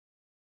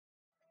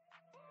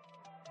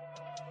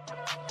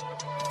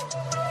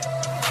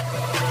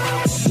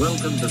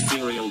Welcome to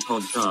Serial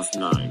Podcast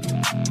 9.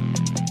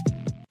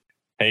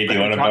 Hey, do you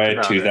want to buy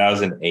a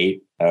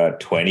 2008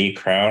 20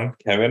 Crown,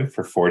 Kevin,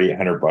 for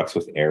 $4,800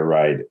 with air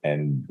ride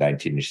and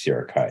 19-inch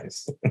Sierra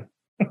Kais?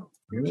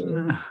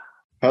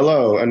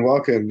 Hello and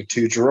welcome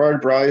to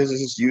Gerard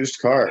Bryce's Used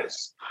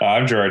Cars.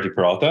 I'm Gerard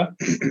DiPeralta.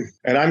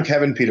 And I'm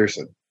Kevin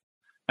Peterson.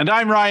 And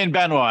I'm Ryan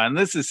Benoit, and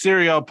this is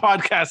Serial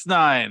Podcast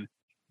 9.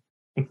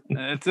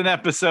 It's an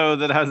episode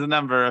that has a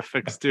number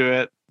affixed to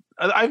it.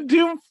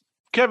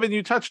 Kevin,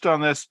 you touched on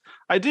this.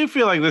 I do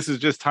feel like this is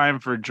just time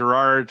for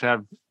Gerard to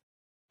have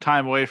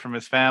time away from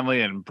his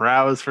family and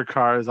browse for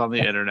cars on the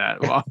internet.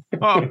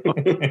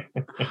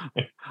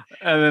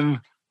 And then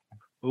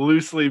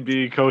loosely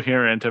be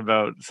coherent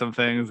about some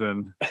things,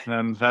 and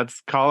then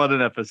that's call it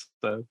an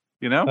episode,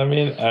 you know?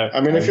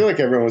 I feel like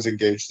everyone was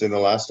engaged in the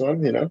last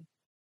one, you know?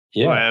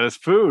 Yeah. Oh, yeah, it's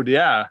food,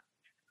 yeah.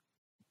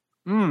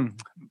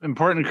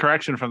 Important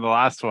correction from the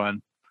last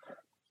one.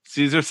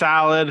 Caesar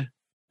salad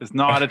is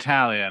not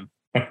Italian.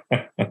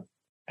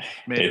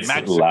 It's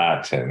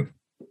Latin.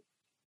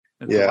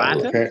 It's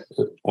Latin?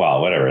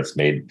 Well, whatever. It's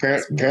made.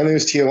 Apparently, it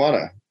was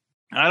Tijuana.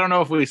 I don't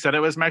know if we said it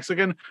was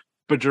Mexican,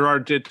 but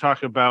Gerard did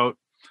talk about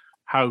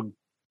I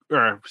don't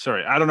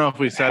know if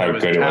we said it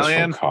was Italian.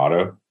 It was from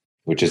Cotto,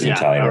 which is an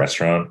Italian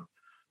restaurant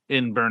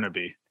in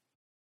Burnaby.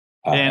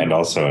 And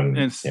also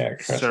in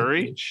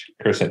Surrey? Beach.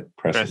 Crescent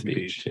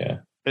Beach, yeah.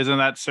 Isn't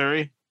that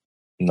Surrey?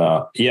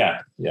 No,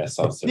 yes,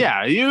 also.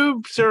 Yeah,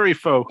 you Surrey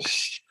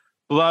folks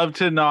love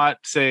to not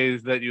say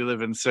that you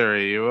live in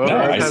Surrey.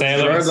 I say I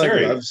live in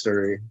Surrey. I love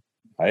Surrey.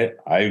 I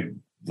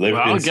lived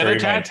in Surrey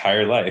my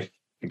entire life,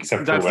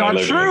 except for when I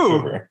lived in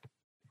Vancouver.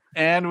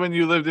 And when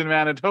you lived in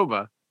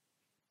Manitoba.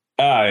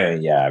 I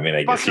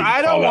guess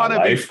I don't want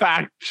to be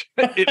fact.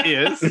 It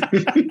is.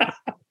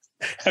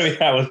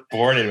 I was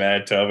born in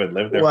Manitoba and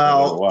lived there for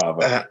a little while,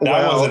 but that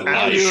wasn't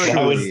life.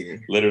 That was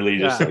literally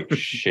just like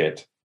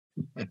shit.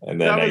 And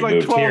then I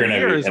moved here,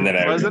 and then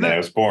I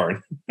was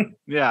born.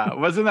 Yeah,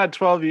 wasn't that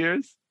 12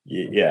 years?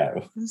 Yeah.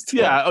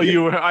 Yeah. Oh,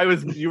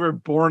 you were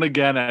born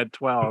again at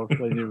 12.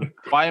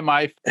 Why am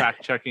I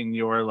fact checking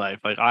your life?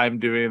 Like I'm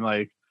doing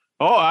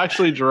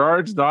actually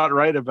Gerard's not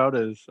right about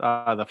his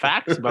the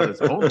facts about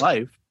his own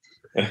life.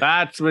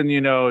 That's when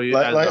you know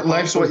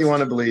life's what you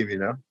want to believe, you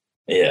know.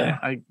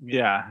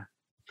 Yeah.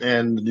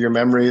 And your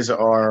memories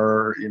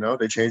are,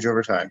 they change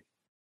over time.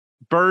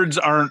 Birds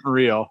aren't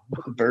real.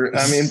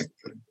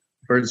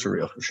 Birds are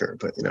real for sure,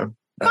 but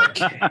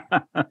Okay.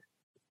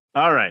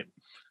 All right.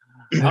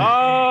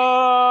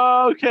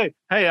 Okay.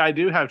 Hey, I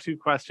do have two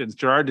questions.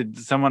 Gerard, did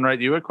someone write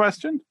you a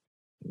question?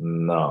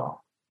 No.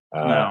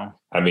 No.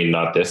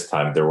 Not this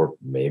time. There were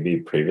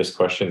maybe previous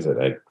questions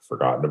that I'd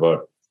forgotten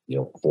about,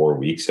 4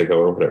 weeks ago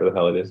or whatever the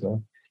hell it is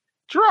now.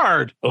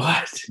 Gerard.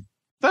 What?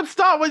 That's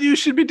not what you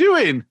should be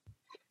doing.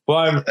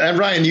 Well, and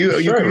Ryan,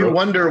 you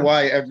wonder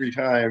why every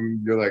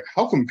time you're like,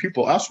 how come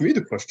people ask me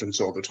the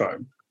questions all the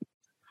time?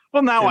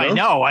 Well, now I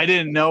know. I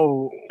didn't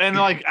know. And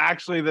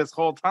actually this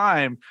whole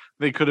time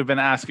they could have been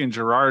asking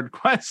Gerard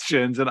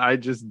questions and I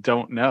just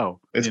don't know.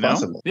 It's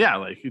possible.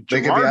 Yeah. They could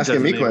be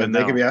asking me questions.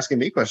 They could be asking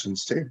me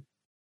questions too.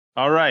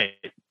 All right.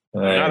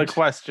 I got a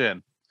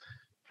question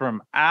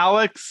from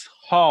Alex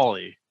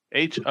Hawley.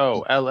 Holley.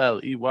 Oh,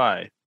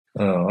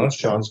 that's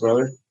Sean's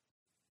brother.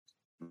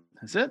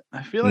 Is it?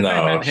 I feel like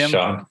I met him.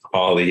 Sean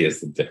Hawley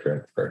is a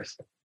different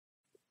person.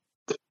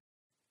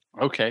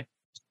 Okay.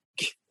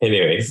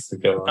 Anyways,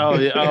 go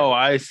on.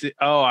 I see.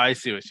 Oh, I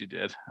see what you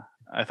did.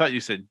 I thought you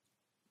said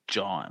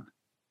John,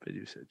 but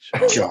you said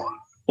John.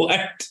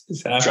 What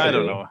is happening? I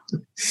don't know.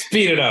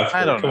 Speed it up.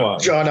 I don't know. Come on.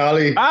 John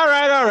Ollie. All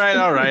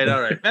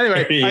right.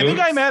 Anyway, I think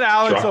I met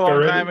Alex a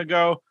long time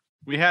ago.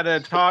 We had a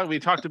talk. We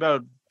talked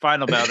about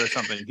Final Bout or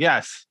something.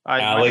 Yes.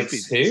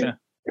 Alex who?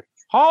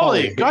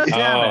 Hawley. God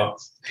damn it.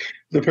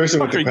 The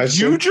person with the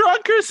question. Are you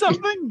drunk or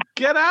something?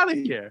 Get out of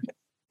here.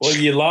 Well,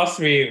 you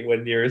lost me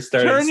when you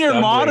started. Turn your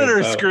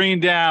monitor screen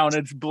down.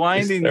 It's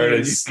blinding you.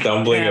 You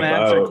stumbling can't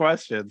about. Answer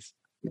questions.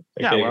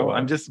 Okay,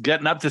 I'm just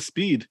getting up to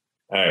speed.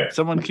 All right.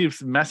 Someone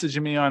keeps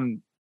messaging me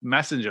on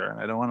Messenger, and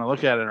I don't want to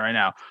look at it right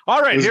now.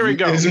 All right, here we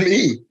go. It's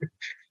me.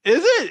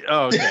 Is it?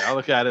 Oh, okay. I'll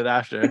look at it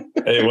after.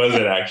 It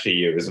wasn't actually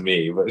you. It was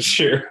me, but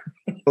sure.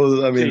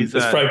 Well, it's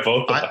probably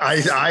both of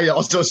us. I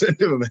also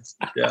sent him a message.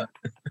 Yeah.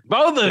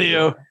 Both of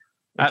you.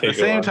 At the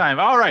same time.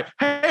 All right.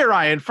 Hey,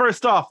 Ryan.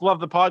 First off, love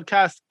the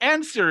podcast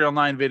and Serial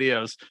 9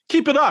 videos.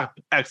 Keep it up! !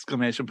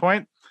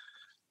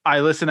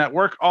 I listen at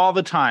work all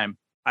the time.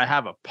 I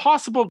have a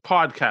possible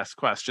podcast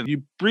question.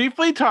 You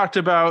briefly talked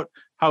about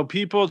how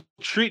people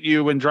treat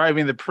you when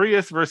driving the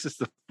Prius versus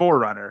the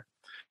 4Runner.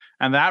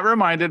 And that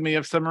reminded me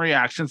of some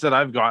reactions that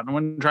I've gotten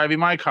when driving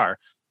my car.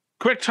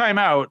 Quick time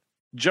out.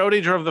 Jody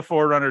drove the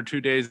 4Runner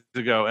 2 days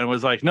ago and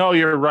was like, no,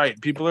 you're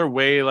right. People are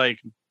way like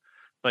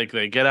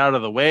they get out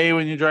of the way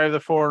when you drive the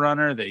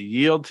 4Runner. They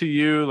yield to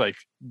you. Like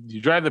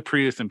you drive the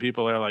Prius and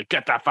people are like,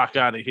 get the fuck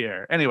out of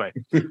here. Anyway,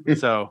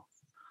 so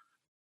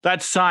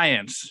that's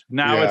science.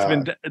 Now it's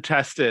been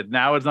tested.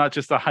 Now it's not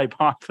just a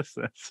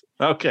hypothesis.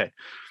 Okay.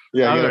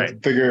 Yeah, you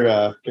got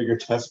bigger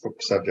test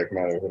subject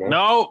matter. You know?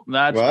 No,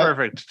 that's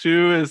perfect.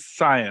 2 is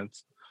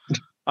science.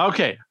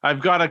 Okay,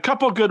 I've got a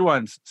couple good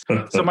ones.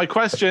 So my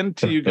question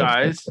to you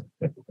guys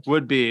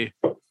would be,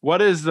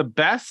 what is the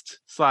best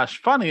 /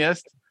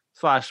 funniest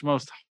 /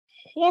 most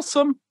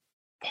wholesome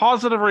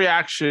positive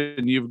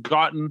reaction you've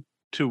gotten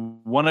to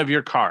one of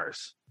your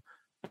cars?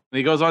 And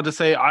he goes on to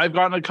say, I've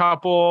gotten a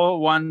couple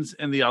ones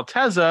in the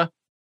Altezza,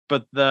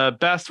 but the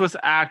best was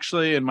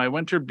actually in my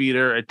winter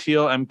beater, a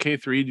teal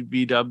MK3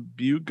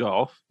 VW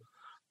Golf.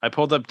 I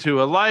pulled up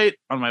to a light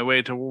on my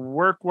way to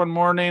work one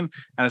morning,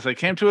 and as I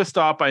came to a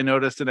stop, I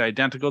noticed an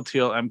identical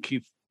teal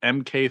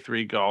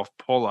MK3 Golf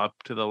pull up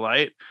to the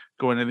light,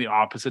 going in the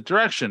opposite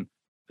direction.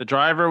 The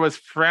driver was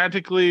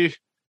frantically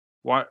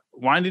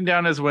winding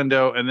down his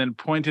window and then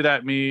pointed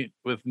at me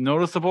with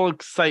noticeable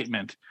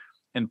excitement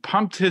and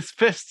pumped his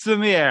fists in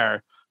the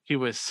air. He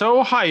was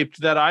so hyped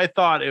that I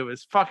thought it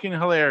was fucking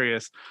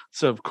hilarious.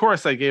 So, of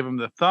course, I gave him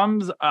the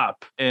thumbs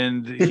up,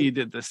 and he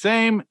did the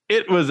same.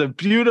 It was a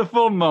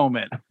beautiful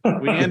moment.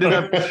 We ended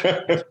up...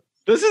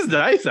 This is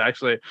nice,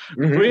 actually.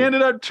 Mm-hmm. We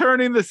ended up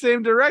turning the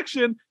same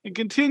direction and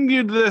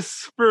continued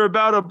this for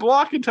about a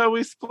block until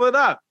we split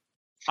up.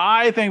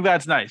 I think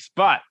that's nice.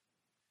 But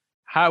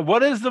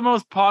what is the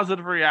most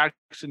positive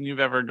reaction you've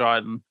ever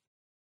gotten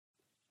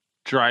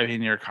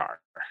driving your car?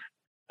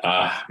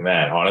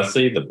 Man,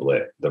 honestly, the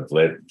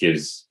Blit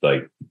gives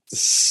like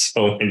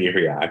so many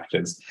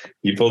reactions.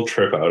 People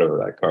trip out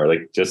over that car.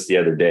 Like just the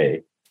other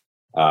day,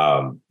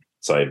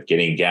 so I'm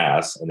getting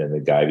gas, and then the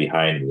guy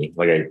behind me,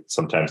 like I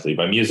sometimes leave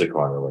my music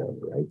on or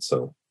whatever, right?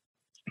 So,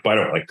 but I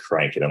don't like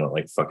crank it. I'm not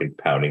like fucking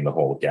pounding the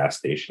whole gas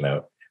station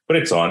out, but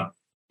it's on.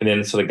 And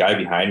then so the guy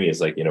behind me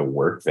is like in a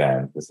work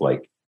van with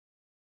like,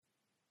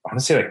 I want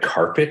to say like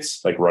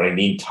carpets, like running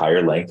the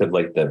entire length of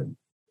like it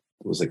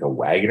was like a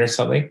wagon or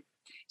something.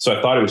 So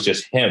I thought it was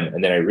just him.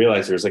 And then I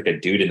realized there was like a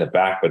dude in the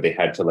back, but they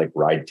had to like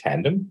ride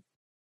tandem.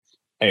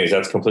 Anyways,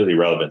 that's completely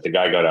irrelevant. The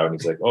guy got out and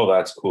he's like, oh,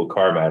 that's a cool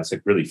car, man. It's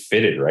like really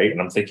fitted, right? And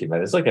I'm thinking,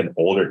 man, it's like an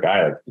older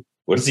guy. Like,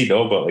 what does he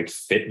know about like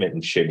fitment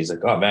and shit? And he's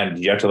like, oh man,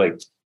 did you have to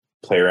like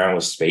play around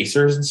with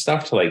spacers and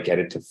stuff to like get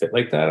it to fit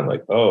like that? I'm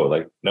like, oh,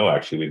 like, no,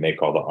 actually we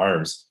make all the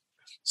arms.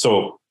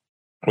 So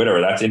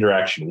whatever, that's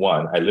interaction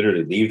 1. I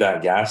literally leave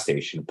that gas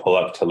station, pull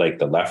up to like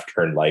the left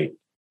turn light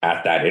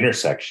at that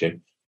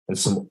intersection, and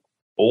some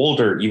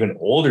even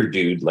older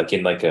dude, like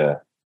in like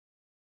a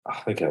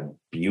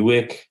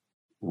Buick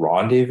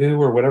Rendezvous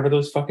or whatever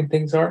those fucking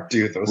things are.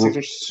 Dude, those things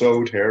are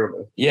so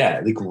terrible. Yeah,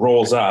 like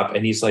rolls up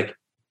and he's like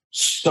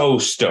so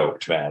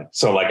stoked, man.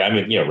 So like I'm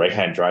in,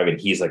 right-hand drive, and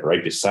he's like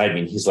right beside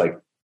me, and he's like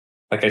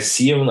I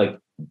see him like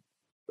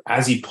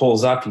as he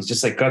pulls up, he's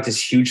just like got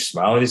this huge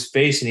smile on his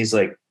face, and he's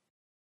like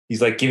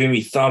giving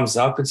me thumbs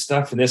up and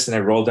stuff and this, and I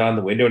roll down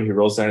the window and he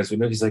rolls down his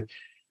window. He's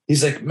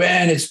like,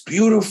 man, it's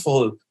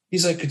beautiful.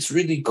 He's like, it's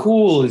really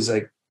cool. He's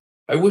like,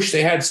 I wish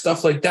they had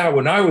stuff like that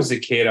when I was a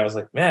kid. I was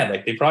like, man,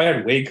 like they probably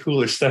had way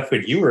cooler stuff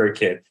when you were a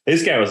kid.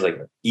 This guy was like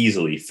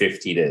easily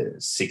 50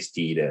 to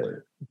 60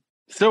 to.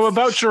 So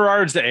about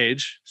Gerard's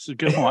age. So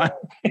go on.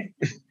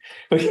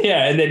 But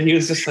yeah, and then he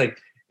was just like,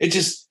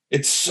 it's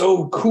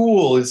so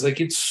cool. It's like,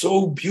 it's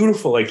so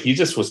beautiful. Like he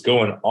just was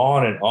going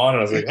on and on. And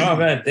I was like, oh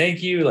man,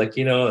 thank you. Like,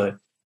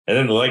 and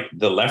then like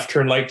the left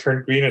turn light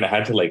turned green, and I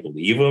had to like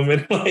leave him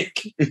and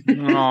like,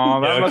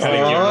 oh, that must be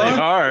really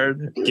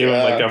hard. Give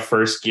him like a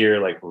first gear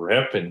like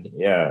rip, and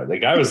yeah, the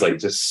guy was like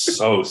just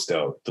so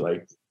stoked,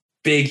 like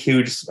big,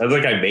 huge. I was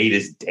like, I made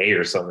his day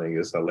or something. It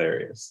was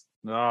hilarious.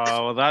 Oh,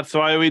 well, that's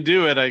why we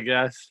do it, I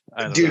guess.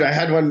 Dude, I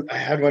had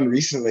one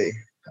recently.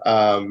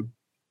 I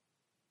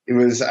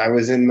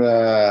was in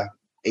the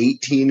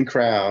 18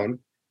 Crown.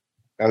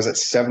 I was at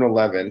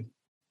 7-Eleven.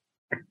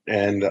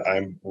 And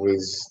I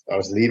was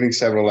leaving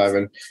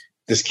 7-Eleven.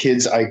 This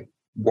kid's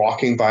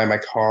walking by my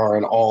car,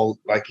 and all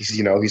like he's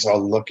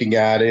all looking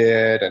at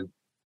it, and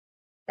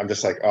I'm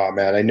just like, oh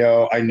man, I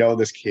know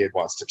this kid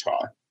wants to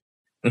talk,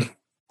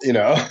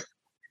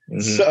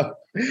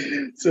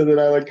 Mm-hmm. So then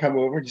I like come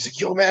over, and he's like,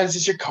 yo man, is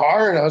this your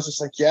car? And I was just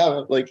like,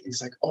 yeah. Like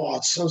he's like, oh,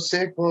 it's so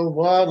sick, blah blah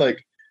blah.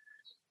 Like,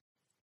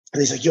 and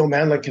he's like, yo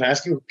man, like can I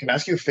ask you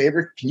a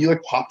favor? Can you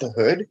like pop the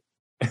hood?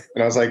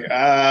 And I was like,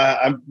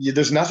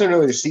 there's nothing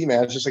really to see,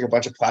 man. It's just like a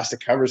bunch of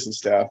plastic covers and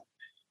stuff.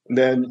 And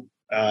then,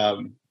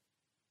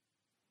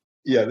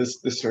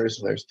 this story is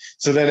hilarious.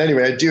 So then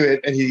anyway, I do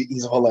it, and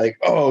he's all like,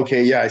 oh,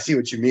 okay, yeah, I see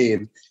what you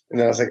mean. And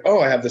then I was like, oh,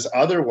 I have this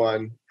other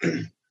one.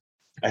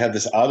 I have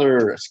this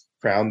other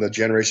Crown, the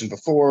generation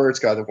before. It's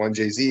got the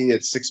 1JZ.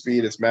 It's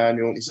 6-speed. It's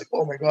manual. And he's like,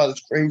 oh my God,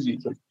 that's crazy.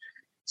 It's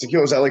like,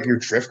 yo, is that like your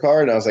drift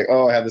car? And I was like,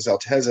 oh, I have this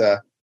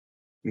Altezza.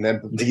 And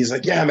then he's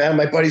like, yeah, man,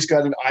 my buddy's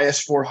got an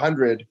IS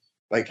 400.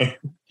 Like,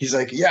 he's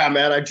like, yeah,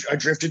 man, I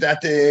drifted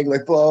that thing,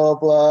 like, blah,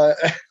 blah.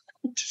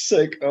 Just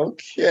like,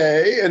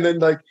 okay. And then,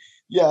 like,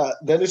 yeah,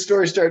 then the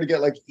story started to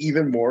get, like,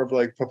 even more,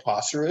 like,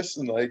 preposterous.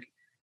 And, like,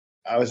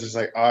 I was just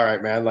like, all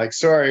right, man, like,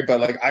 sorry, but,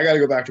 like, I got to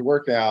go back to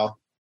work now.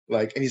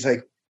 Like, and he's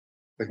like,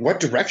 what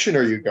direction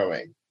are you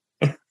going?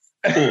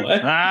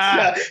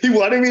 Yeah, he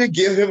wanted me to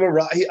give him a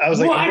ride. I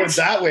was like, I'm going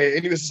that way.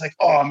 And he was just like,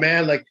 oh,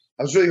 man, like,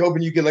 I was really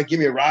hoping you could like give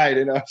me a ride.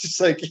 And I was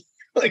just like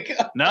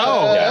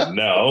no,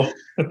 no,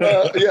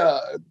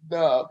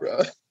 bro.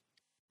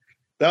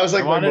 That was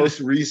like my most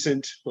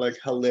recent, like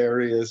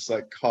hilarious,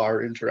 like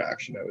car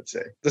interaction. I would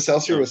say the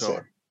Celsior was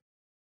sick.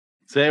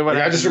 Say what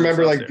I just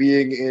remember like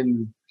being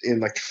in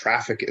like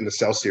traffic in the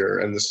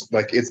Celsior, and this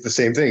like it's the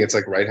same thing. It's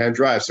like right-hand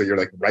drive, so you're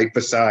like right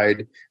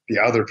beside the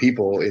other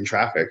people in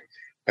traffic,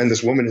 and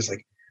this woman is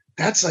like,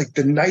 "That's like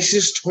the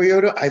nicest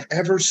Toyota I've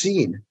ever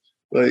seen."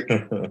 Like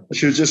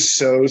she was just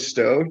so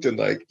stoked, and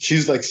like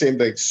she's like same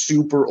thing,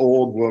 super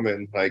old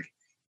woman, like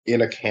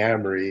in a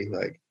Camry,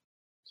 like,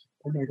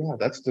 oh my God,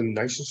 that's the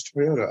nicest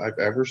Toyota I've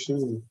ever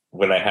seen.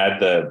 When I had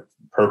the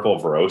purple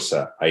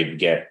Verosa, I'd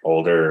get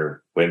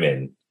older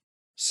women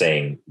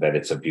saying that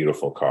it's a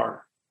beautiful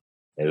car.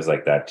 It was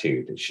like that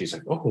too. She's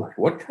like, "Oh,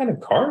 what kind of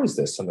car is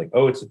this?" I'm like,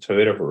 "Oh, it's a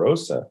Toyota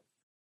Verosa."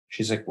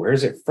 She's like,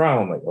 "Where's it from?"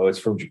 I'm like, "Oh, it's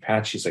from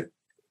Japan." She's like,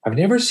 "I've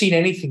never seen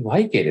anything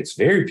like it. It's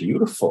very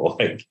beautiful."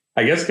 Like,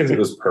 I guess because it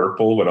was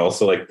purple, but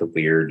also like the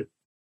weird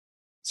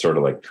sort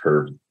of like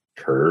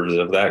curves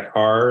of that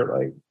car.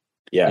 Like,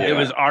 yeah, it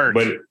was art.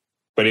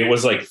 But it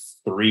was like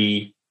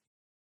 3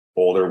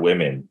 older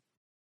women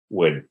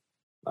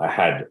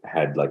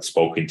had like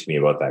spoken to me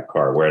about that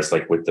car. Whereas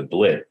like with the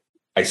Blit,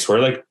 I swear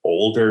like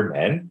older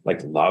men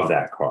like love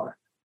that car.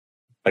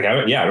 Like I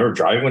remember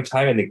driving one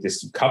time and like,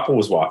 this couple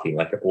was walking,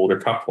 like an older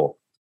couple,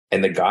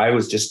 and the guy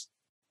was just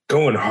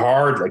going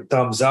hard, like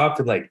thumbs up,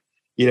 and like,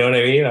 you know what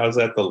I mean? I was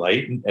at the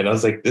light and I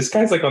was like, this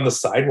guy's like on the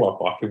sidewalk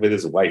walking with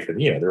his wife,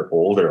 and you know, they're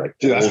older, like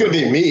dude, that's gonna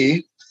be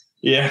me.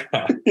 Yeah.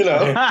 You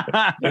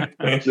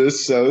know,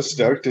 just so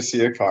stoked to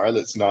see a car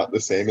that's not the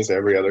same as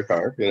every other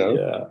car, you know?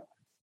 Yeah.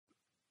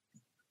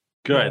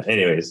 Good. Yeah.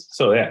 Anyways,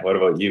 so yeah, what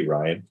about you,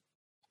 Ryan?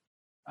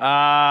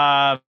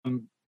 I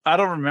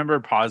don't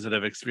remember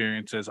positive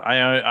experiences.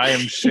 I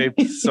am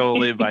shaped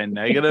solely by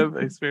negative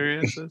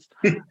experiences.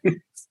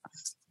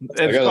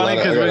 It's funny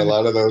because I got a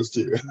lot of those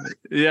too.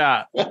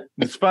 Yeah,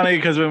 it's funny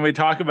because when we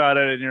talk about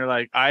it, and you're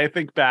like, I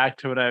think back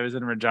to when I was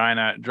in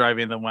Regina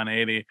driving the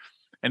 180,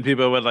 and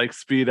people would like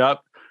speed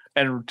up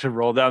and to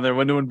roll down their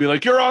window and be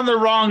like, "You're on the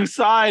wrong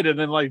side," and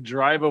then like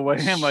drive away.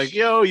 I'm like,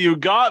 "Yo, you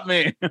got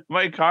me.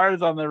 My car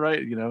is on the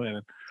right," you know.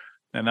 And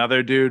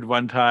another dude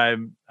one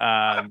time,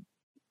 I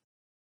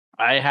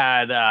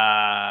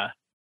had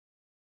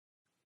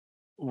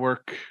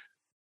work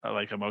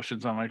like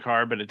emotions on my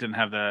car, but it didn't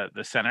have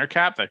the center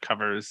cap that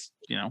covers,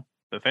 you know,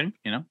 the thing,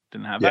 you know,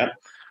 didn't have that.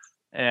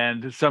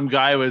 And some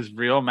guy was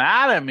real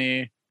mad at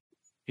me.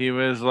 He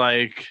was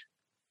like,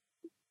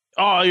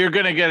 "Oh, you're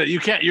gonna get it.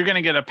 You're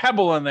gonna get a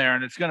pebble in there,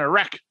 and it's gonna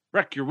wreck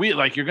your wheel.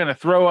 Like you're gonna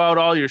throw out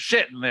all your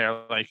shit in there.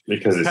 Like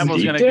because the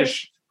pebble's gonna get."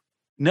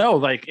 No,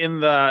 like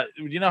in the,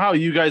 you know how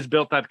you guys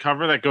built that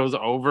cover that goes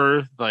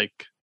over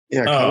like.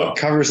 Yeah,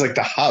 covers like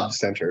the hub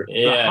center.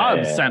 The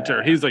hub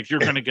center. He's like, "You're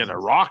gonna get a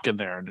rock in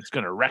there, and it's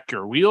gonna wreck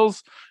your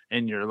wheels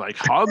and your like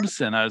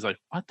hubs." And I was like,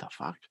 "What the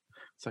fuck?"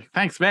 It's like,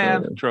 "Thanks,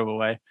 man." Drove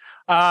away.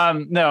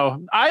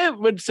 No, I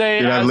would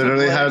say I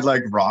literally had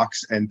like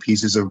rocks and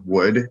pieces of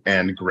wood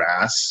and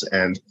grass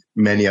and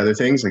many other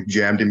things like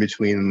jammed in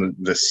between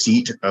the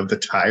seat of the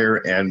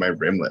tire and my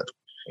rim lip.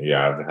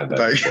 Yeah, I've had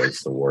that before.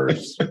 It's the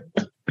worst.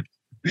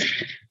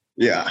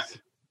 Yeah.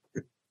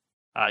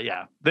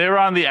 Yeah, they were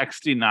on the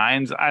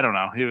XD9s. I don't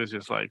know. He was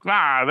just like,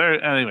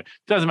 they're anyway.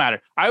 Doesn't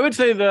matter. I would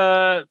say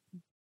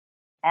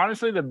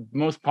honestly, the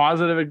most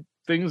positive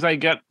things I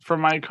get from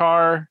my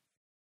car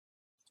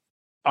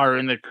are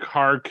in the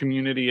car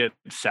community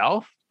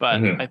itself.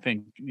 But I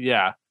think,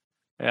 yeah.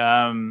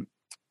 And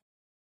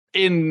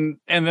then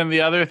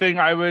the other thing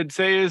I would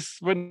say is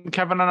when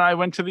Kevin and I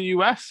went to the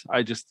US,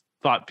 I just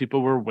thought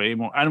people were way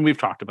more, and we've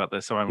talked about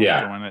this, so I won't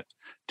go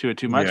into it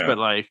too much, but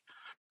like,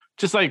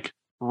 just like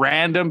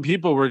random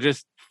people were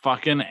just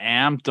fucking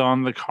amped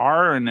on the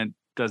car, and it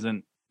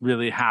doesn't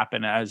really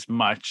happen as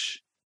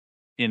much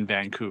in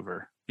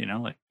Vancouver, you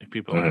know, like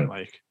people are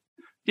like,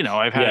 you know,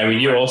 I've had. Yeah, I mean,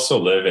 you also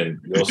live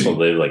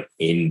like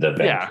in the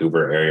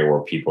Vancouver area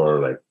where people are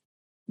like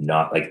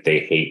not like they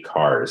hate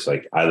cars.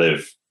 Like I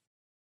live,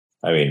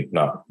 I mean,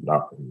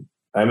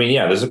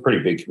 there's a pretty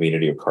big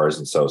community of cars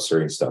in South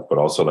Surrey and stuff, but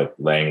also like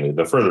Langley.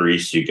 The further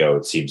east you go,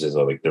 it seems as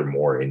though like they're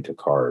more into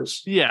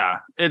cars.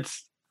 Yeah,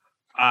 it's.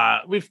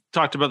 We've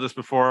talked about this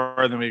before,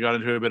 and then we got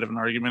into a bit of an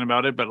argument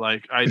about it. But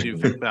like, I do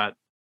think that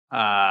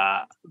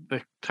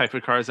the type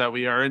of cars that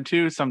we are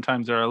into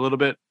sometimes are a little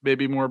bit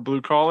maybe more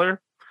blue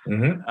collar.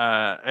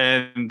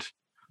 And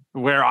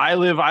where I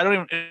live,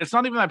 it's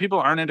not even that people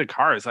aren't into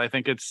cars. I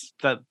think it's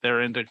that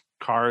they're into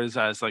cars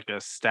as like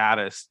a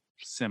status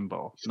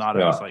symbol, not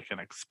as like an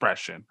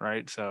expression,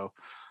 right? So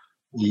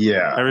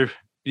how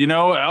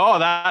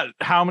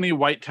many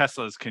white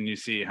Teslas can you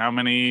see? How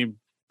many,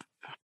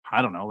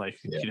 I don't know, like,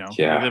 you know,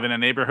 you live in a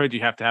neighborhood, you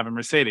have to have a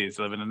Mercedes.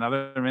 Live in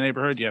another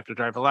neighborhood, you have to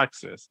drive a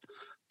Lexus.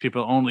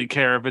 People only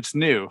care if it's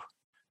new.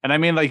 And I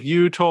mean, like,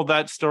 you told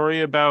that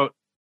story about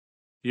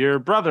your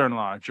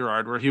brother-in-law,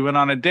 Gerard, where he went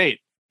on a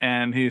date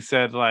and he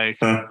said like,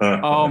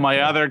 "Oh, my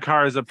other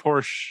car is a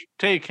Porsche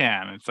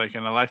Taycan. It's like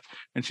an electric."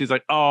 And she's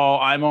like, "Oh,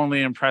 I'm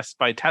only impressed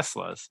by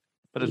Teslas."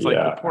 but it's like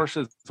the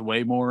Porsche is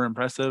way more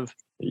impressive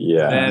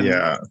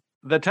than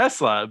the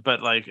Tesla.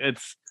 But like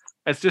it's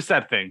just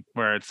that thing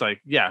where it's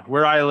like,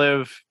 where I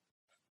live,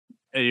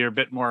 you're a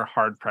bit more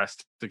hard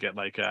pressed to get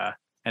like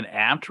an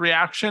amped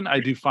reaction. I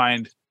do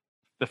find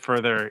the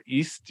further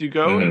east you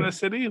go in the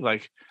city,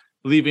 like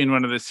leaving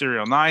one of the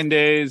Serial 9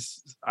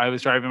 days, I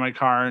was driving my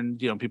car and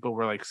people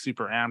were like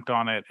super amped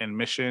on it in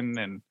Mission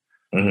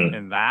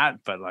and that,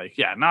 but like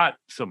not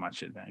so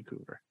much in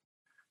Vancouver.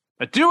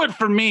 But do it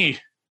for me.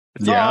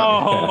 It's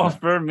all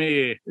for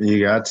me. You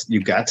got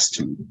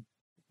to.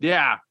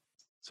 Yeah.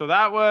 So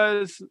that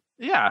was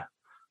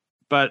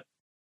but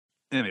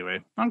anyway,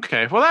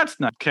 okay. Well, that's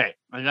not okay.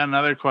 I got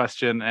another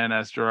question, and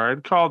as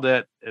Gerard called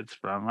it, it's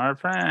from our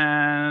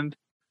friend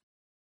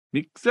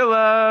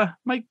Mixilla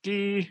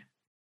Mikey.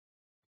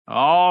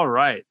 All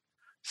right.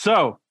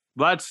 So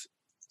let's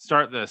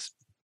start this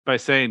by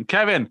saying,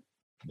 Kevin,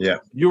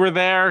 you were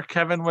there.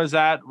 Kevin was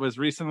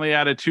recently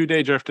at a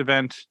 2-day drift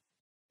event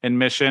in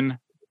Mission.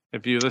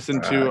 If you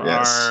listen to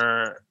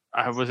our,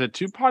 was it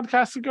 2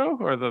 podcasts ago,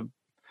 or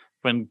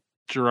when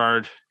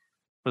Gerard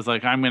was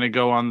like, I'm going to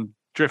go on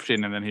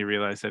drifting, and then he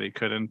realized that he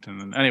couldn't.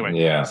 And then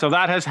anyway, so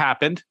that has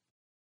happened.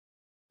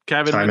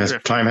 Kevin, time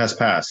has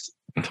passed.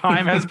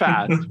 Time has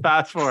passed.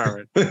 Fast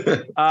forward.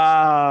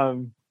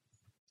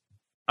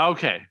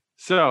 Okay,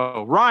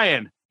 so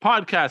Ryan,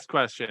 podcast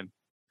question.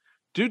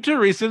 Due to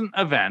recent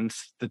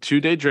events, the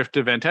 2-day drift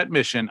event at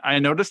Mission, I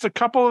noticed a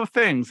couple of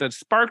things that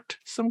sparked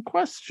some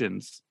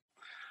questions.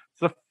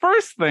 The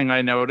first thing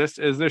I noticed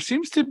is there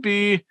seems to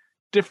be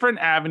different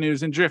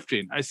avenues in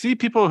drifting. I see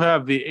people who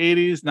have the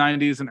 80s,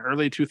 90s, and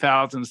early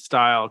 2000s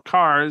style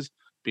cars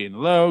being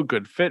low,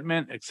 good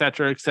fitment,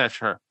 etc.,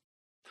 etc.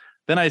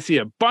 Then I see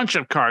a bunch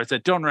of cars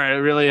that don't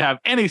really have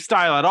any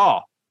style at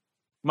all.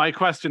 My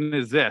question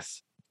is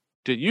this.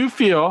 Do you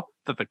feel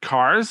that the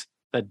cars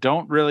that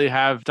don't really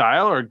have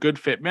style or good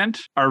fitment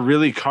are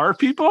really car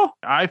people?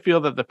 I feel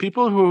that the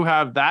people who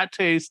have that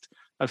taste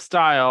of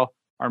style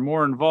are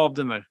more involved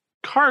in the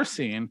car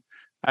scene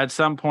at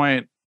some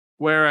point,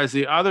 whereas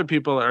the other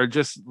people are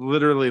just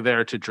literally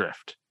there to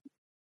drift.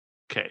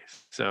 Okay,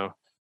 so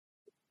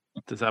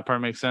does that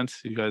part make sense?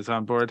 You guys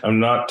on board?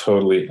 I'm not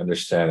totally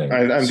understanding.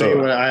 I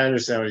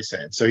understand what he's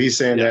saying. So he's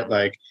saying that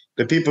like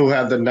the people who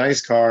have the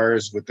nice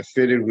cars with the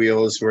fitted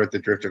wheels who are at the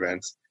drift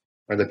events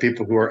are the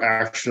people who are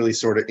actually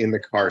sort of in the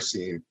car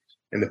scene,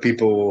 and the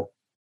people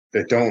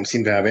that don't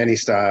seem to have any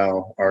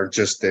style are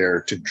just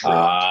there to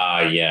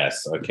drift.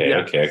 Yes. Okay.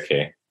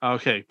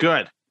 Okay,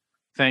 good.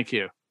 Thank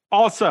you.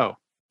 Also,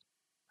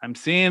 I'm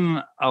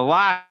seeing a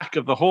lack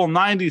of the whole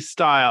 90s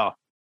style.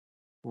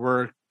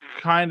 We're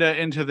kind of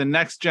into the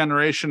next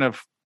generation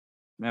of,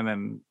 and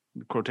then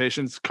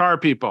quotations, car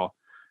people.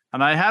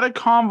 And I had a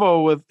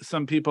convo with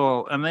some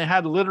people, and they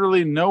had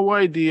literally no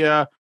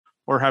idea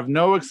or have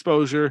no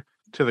exposure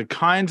to the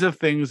kinds of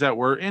things that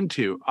we're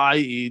into,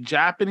 i.e.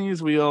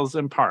 Japanese wheels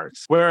and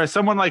parts. Whereas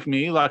someone like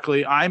me,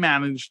 luckily, I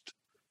managed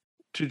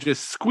to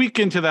just squeak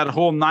into that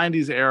whole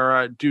 90s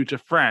era due to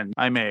friends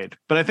I made.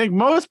 But I think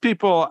most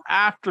people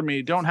after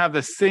me don't have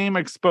the same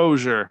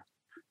exposure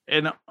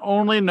and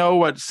only know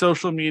what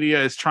social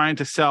media is trying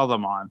to sell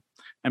them on.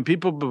 And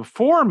people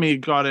before me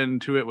got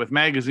into it with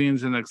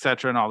magazines and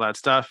etc. and all that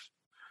stuff.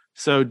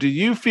 So do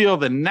you feel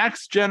the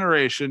next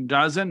generation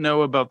doesn't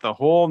know about the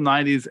whole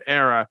 90s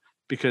era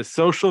because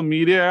social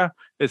media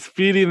is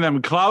feeding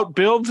them clout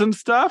builds and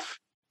stuff?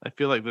 I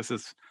feel like this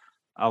is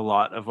a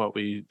lot of what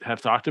we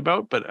have talked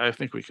about, but I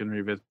think we can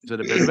revisit a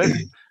bit of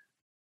it.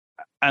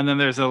 And then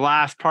there's the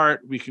last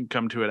part. We can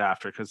come to it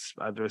after because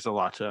there's a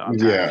lot to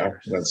unpack. Yeah,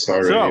 that's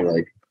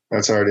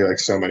already like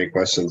so many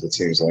questions, it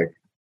seems like.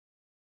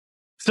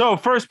 So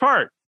first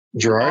part.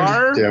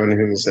 Gerard, do you have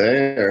anything to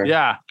say? Or?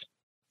 Yeah.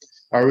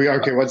 Are we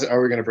okay?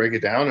 Are we going to break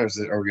it down, or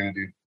are we going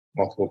to do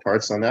multiple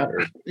parts on that?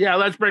 Or yeah,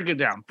 let's break it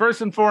down.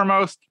 First and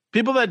foremost,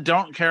 people that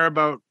don't care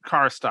about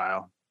car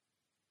style,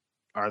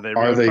 are they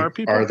car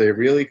people? Are they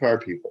really car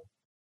people?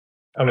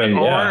 I mean,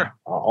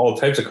 all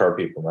types of car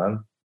people,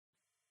 man.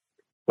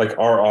 Like,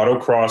 are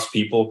autocross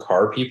people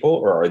car people,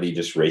 or are they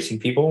just racing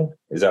people?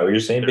 Is that what you're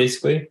saying,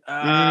 basically?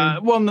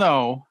 Well,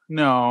 no.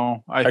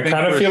 I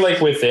kind of feel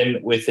like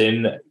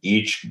within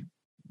each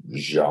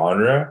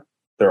genre,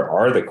 there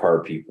are the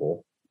car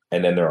people,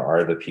 and then there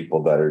are the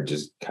people that are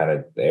just kind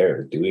of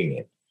there doing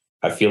it.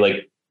 I feel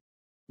like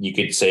you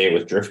could say it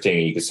with drifting,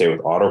 and you could say it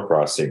with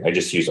autocrossing. I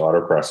just use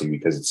autocrossing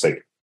because it's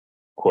like,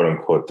 quote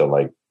unquote, the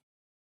like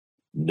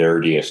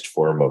nerdiest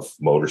form of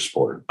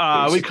motorsport.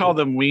 We call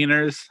them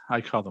wieners.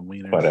 I call them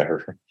wieners.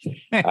 Whatever.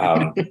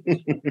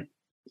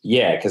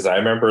 Yeah, because I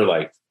remember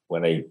like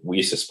when we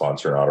used to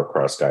sponsor an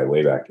autocross guy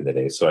way back in the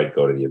day, so I'd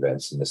go to the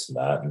events and this and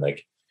that, and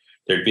like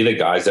there'd be the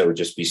guys that would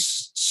just be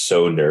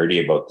so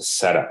nerdy about the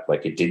setup.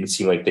 Like it didn't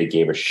seem like they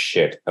gave a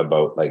shit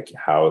about like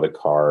how the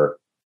car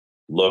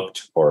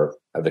looked or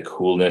the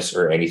coolness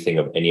or anything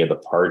of any of the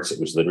parts. It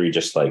was literally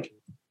just like,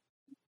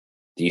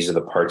 these are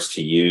the parts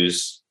to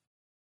use.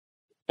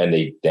 And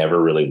they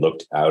never really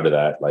looked out of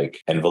that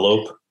like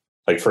envelope.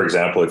 Like, for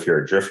example, if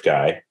you're a drift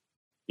guy,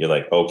 you're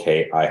like,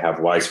 okay, I have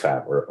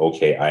WiseFab, or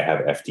okay, I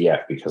have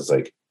FDF, because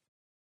like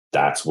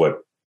that's what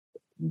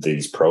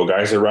these pro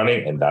guys are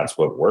running and that's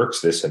what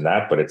works, this and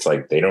that. But it's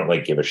like they don't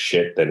like give a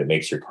shit that it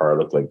makes your car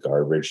look like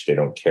garbage. They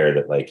don't care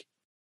that like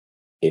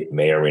it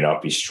may or may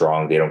not be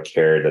strong. They don't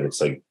care that it's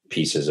like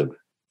pieces of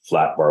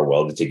flat bar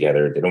welded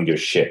together. They don't give a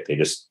shit. They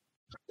just,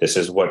 this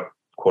is what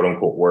quote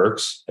unquote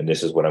works, and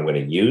this is what I'm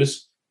going to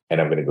use, and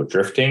I'm going to go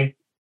drifting,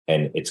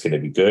 and it's going to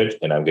be good,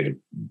 and I'm going to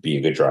be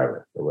a good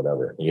driver or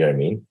whatever. You know what I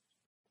mean?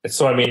 And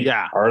so, I mean,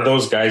 are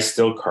those guys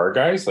still car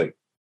guys? Like,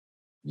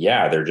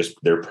 yeah, they're just,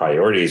 their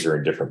priorities are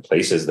in different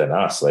places than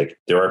us. Like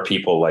there are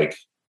people like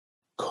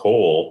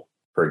Cole,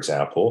 for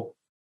example,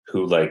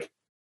 who like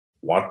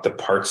want the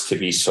parts to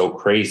be so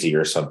crazy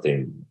or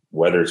something,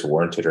 whether it's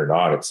warranted or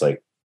not. It's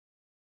like,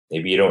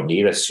 maybe you don't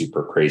need a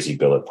super crazy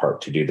billet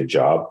part to do the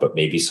job, but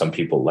maybe some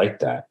people like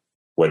that.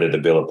 Whether the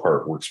billet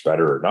part works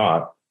better or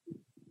not,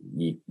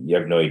 you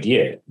have no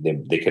idea.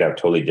 They could have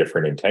totally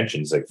different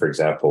intentions. Like, for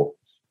example,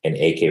 an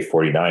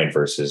AK-49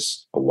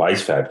 versus a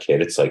WiseFab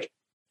kit. It's like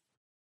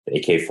the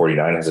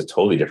AK-49 has a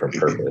totally different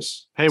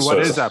purpose. Hey, what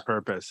is that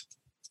purpose?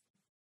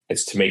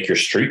 It's to make your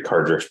street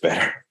car drift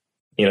better.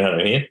 You know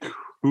what I mean?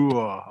 Ooh,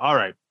 all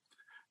right.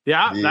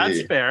 Yeah,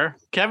 that's fair.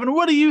 Kevin,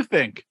 what do you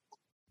think?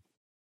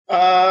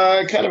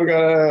 Kind of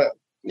gotta,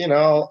 you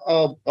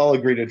know, I'll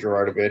agree to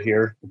Gerard a bit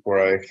here before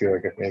I feel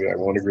like maybe I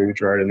won't agree with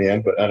Gerard in the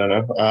end, but I don't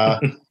know.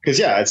 Because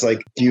yeah, it's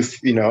like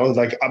you know,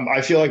 like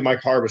I feel like my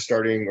car was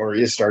starting or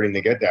is starting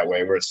to get that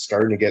way, where it's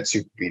starting to get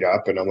super beat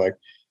up, and I'm like,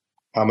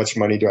 how much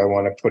money do I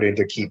want to put in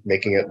to keep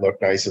making it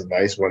look nice and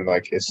nice when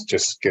like it's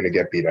just gonna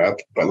get beat up?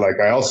 But like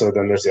I also,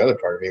 then there's the other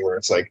part of me where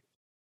it's like,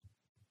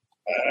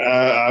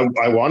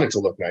 I want it to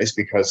look nice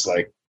because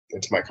like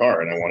it's my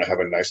car and I want to have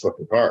a nice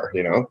looking car,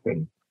 you know.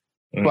 And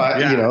but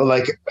you know,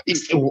 like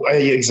it's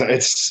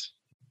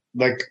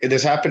like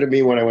this happened to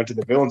me when I went to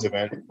the Villains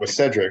event with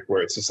Cedric,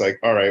 where it's just like,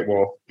 all right,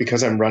 well,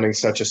 because I'm running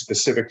such a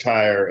specific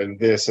tire and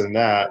this and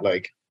that,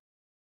 like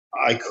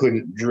I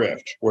couldn't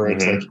drift. Where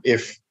it's like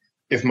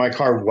if my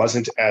car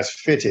wasn't as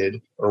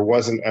fitted or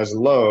wasn't as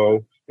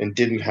low and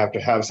didn't have to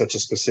have such a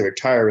specific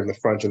tire in the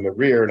front and the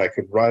rear, and I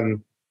could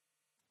run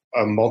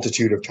a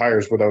multitude of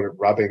tires without it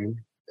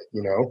rubbing,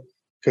 you know,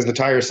 because the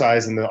tire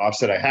size and the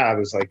offset I have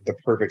is like the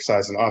perfect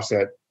size and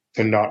offset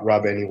to not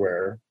rub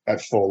anywhere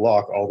at full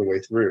lock all the way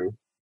through.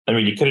 I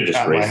mean, you could have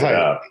just raised it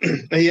up.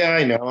 Yeah,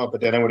 I know,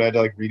 but then I would have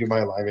to like redo my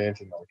alignment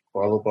and like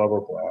blah blah blah blah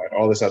blah,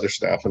 all this other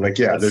stuff. And like,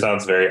 yeah, that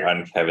sounds very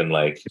un-Kevin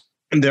like.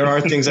 There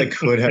are things I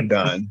could have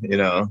done, you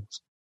know,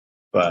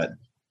 but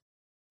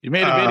you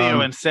made a video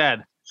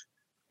instead.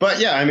 But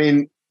yeah, I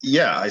mean,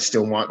 yeah, I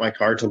still want my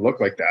car to look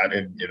like that,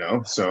 and you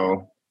know,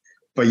 so.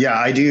 But yeah,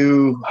 I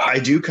do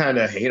kind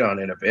of hate on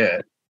it a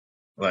bit,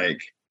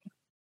 like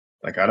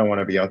I don't want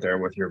to be out there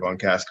with your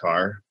bunk ass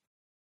car.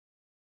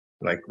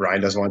 Like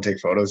Ryan doesn't want to take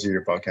photos of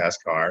your bunk ass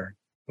car.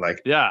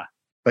 Like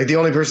like the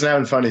only person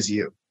having fun is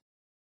you.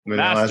 I mean,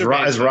 as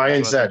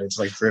Ryan said, it's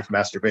like drift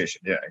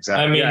masturbation. Yeah,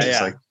 exactly. I mean,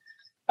 it's like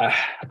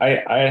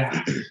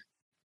I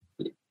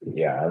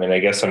mean, I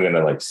guess I'm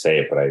gonna like say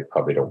it, but I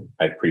probably don't.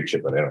 I preach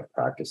it, but I don't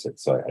practice it,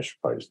 so I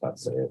should probably just not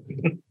say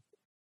it.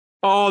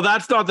 Oh,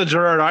 that's not the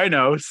Gerard I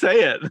know.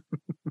 Say it.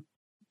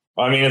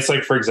 I mean, it's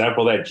like, for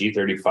example, that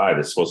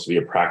G35 is supposed to be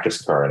a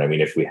practice car. And I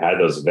mean, if we had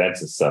those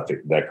events and stuff,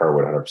 that car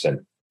would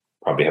 100%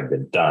 probably have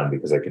been done,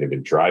 because I could have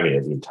been driving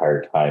it the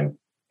entire time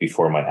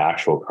before my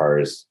actual car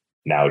is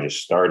now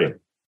just starting.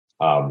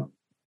 But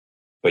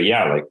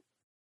yeah, like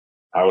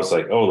I was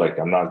like, oh, like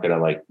I'm not going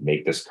to like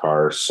make this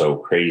car so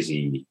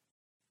crazy,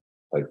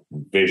 like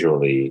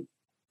visually,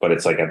 but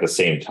it's like at the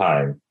same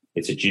time,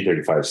 it's a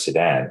G35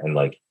 sedan, and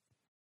like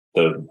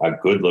a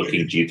good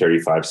looking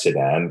G35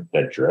 sedan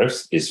that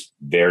drifts is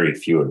very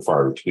few and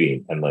far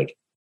between. And like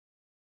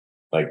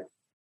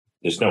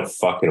there's no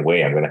fucking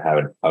way I'm going to have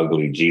an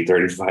ugly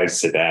G35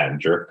 sedan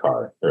drift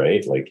car,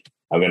 right? Like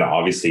I'm going to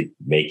obviously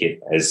make it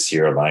as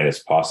Sierra line as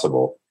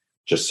possible,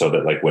 just so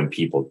that like when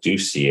people do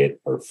see it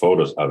or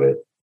photos of it,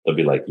 they'll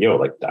be like, yo,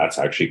 like that's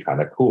actually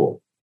kind of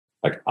cool.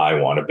 Like I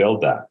want to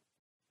build that.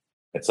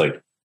 It's like,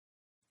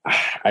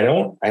 I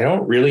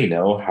don't really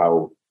know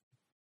how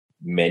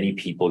many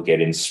people get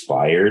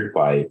inspired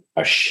by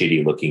a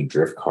shitty looking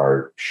drift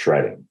car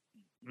shredding.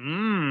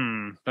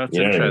 That's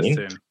interesting.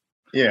 I mean?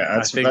 Yeah,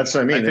 that's what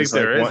I mean. I think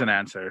there is an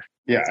answer.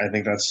 Yeah, I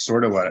think that's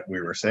sort of what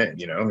we were saying.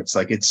 You know, it's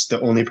like it's the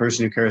only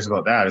person who cares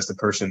about that is the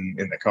person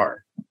in the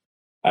car.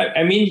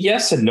 I mean,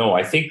 yes and no.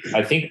 I think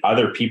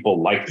other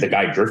people like the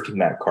guy drifting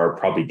that car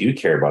probably do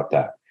care about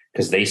that,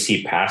 because they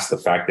see past the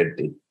fact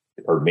that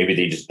or maybe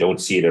they just don't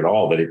see it at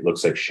all, that it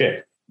looks like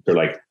shit. They're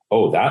like,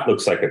 oh, that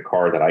looks like a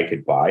car that I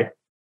could buy,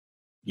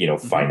 you know,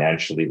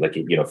 financially, like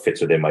it, you know,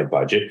 fits within my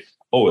budget.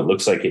 Oh, it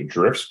looks like it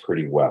drifts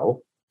pretty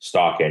well.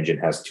 Stock engine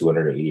has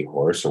 280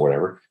 horse or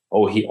whatever.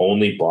 Oh, he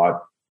only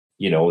bought,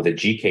 you know, the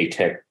GK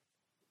Tech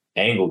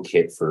angle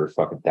kit for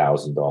fucking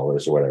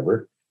 $1,000 or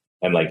whatever.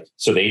 And like,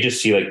 so they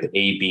just see like the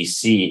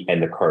ABC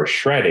and the car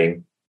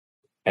shredding,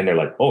 and they're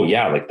like, oh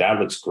yeah, like that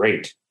looks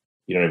great.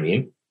 You know what I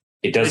mean?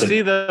 It doesn't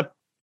see the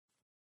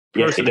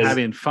person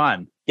having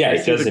fun. Yeah,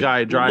 it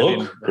doesn't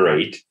look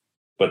great,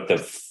 but the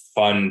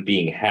fun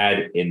being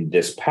had in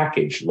this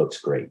package looks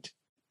great.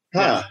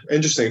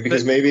 Interesting,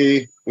 because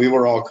maybe we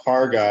were all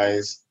car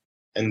guys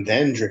and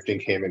then drifting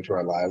came into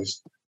our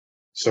lives.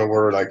 So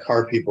we're like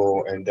car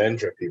people and then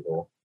drift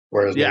people.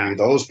 Whereas maybe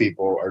those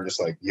people are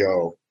just like,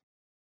 yo.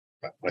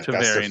 Like to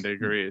varying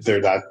degrees.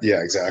 They're not,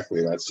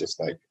 exactly. That's just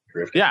like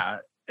drifting. Yeah,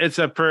 it's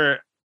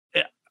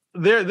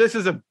this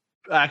is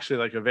actually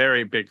like a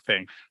very big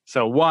thing.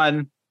 So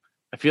one,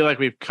 I feel like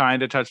we've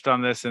kind of touched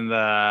on this in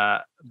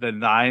the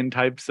 9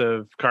 types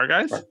of car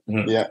guys.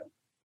 Mm-hmm. Yeah.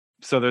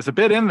 So there's a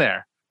bit in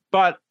there,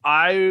 but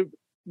I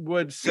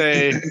would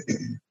say,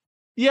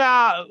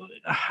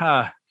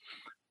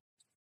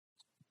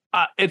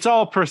 it's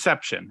all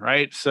perception,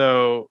 right?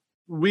 So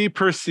we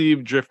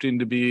perceive drifting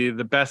to be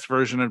the best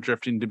version of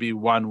drifting to be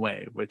one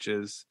way, which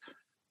is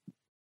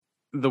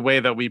the way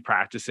that we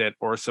practice it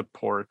or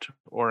support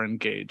or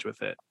engage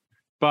with it.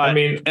 But I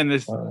mean, and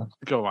this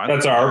go on.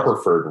 That's our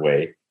preferred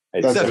way.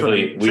 I don't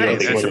think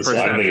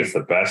it's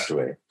the best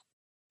way.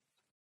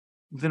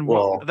 Then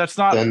that's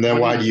not. Then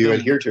why do you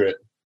adhere to it?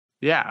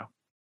 Yeah,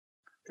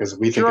 because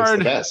we think it's the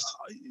best.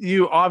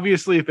 You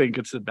obviously think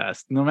it's the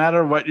best, no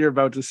matter what you're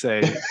about to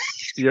say.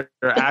 You're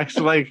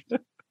actually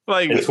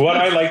like it's what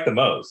I like the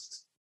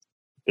most.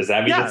 Does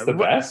that mean it's the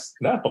best?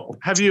 No.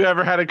 Have you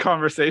ever had a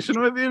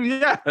conversation with him?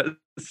 Yes.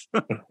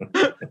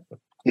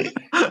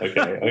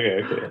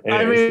 Okay.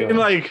 I mean,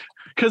 like,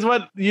 because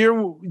what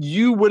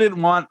you wouldn't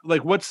want,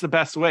 like, what's the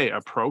best way?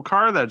 A pro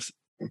car that's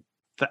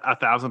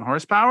 1,000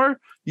 horsepower?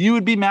 You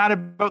would be mad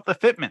about the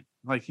fitment.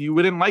 Like, you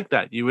wouldn't like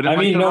that. You wouldn't.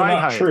 Ride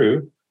height.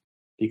 True.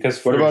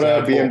 Because what about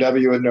a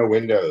BMW with no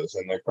windows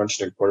and like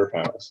crunched in quarter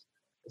pounds?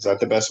 Is that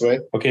the best way?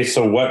 Okay,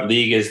 so what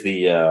league is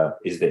the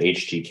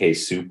HGK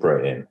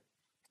Supra in?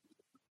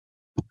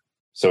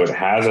 So it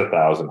has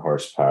 1,000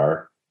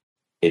 horsepower.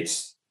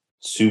 It's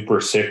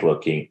super sick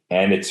looking,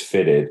 and it's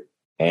fitted,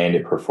 and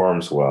it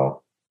performs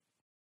well,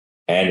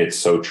 and it's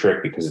so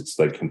trick because it's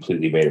like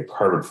completely made of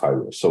carbon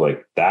fiber. So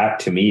like that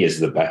to me is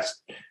the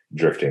best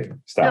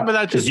drifting style. Yeah, but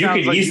that just you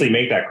could easily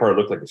make that car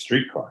look like a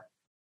street car.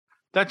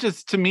 That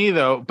just to me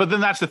though. But then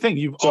that's the thing.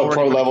 You've already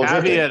pro level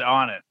caveat drifting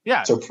on it.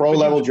 Yeah. So pro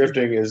level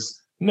drifting is.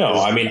 No,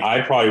 I mean,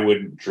 I probably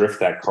wouldn't drift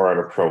that car at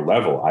a pro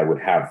level. I would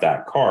have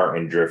that car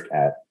and drift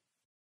at,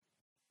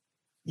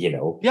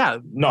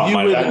 not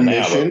my level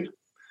mission.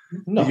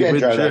 No, you can't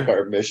drive that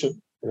car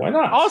mission. Why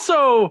not?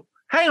 Also,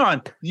 hang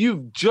on.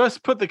 You've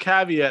just put the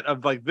caveat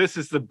of like, this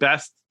is the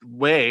best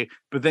way,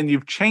 but then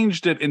you've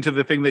changed it into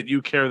the thing that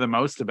you care the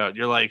most about.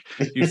 You're like,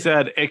 you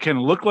said it can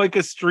look like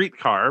a street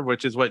car,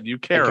 which is what you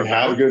care about. It can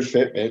have good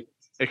fitment.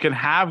 It can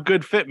have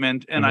good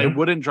fitment, and I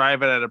wouldn't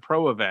drive it at a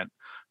pro event.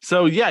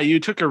 So yeah,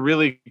 you took a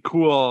really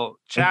cool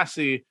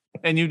chassis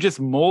and you just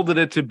molded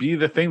it to be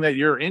the thing that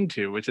you're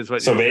into, which is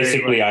what. So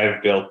basically,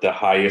 I've built the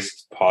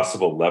highest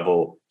possible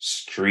level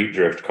street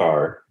drift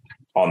car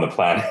on the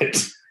planet.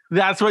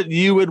 That's what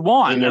you would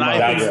want, and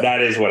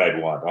that is what I'd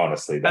want,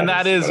 honestly.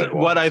 That is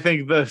what I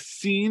think the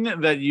scene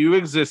that you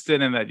exist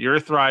in and that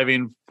you're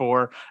thriving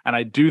for. And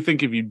I do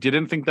think if you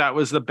didn't think that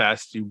was the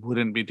best, you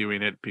wouldn't be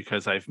doing it,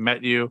 because I've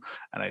met you,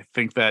 and I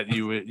think that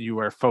you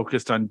are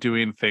focused on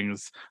doing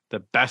things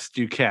the best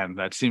you can.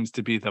 That seems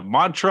to be the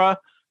mantra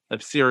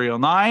of Serial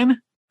 9.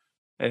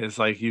 Is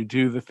like you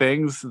do the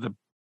things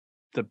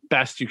the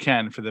best you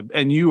can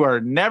and you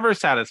are never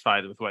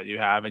satisfied with what you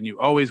have, and you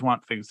always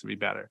want things to be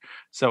better.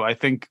 So I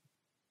think,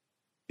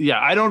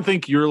 I don't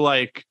think you're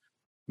like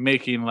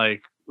making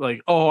like,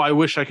 oh, I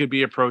wish I could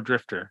be a pro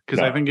drifter. Because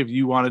I think if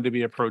you wanted to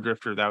be a pro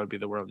drifter, that would be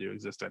the world you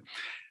exist in.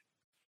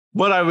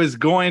 What I was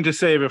going to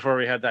say before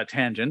we had that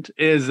tangent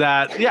is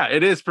that,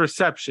 it is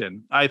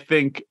perception. I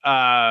think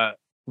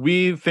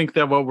we think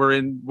that what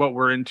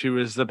we're into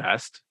is the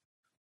best.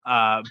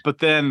 But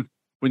then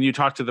when you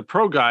talk to the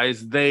pro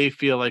guys, they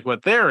feel like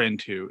what they're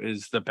into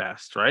is the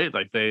best, right?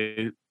 Like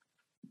they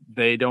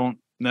don't.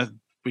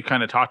 We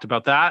kind of talked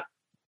about that.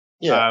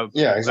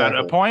 Exactly. At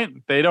a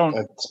point, they don't.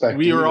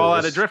 We were all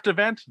at a drift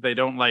event. They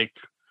don't like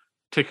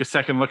take a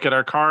second look at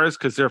our cars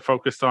because they're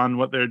focused on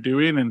what they're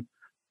doing and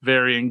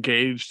very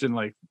engaged in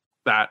like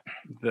that,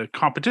 the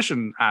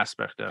competition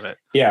aspect of it.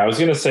 Yeah, I was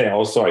gonna say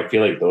also, I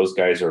feel like those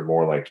guys are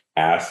more like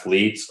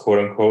athletes, quote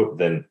unquote,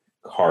 than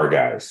car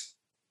guys.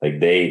 Like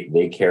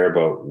they care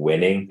about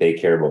winning, they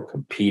care about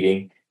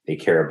competing, they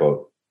care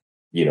about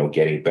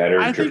getting better,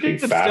 drifting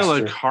faster. I think it's still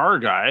a car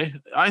guy.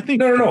 I think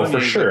no,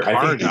 for sure.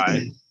 Car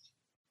guy.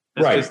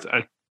 It's right. Just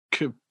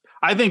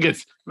I think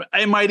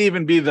it might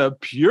even be the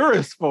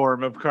purest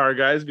form of car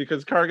guys,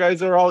 because car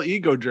guys are all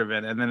ego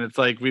driven, and then it's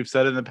like we've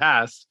said in the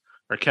past,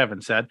 or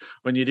Kevin said,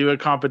 when you do a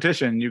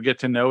competition, you get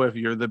to know if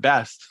you're the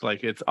best.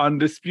 Like it's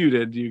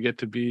undisputed, you get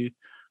to be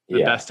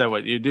the best at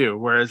what you do.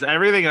 Whereas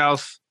everything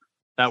else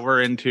that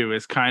we're into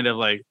is kind of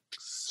like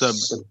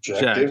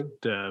subjective.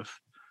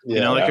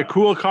 Like a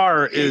cool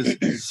car is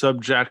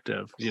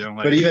subjective.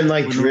 But even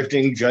like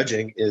drifting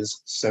judging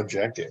is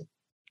subjective.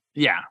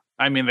 Yeah,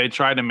 I mean they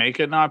try to make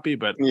it not be,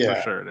 but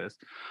for sure it is.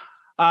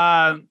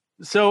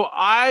 So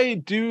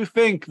I do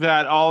think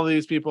that all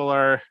these people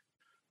are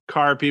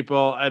car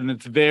people, and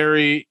it's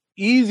very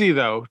easy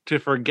though to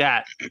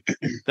forget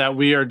that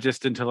we are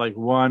just into like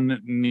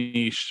one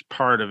niche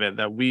part of it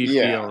that we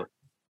feel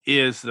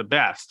is the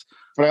best.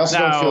 But I also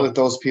don't feel that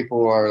those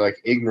people are like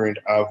ignorant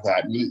of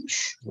that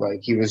niche. Like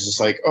he was just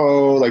like,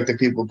 oh, like the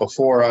people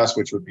before us,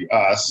 which would be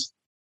us,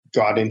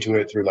 got into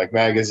it through like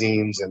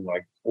magazines and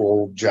like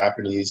old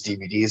Japanese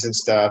DVDs and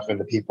stuff, and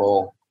the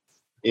people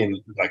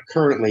in like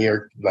currently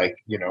are like,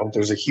 you know,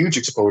 there's a huge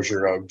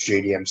exposure of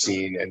JDM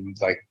scene and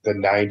like the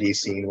 90s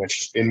scene,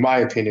 which in my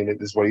opinion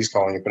is what he's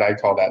calling it, but I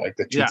call that like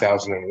the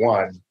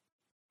 2001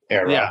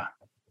 era. Yeah.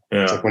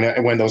 It's like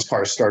when those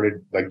cars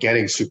started like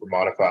getting super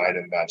modified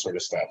and that sort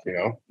of stuff, you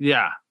know?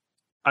 Yeah.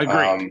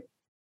 Agreed.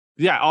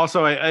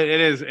 Also it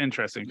is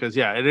interesting because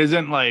it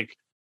isn't like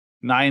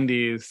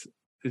 90s,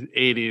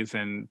 80s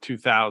and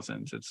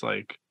 2000s. It's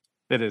like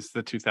it is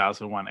the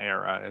 2001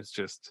 era. It's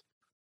just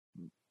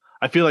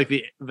I feel like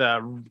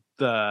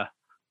the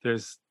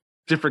there's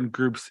different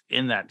groups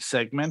in that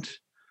segment,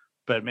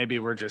 but maybe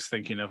we're just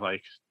thinking of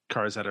like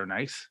cars that are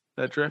nice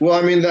that drift. Well,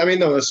 I mean,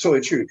 no, that's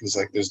totally true because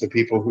like there's the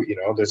people who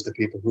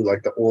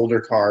like the older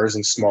cars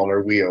and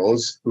smaller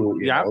wheels who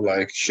you know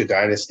like Sha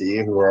Dynasty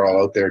who are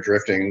all out there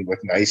drifting with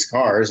nice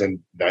cars and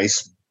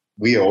nice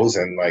wheels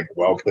and like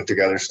well put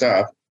together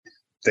stuff.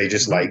 They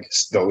just like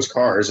those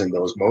cars and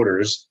those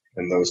motors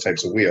and those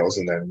types of wheels,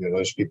 and then you know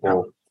there's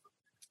people.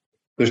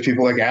 There's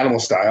people like Animal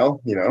Style,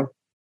 you know,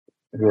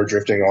 who are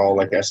drifting all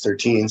like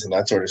S13s and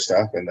that sort of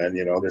stuff. And then,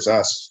 you know, there's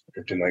us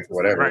drifting like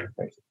whatever. Right.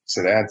 Like,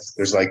 so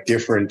there's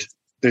different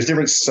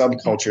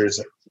subcultures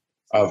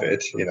of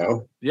it, you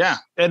know? Yeah.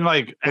 And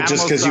like, but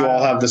just because you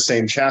all have the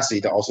same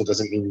chassis also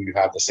doesn't mean you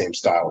have the same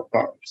style of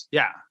cars.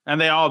 Yeah.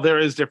 And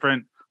there's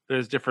different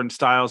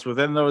styles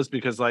within those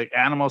because like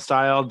Animal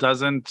Style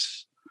doesn't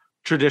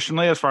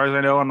traditionally, as far as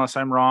I know, unless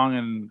I'm wrong.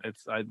 And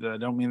I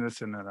don't mean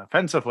this in an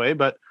offensive way,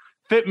 but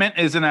fitment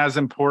isn't as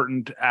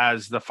important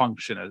as the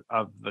function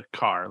of the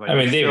car. Like, I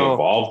mean, they've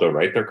evolved though,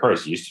 right? Their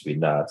cars used to be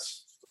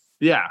nuts.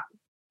 Yeah,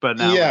 but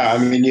now, I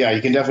mean, you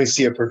can definitely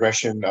see a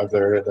progression of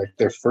their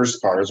first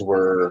cars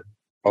were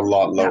a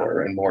lot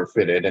lower and more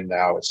fitted, and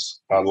now it's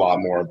a lot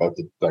more about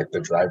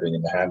the driving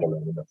and the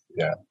handling.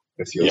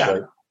 It feels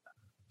like.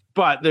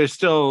 But there's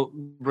still,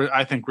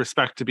 I think,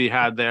 respect to be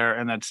had there,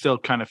 and that still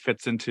kind of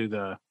fits into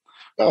the.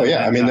 Oh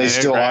yeah, I mean, they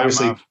still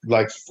obviously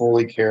like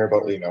fully care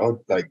about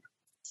like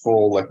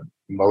full like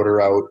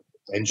motor out,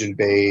 engine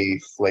bay,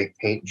 flake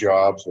paint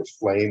jobs with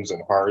flames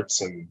and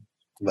hearts and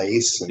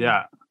lace. And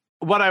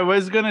what I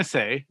was gonna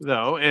say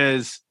though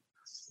is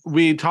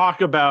we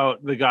talk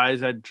about the guys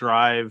that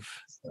drive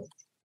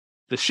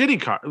the shitty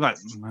car, like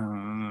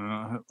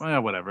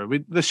whatever.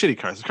 The shitty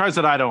cars, the cars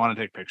that I don't want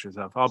to take pictures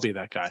of. I'll be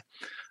that guy,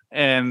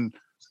 and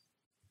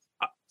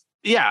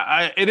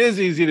it is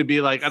easy to be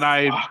like, and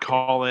I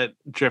call it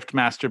drift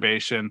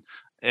masturbation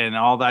and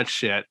all that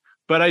shit.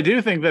 But I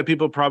do think that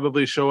people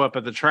probably show up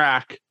at the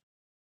track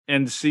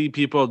and see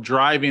people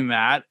driving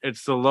that.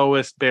 It's the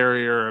lowest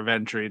barrier of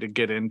entry to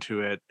get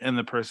into it, and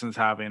the person's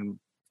having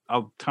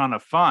a ton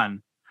of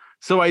fun.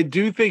 So I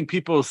do think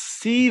people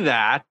see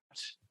that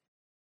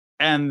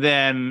and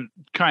then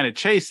kind of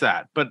chase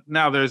that. But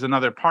now there's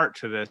another part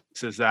to this,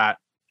 is that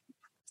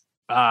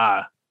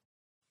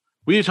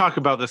we talk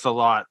about this a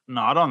lot,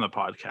 not on the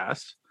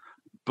podcast,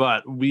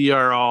 but we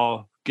are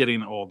all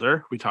getting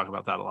older. We talk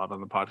about that a lot on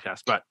the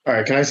podcast. But all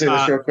right, can I say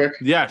this real quick?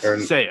 Yes,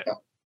 say it.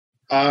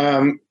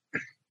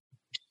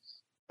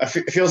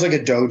 It feels like a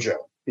dojo,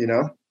 you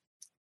know?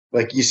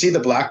 Like you see the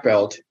black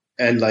belt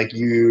and like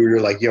you're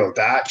like, yo,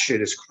 that shit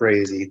is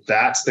crazy.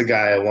 That's the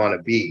guy I want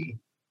to be,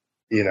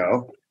 you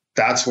know?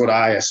 That's what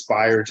I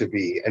aspire to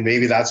be. And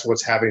maybe that's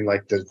what's having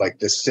like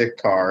this sick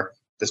car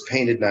that's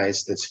painted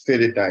nice, that's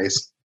fitted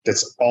nice,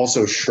 that's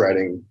also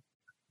shredding.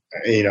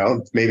 You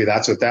know, maybe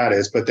that's what that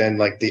is. But then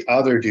like the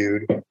other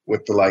dude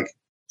with the like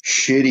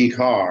shitty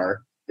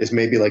car is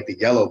maybe like the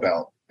yellow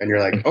belt. And you're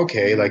like,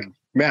 okay, like,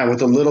 man,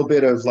 with a little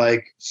bit of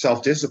like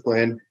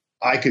self-discipline,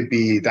 I could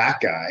be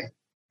that guy.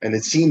 And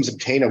it seems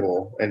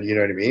obtainable. And you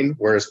know what I mean?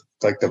 Whereas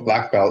like the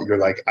black belt, you're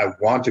like, I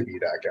want to be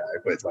that guy.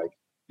 But like,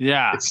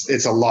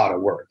 it's a lot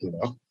of work, you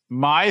know?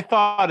 My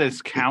thought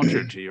is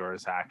counter to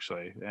yours,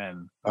 actually.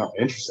 And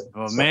interesting.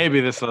 Well, maybe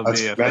this will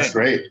be a that's thing.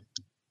 Great.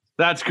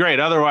 That's great.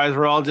 Otherwise,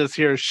 we're all just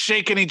here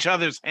shaking each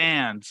other's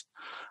hands.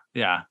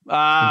 Yeah.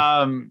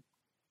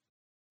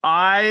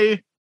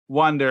 I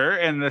wonder,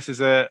 and this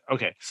is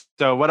okay.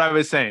 So what I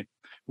was saying,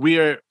 we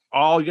are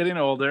all getting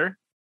older.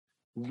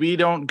 We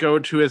don't go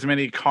to as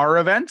many car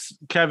events.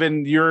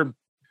 Kevin, you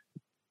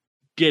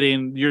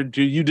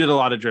did a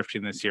lot of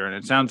drifting this year, and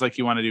it sounds like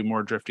you want to do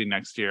more drifting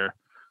next year.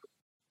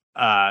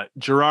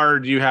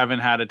 Gerard, you haven't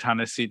had a ton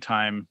of seat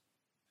time,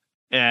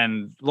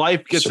 and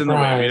life gets in the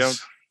way. We don't.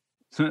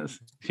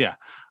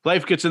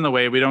 Life gets in the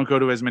way. We don't go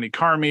to as many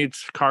car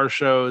meets, car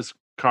shows,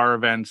 car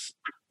events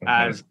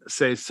as,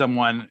 say,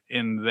 someone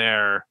in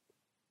their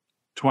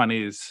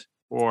 20s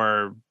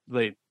or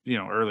late,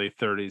 early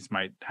 30s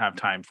might have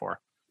time for.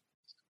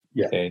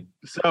 Yeah. Okay.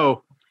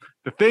 So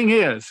the thing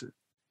is,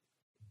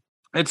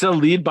 it's a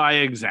lead by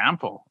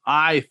example,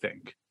 I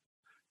think.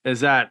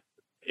 is that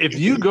if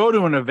you go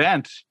to an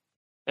event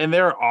and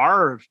there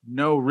are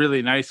no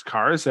really nice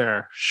cars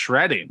there,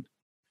 shredding,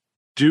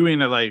 doing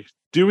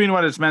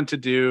what it's meant to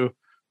do,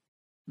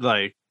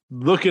 like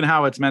looking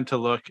how it's meant to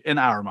look in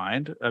our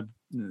mind,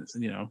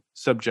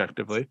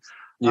 subjectively.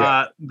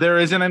 Yeah. There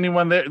isn't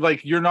anyone there.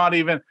 Like, you're not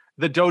even,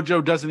 the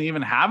dojo doesn't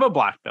even have a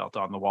black belt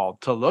on the wall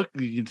to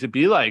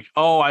be like,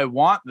 oh, I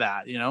want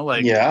that,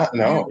 yeah,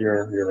 no,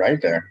 you're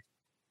right there.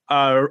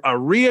 A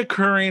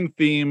reoccurring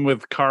theme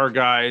with car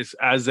guys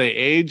as they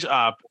age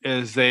up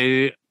is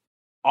they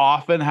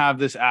often have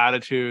this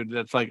attitude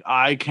that's like,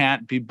 I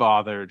can't be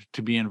bothered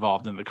to be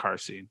involved in the car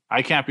scene.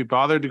 I can't be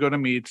bothered to go to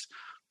meets.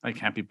 I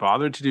can't be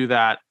bothered to do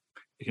that.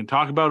 You can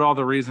talk about all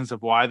the reasons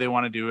of why they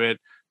want to do it.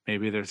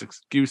 Maybe there's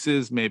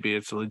excuses. Maybe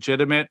it's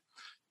legitimate.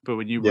 But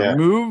when you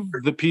remove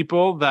the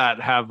people that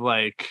have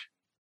like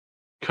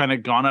kind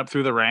of gone up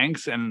through the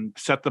ranks and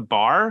set the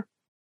bar,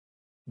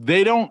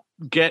 they don't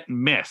get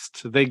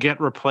missed. They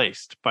get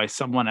replaced by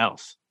someone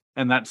else.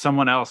 And that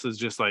someone else is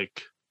just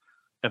like,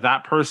 if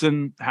that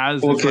person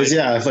has... Well, because,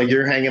 it's like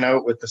you're hanging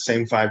out with the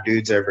same 5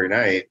 dudes every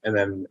night. And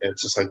then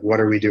it's just like, what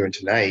are we doing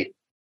tonight?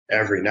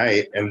 Every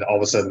night. And all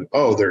of a sudden,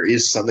 oh, there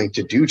is something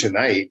to do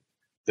tonight.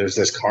 There's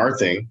this car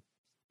thing.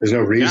 There's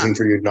no reason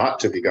for you not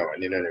to be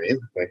going. You know what I mean?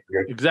 Like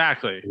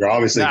exactly. You're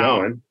obviously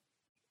going.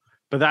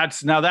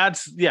 But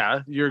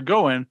you're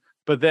going.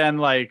 But then,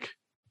 like,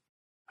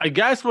 I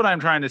guess what I'm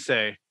trying to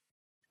say,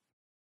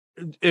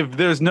 if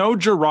there's no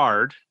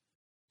Gerard,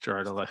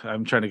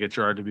 I'm trying to get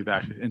Gerard to be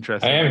back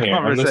interested. I am here.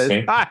 I'm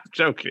listening. I'm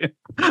joking.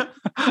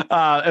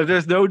 If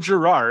there's no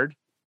Gerard,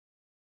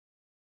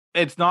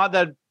 it's not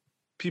that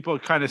people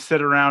kind of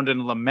sit around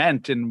and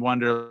lament and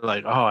wonder,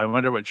 like, oh, I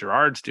wonder what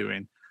Gerard's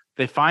doing.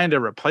 They find a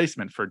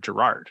replacement for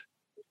Gerard.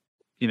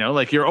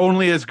 Like, you're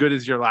only as good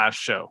as your last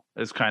show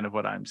is kind of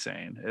what I'm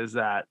saying, is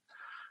that,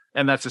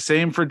 and that's the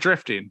same for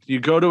drifting.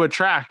 You go to a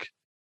track,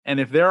 and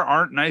if there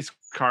aren't nice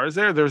cars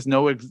there, there's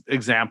no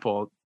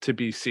example to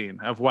be seen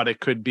of what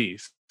it could be.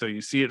 So you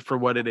see it for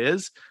what it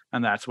is,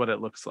 and that's what it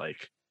looks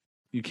like.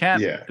 You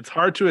can't, it's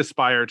hard to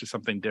aspire to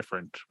something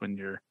different when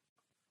you're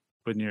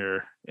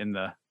in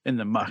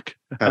the muck.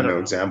 I know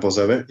examples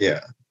of it.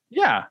 Yeah.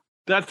 Yeah.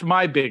 That's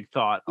my big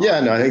thought.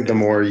 Yeah, no, I think the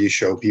more you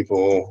show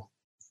people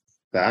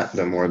that,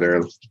 the more they're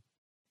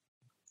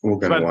going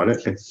to want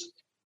it.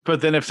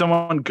 But then if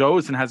someone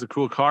goes and has a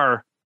cool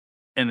car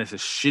and is a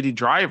shitty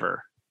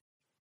driver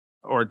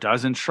or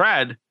doesn't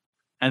shred,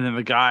 and then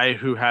the guy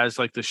who has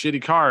like the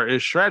shitty car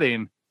is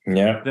shredding,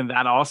 then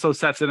that also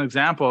sets an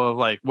example of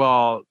like,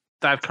 well,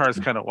 that car's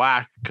kind of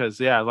whack because,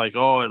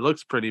 it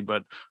looks pretty,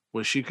 but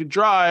wish he could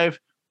drive.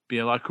 Be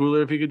a lot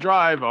cooler if he could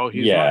drive. Oh,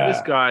 he's not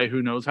this guy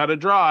who knows how to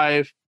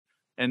drive.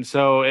 And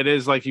so it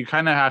is like you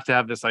kind of have to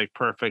have this like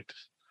perfect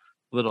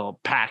little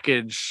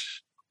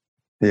package.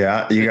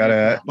 Yeah, you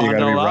gotta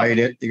rewrite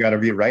it. You gotta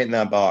be right in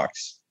that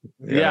box.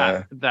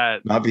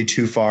 That not be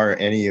too far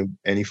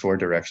any 4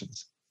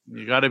 directions.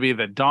 You got to be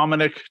the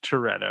Dominic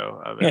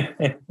Toretto of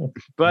it.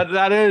 But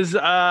that is,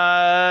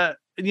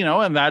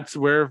 and that's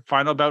where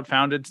Final Bout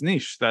found its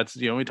niche. That's,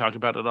 we talk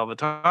about it all the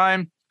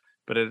time,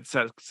 but it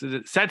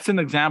sets an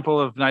example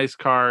of nice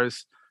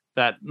cars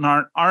that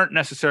aren't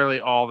necessarily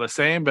all the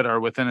same, but are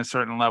within a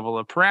certain level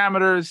of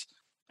parameters,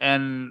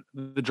 and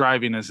the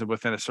driving is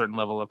within a certain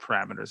level of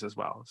parameters as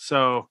well.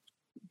 So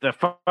the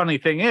funny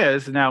thing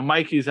is, now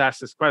Mikey's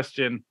asked this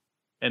question,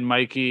 and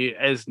Mikey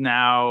is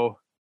now,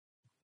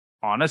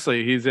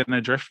 honestly, he's in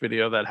a drift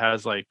video that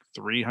has like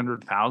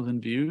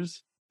 300,000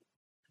 views.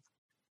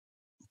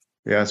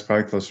 Yeah, it's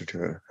probably closer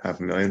to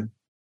 500,000.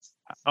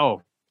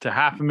 Oh, to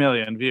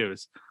 500,000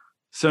 views.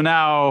 So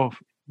now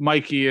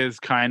Mikey is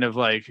kind of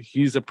like,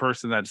 he's a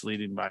person that's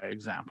leading by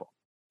example,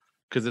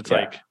 because it's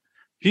like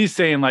he's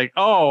saying like,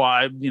 oh,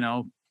 I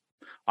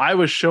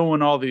was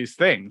showing all these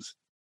things,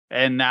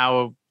 and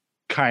now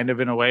kind of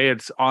in a way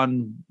it's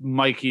on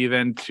Mikey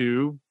then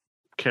to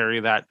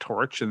carry that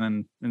torch and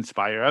then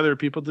inspire other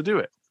people to do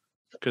it,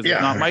 because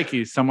it's not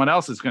Mikey, someone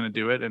else is going to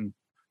do it, and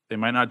they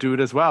might not do it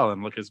as well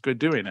and look as good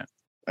doing it.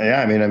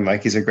 Yeah, I mean, and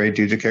Mikey's a great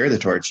dude to carry the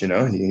torch.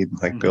 He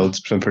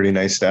builds some pretty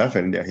nice stuff,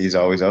 and he's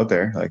always out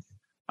there. Like,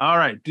 all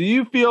right. Do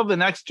you feel the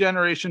next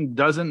generation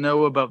doesn't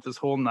know about this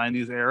whole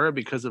 90s era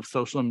because of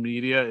social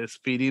media is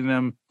feeding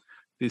them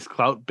these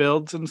clout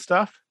builds and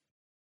stuff?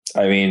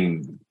 I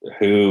mean,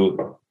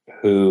 who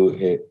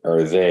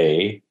are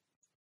they?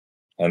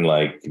 And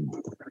like,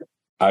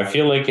 I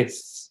feel like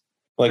it's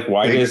like,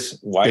 why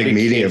do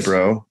media,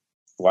 bro?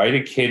 Why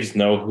do kids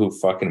know who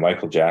fucking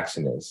Michael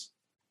Jackson is?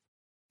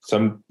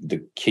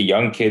 The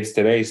young kids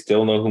today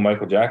still know who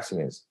Michael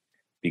Jackson is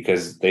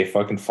because they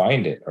fucking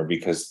find it, or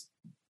because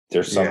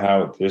there's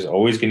somehow there's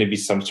always going to be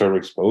some sort of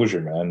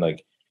exposure, man.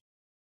 Like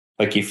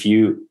if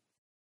you're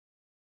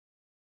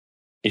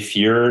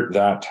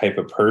that type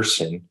of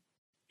person,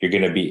 you're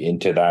going to be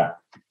into that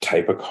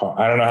type of car.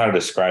 I don't know how to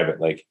describe it.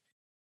 Like,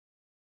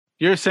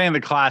 you're saying the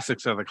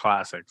classics are the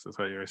classics. That's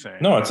what you're saying.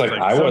 No, it's like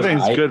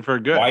something's good for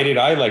good. Why did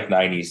I like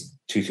 90s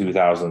to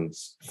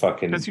 2000s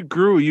fucking? Because you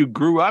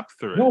grew up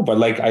through it. No, but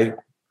like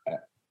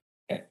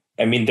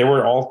I mean, there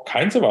were all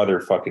kinds of other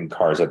fucking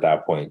cars at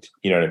that point.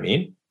 You know what I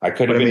mean?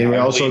 We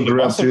also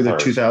grew up through the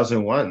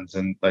 2001s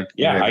and like,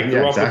 I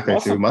grew up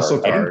with muscle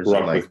cars. I didn't grow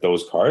up with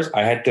those cars.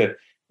 I had to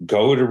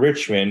go to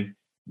Richmond,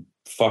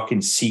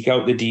 fucking seek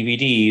out the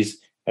DVDs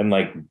and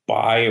like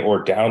buy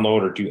or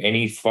download or do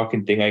any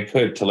fucking thing I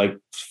could to like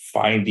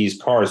find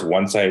these cars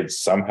once I had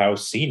somehow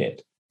seen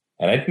it.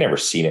 And I'd never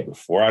seen it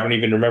before. I don't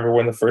even remember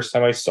when the first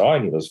time I saw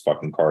any of those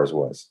fucking cars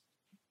was.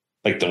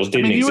 Like those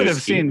didn't exist. You would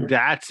have seen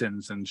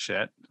Datsuns and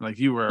shit. Like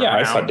you were. Yeah,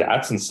 I saw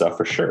Datsun stuff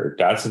for sure.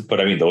 Datsun,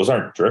 but I mean, those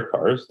aren't drift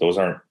cars. Those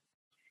aren't.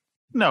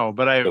 No,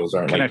 but those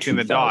aren't connecting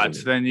like the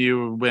dots. Then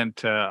you went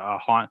to a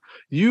Honda.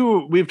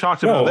 We've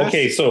talked about this.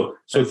 Okay, so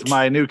it's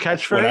my new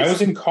catchphrase. When I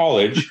was in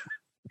college,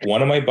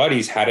 one of my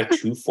buddies had a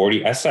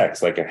 240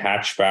 SX, like a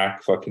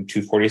hatchback fucking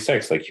 240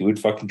 SX. Like he would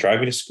fucking drive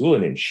me to school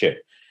in and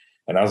shit.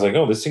 And I was like,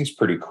 oh, this thing's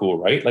pretty cool,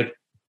 right? Like,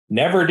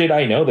 never did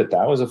I know that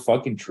was a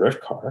fucking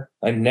drift car.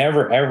 I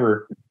never,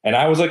 ever. And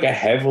I was like a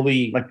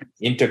heavily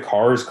into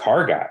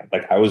car guy.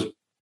 Like I was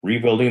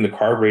rebuilding the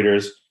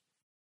carburetors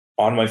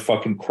on my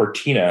fucking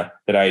Cortina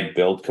that I had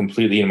built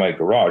completely in my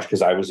garage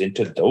because I was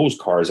into those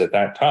cars at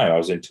that time. I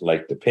was into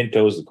like the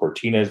Pintos, the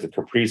Cortinas, the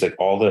Capris, like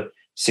all the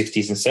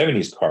 60s and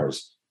 70s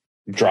cars.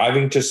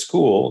 Driving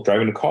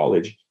to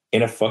college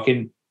in a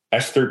fucking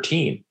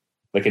S13,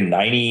 like a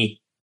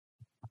 90,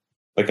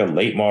 like a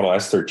late model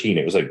S13.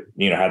 It was like,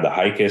 had the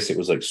Hikis. It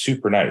was like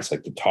super nice,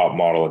 like the top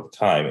model at the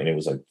time. And it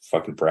was like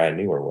fucking brand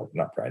new or what?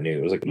 Not brand new.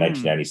 It was like a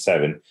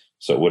 1997.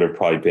 So it would have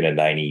probably been a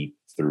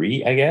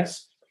 93, I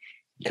guess,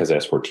 because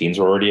S14s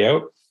were already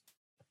out.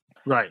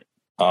 Right.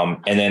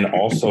 And then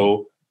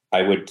also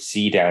I would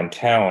see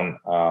downtown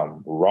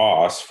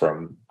Ross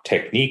from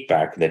Technique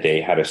back in the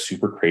day had a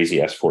super crazy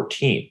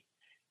S14.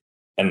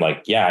 And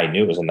like, yeah, I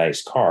knew it was a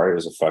nice car. It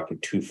was a fucking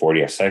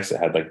 240 SX that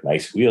had like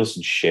nice wheels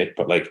and shit.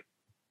 But like,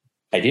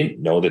 I didn't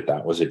know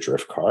that was a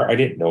drift car. I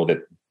didn't know that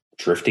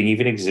drifting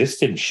even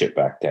existed and shit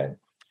back then.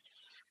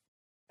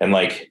 And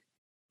like,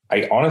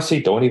 I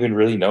honestly don't even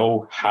really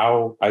know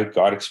how I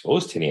got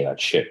exposed to any of that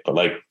shit. But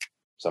like,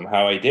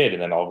 somehow I did.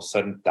 And then all of a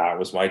sudden, that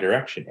was my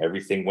direction.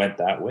 Everything went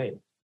that way.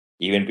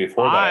 Even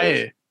before that, I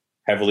was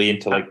heavily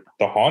into like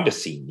the Honda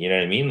scene. You know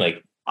what I mean?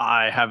 Like,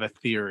 I have a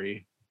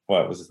theory.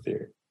 What was the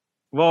theory?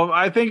 Well,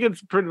 I think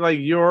it's pretty like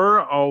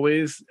you're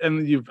always,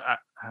 and you've,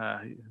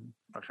 I'm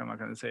not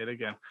going to say it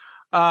again.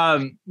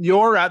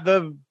 You're at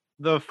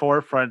the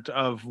forefront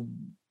of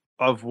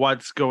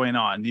what's going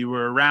on. You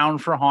were around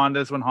for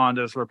Hondas when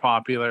Hondas were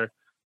popular.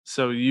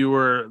 So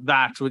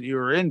that's what you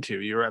were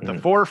into. You were at the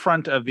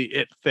forefront of the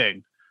it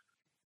thing.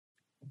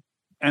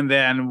 And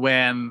then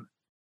when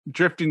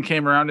drifting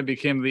came around and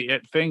became the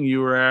it thing,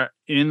 you were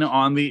in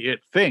on the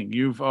it thing.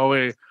 You've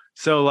always,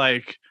 so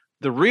like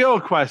the real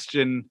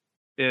question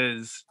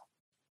is,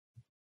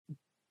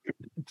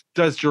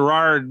 does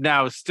Gerard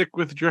now stick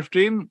with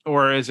drifting,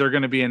 or is there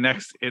going to be a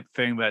next it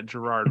thing that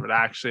Gerard would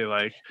actually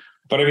like?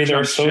 But I mean, there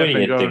are so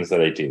many things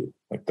that I do,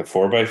 like the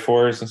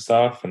 4x4s and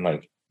stuff, and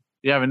like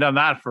you haven't done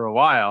that for a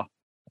while.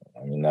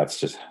 I mean, that's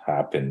just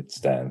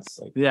happenstance.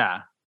 Like,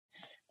 yeah.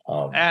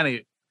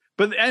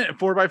 But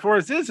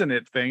 4x4s is an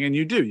it thing, and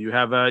you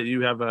have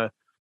a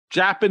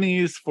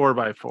Japanese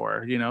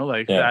 4x4,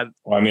 like that.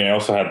 Well, I mean, I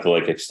also had the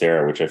like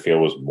Xterra, which I feel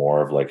was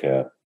more of like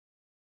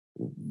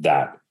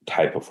that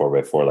type of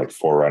 4x4, like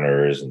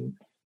Forerunners and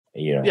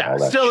all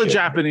that still shit. A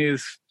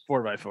Japanese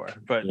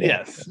 4x4, but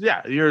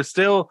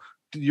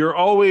you're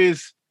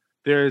always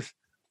there's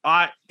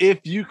if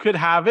you could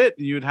have it,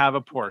 you'd have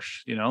a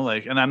Porsche,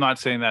 and I'm not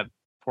saying that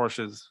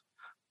Porsches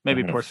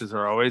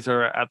Porsches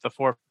are at the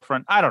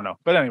forefront, I don't know,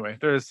 but anyway,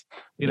 there's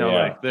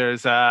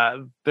there's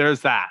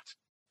that.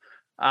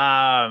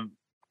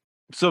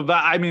 So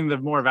that, I mean, the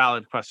more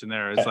valid question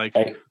there is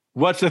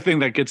what's the thing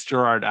that gets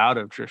Gerard out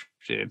of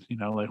drifting?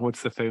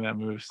 What's the thing that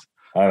moves?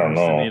 I don't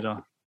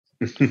know.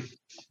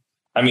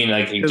 I mean,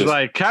 like, it's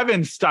like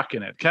Kevin's stuck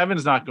in it.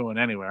 Kevin's not going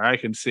anywhere. I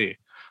can see.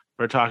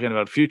 We're talking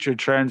about future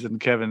trends, and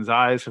Kevin's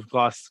eyes have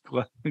glossed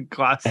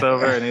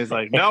over, and he's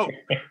like, "Nope,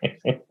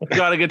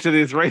 got to get to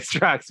these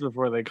racetracks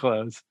before they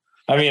close."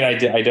 I mean, I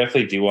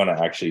definitely do want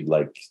to actually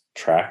like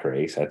track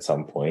race at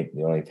some point.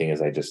 The only thing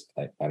is, I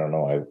don't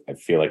know. I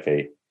feel like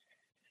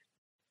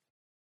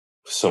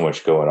so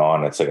much going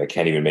on. It's like I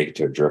can't even make it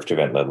to a drift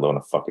event, let alone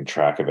a fucking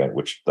track event,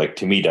 which like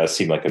to me does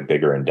seem like a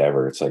bigger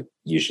endeavor. It's like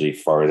usually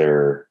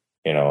farther,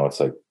 it's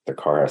like the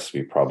car has to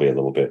be probably a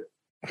little bit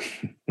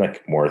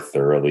like more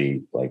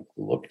thoroughly like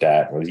looked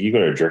at. Whereas you go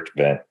to a drift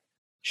event,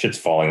 shit's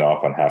falling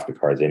off on half the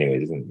cars anyway.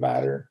 It doesn't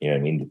matter. You know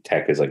what I mean? The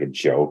tech is like a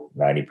joke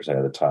 90%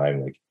 of the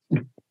time. Like,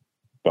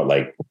 but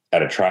like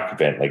at a track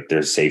event, like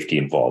there's safety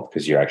involved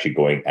because you're actually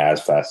going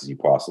as fast as you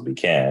possibly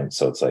can.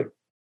 So it's like,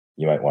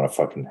 you might want to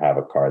fucking have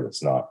a car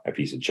that's not a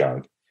piece of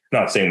junk.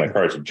 I'm not saying my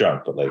cars are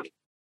junk, but like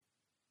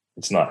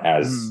it's not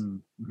as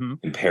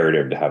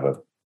imperative to have a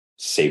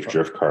safe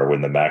drift car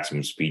when the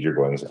maximum speed you're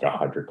going is like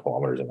 100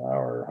 kilometers an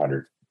hour or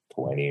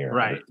 120 or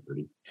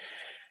 130.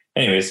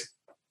 Anyways,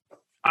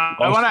 I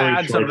want to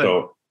add something.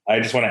 Though, I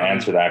just want to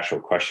answer the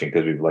actual question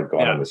because we've like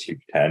gone on this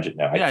huge tangent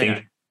now. I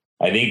think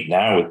I think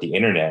now with the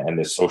internet and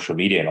the social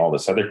media and all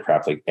this other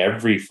crap, like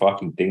every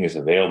fucking thing is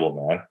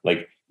available, man.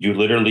 Like you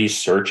literally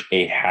search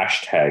a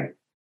hashtag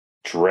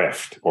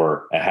drift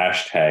or a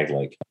hashtag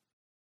like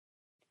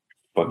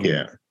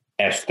fucking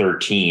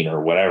S13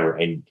 or whatever,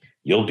 and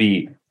you'll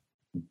be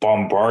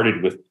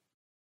bombarded with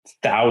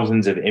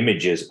thousands of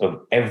images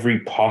of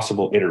every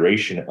possible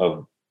iteration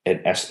of an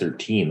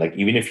S13. Like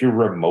even if you're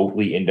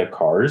remotely into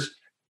cars,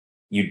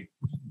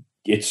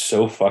 it's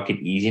so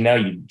fucking easy now.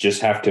 You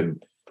just have to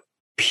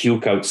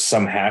puke out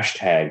some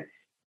hashtag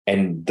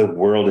and the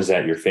world is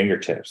at your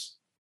fingertips.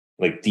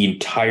 Like the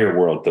entire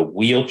world, the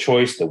wheel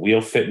choice, the wheel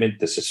fitment,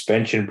 the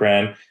suspension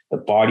brand, the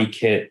body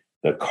kit,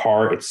 the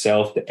car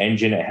itself, the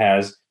engine it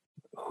has,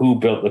 who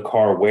built the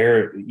car,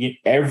 where,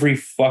 every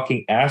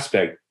fucking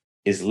aspect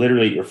is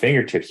literally at your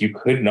fingertips. You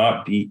could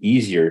not be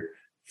easier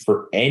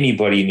for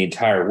anybody in the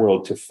entire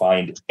world to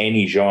find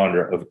any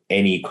genre of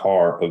any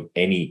car, of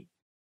any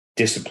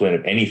discipline,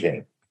 of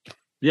anything.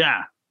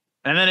 Yeah.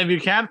 And then if you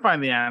can't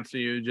find the answer,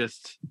 you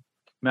just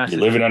message.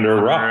 You're living under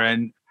a rock.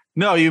 And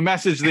no, you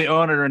message the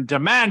owner and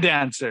demand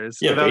answers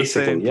without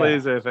saying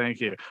please or thank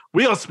you.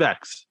 Wheel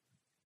specs.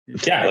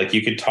 Yeah, like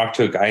you could talk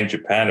to a guy in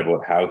Japan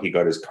about how he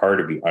got his car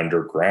to be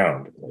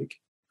underground. Like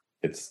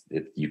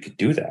you could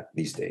do that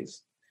these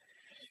days.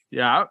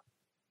 Yeah.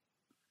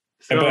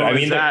 So but I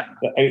mean,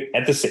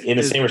 in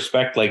the same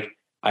respect, like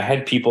I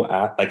had people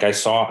like I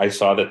saw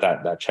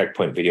that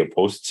Checkpoint video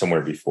posted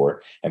somewhere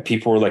before, and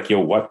people were like, "Yo,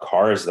 what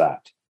car is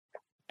that?"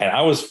 And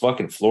I was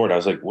fucking floored. I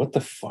was like, "What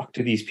the fuck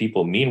do these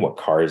people mean? What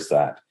car is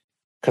that?"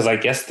 Because I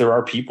guess there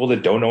are people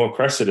that don't know what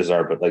Cressidas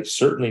are, but like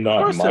certainly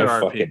not my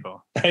fucking.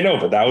 People. I know,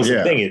 but that was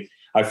the thing.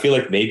 I feel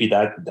like maybe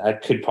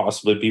that could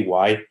possibly be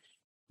why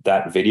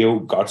that video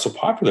got so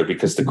popular,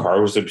 because the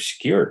car was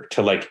obscure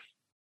to like.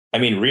 I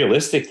mean,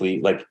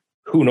 realistically, like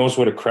who knows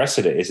what a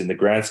Cressida is in the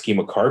grand scheme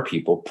of car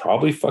people?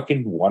 Probably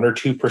fucking 1 or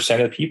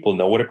 2% of people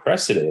know what a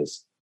Cressida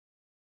is.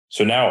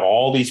 So now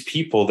all these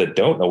people that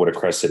don't know what a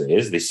Cressida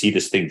is, they see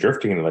this thing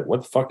drifting and they're like,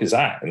 "What the fuck is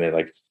that?" And they're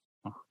like.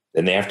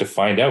 And they have to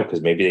find out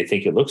because maybe they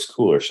think it looks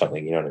cool or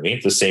something. You know what I mean?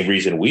 It's the same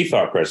reason we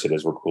thought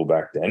Cressidas were cool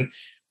back then.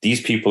 These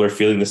people are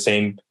feeling the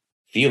same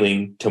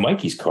feeling to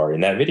Mikey's car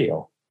in that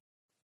video.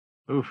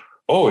 Oof.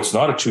 Oh, it's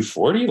not a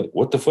 240? Like,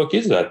 what the fuck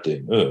is that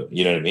thing?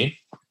 You know what I mean?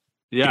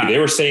 Yeah. Dude, they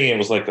were saying it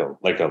was like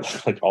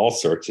all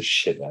sorts of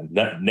shit, man.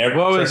 Never.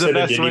 What was the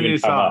best one you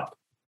saw?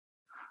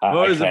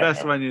 What was the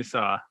best one you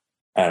saw?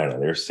 I don't know.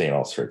 They were saying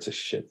all sorts of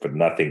shit, but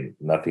nothing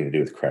to do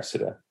with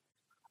Cressida.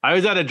 I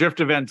was at a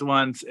drift event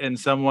once, and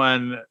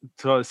someone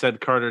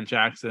said Carter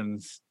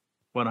Jackson's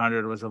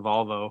 100 was a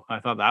Volvo. I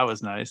thought that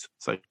was nice.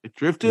 It's like,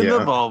 drift in the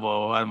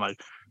Volvo. I'm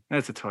like,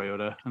 that's a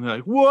Toyota. And they're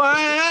like,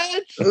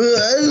 what?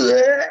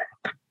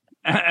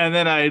 And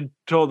then I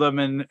told them,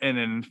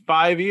 in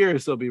 5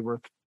 years, they'll be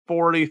worth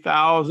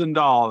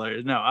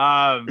 $40,000.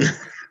 No,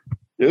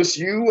 just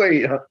you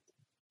wait. Huh?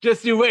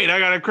 Just you wait. I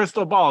got a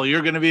crystal ball.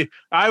 You're going to be,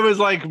 I was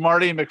like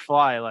Marty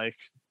McFly, like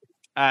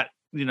at,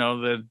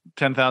 the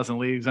 10,000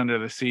 Leagues Under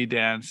the Sea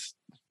dance,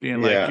 being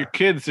like, your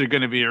kids are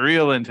going to be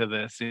real into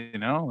this,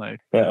 like,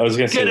 I was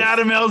going to get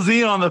Adam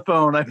LZ on the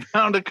phone. I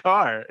found a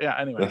car. Yeah.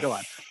 Anyway, go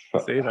on.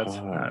 See, that's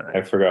right.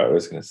 I forgot what I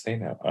was going to say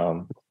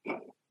now.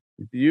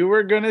 You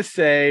were going to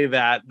say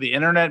that the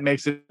internet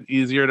makes it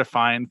easier to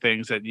find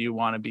things that you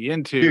want to be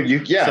into.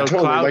 Dude, so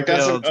totally. Like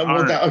that's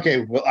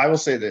okay. Well, I will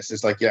say this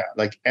is like,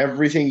 like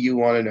everything you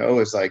want to know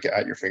is like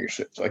at your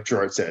fingertips. Like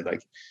Gerard said,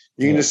 like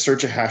you can just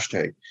search a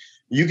hashtag.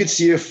 You could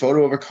see a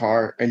photo of a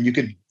car and you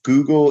could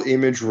Google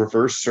image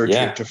reverse search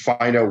it to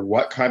find out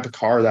what kind of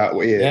car that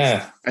way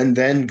is, and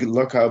then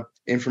look up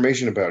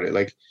information about it.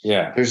 Like,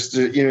 there's,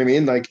 you know what I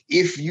mean? Like,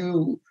 if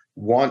you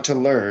want to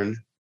learn,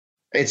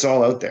 it's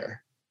all out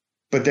there.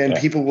 But then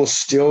people will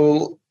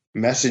still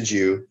message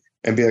you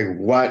and be like,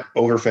 "What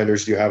over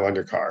fenders do you have on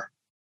your car?"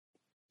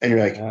 And you're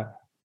like,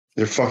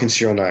 "They're fucking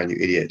 09, you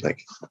idiot!"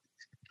 Like.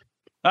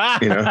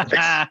 What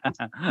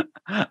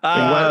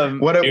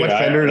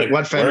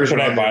fenders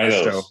should I buy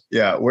Aristo? those?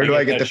 Yeah, where do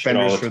I get the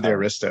fenders for the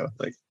Aristo?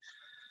 Like,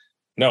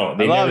 no,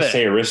 they never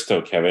say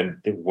Aristo,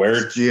 Kevin.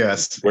 Where do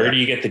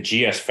you get the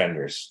GS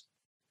fenders?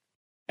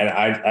 And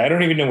I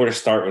don't even know where to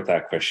start with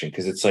that question,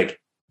 because it's like,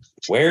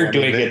 where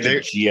do I get the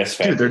GS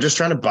fenders? Dude, they're just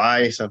trying to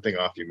buy something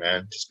off you,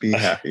 man. Just be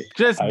happy.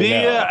 Just be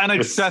an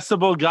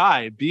accessible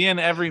guy. Be an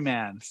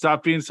everyman.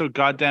 Stop being so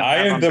goddamn. I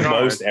am the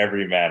most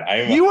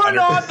everyman. You are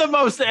not the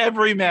most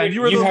everyman.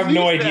 You have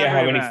no idea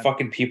how many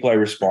fucking people I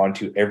respond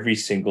to every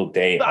single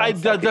day.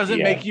 That doesn't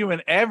make you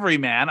an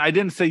everyman. I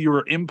didn't say you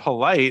were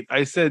impolite.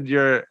 I said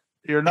you're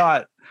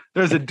not.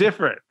 There's a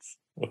difference.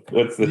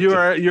 What's the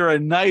you're a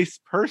nice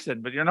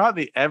person, but you're not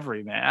the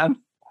everyman.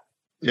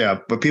 Yeah,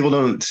 but people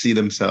don't see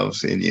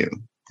themselves in you,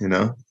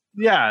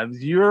 Yeah,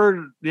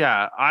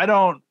 I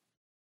don't.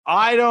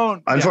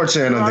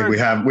 Unfortunately, I don't think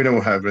we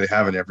don't really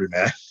have an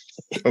everyman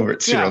over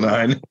at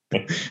 09.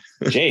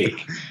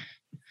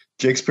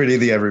 Jake's pretty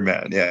the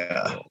everyman.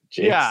 Yeah.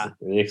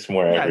 Jake's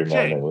more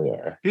everyman than we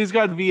are. He's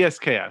got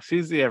VSKFs.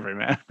 He's the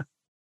everyman.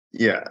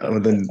 Yeah. Well,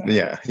 then,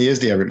 he is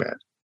the everyman.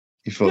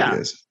 He fully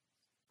is.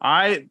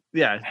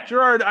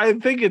 Gerard, I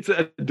think it's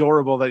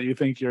adorable that you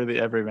think you're the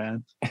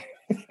everyman.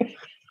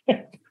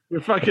 You're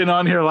fucking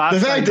on here last.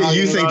 The fact that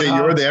you think that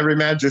you're the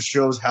everyman just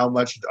shows how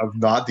much of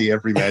not the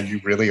everyman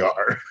you really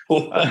are.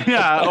 Or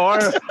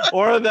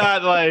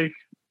that like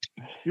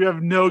you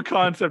have no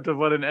concept of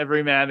what an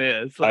everyman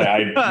is.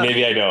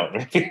 Maybe I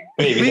don't.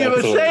 Maybe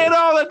you say it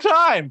all the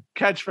time.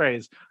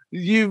 Catchphrase.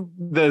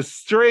 The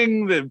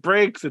string that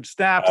breaks, it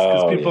snaps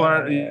because people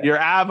aren't. You're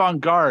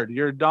avant-garde.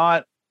 You're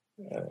not.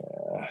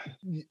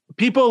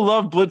 People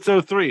love Blitz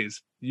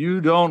 03s. You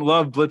don't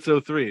love Blitz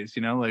 03s.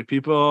 You know, like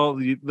people.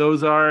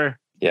 Those are.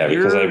 Yeah,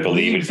 because I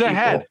believe in people.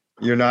 Ahead.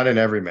 You're not an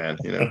everyman.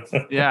 You know.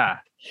 Yeah,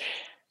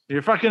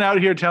 you're fucking out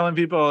here telling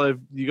people if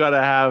you got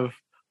to have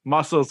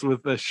mussels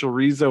with a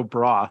chorizo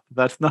broth.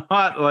 That's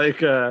not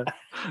like an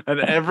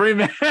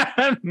everyman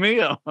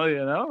meal.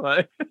 You know,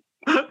 like.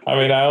 I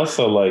mean, I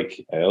also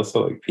like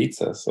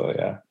pizza. So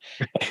yeah.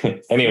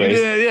 Anyways,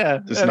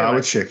 just not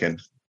with chicken.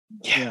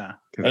 Yeah.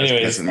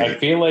 Anyways, I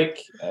feel like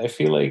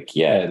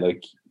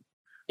like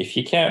if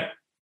you can't,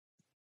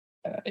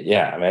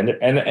 man,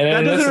 and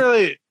that doesn't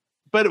really.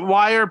 But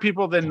why are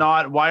people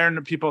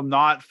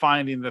not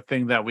finding the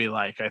thing that we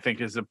like? I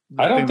think is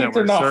I don't think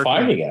they're not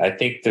finding it. I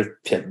think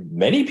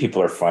many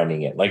people are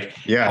finding it. Like,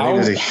 I think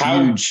there's a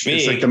huge.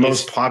 It's like the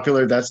most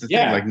popular. That's the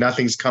thing. Like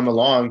nothing's come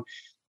along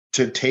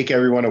to take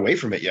everyone away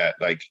from it yet.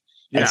 Like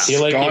it's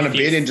gone a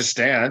bit into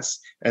stance,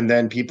 and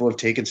then people have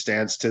taken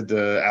stance to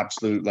the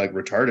absolute like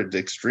retarded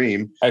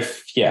extreme.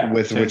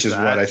 Which is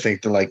what I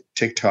think the like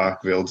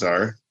TikTok builds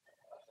are.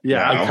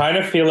 Yeah, I kind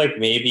of feel like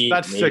maybe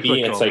it's like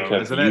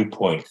a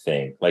viewpoint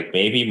thing. Like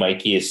maybe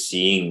Mikey is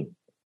seeing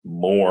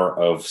more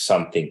of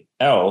something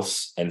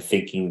else and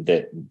thinking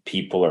that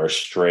people are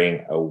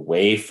straying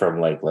away from,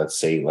 like, let's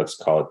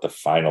call it the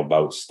final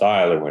bout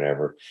style or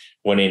whatever,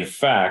 when in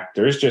fact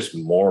there's just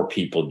more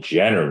people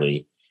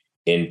generally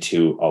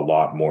into a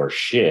lot more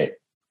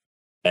shit.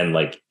 And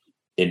like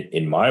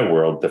in my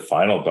world, the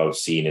final bout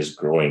scene is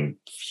growing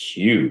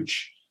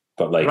huge,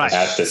 but like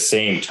at the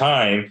same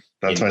time,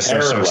 that's why it's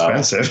so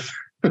expensive.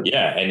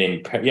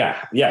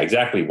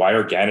 Exactly. Why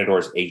are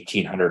Ganondor's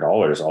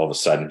 $1,800 all of a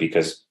sudden?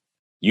 Because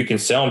you can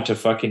sell them to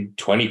fucking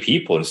 20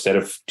 people instead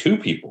of 2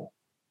 people.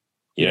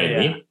 You know what I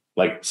mean?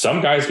 Like some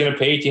guy's going to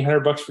pay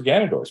 $1,800 for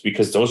Ganondor's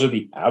because those are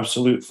the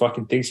absolute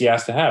fucking things he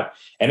has to have.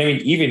 And I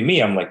mean, even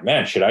me, I'm like,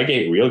 man, should I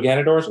get real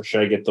Ganondor's or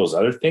should I get those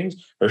other things?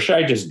 Or should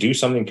I just do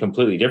something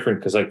completely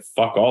different? Because like,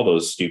 fuck all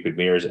those stupid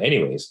mirrors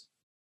anyways.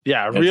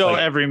 Yeah. Real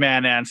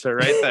everyman answer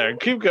right there.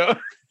 Keep going.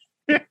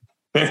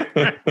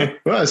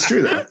 Well, it's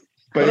true though.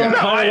 But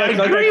I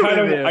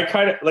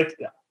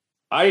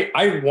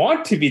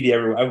want to be the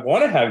everyone. I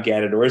want to have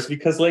Ganondor's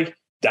because like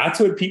that's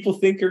what people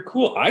think are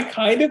cool. I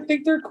kind of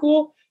think they're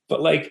cool,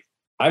 but like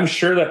I'm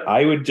sure that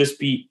I would just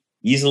be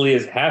easily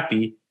as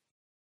happy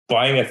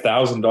buying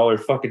 $1,000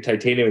 fucking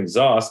titanium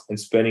exhaust and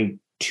spending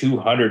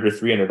 $200 or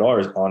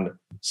 $300 on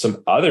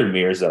some other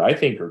mirrors that I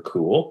think are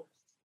cool.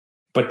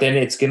 But then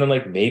it's gonna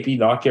like maybe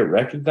not get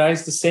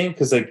recognized the same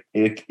because like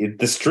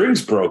the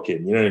string's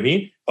broken. You know what I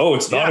mean? Oh,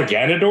 it's not a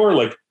Ganondor.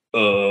 Like,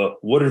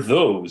 what are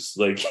those?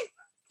 Like,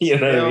 you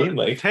know what I mean?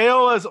 Like,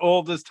 tale as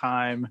old as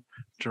time.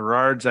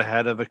 Gerard's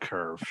ahead of the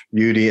curve.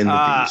 Beauty and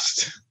the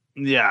Beast.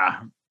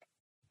 Yeah.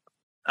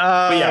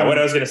 But yeah, what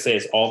I was gonna say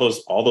is all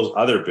those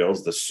other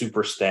builds, the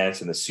super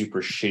stance and the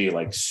super shitty,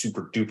 like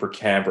super duper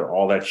camber,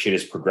 all that shit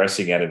is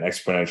progressing at an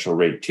exponential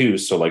rate too.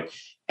 So like,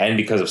 and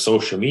because of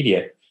social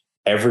media,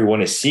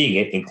 everyone is seeing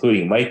it,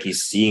 including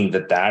Mikey's seeing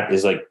that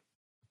is like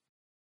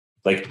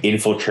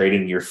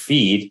infiltrating your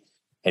feed.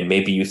 And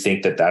maybe you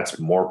think that that's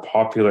more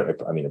popular.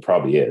 I mean, it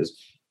probably is,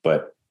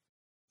 but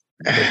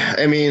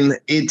I mean,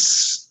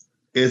 it's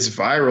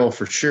viral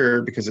for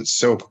sure because it's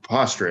so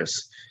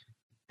preposterous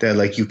that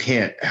like you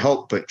can't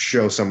help but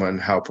show someone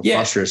how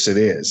preposterous it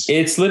is.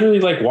 It's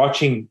literally like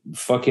watching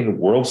fucking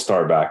World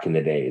Star back in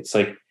the day. It's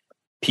like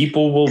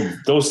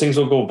those things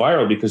will go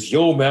viral because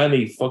man,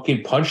 they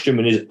fucking punched him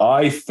and his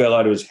eye fell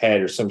out of his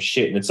head or some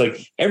shit. And it's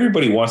like,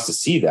 everybody wants to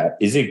see that.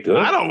 Is it good?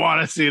 I don't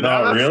want to see that.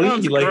 Not really?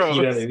 Like, gross.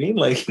 You know what I mean?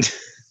 Like,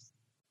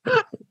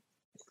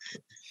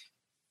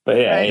 but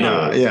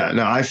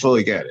no, I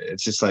fully get it.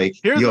 It's just like,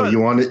 you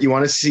want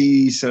to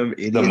see some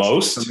idiots, the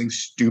most something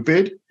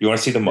stupid. You want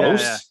to see the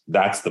most? Yeah.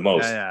 That's the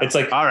most. Yeah. It's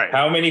like, all right,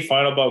 how many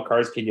final bout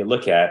cards can you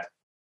look at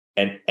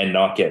and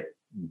not get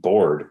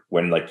bored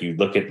when like you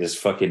look at this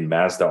fucking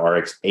Mazda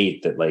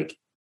RX-8 that like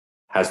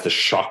has the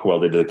shock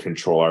welded to the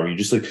control arm? You're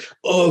just like,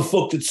 oh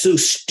fuck, it's so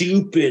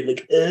stupid.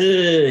 Like,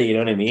 you know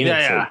what I mean?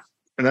 Yeah.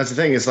 And that's the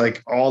thing. It's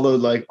like all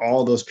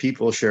those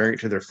people sharing it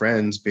to their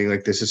friends, being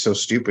like, "This is so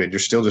stupid." You're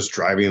still just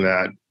driving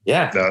that.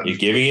 Yeah, you're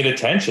giving it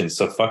attention.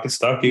 So fucking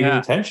stop giving it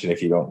attention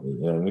if you don't.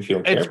 If you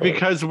don't care. It's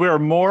because we're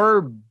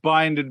more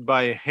binded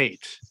by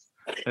hate.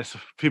 As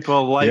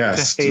people like to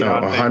hate.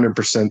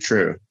 100%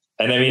 true.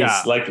 And I mean,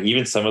 it's like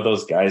even some of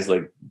those guys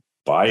like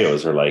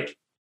bios are like,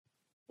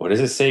 what does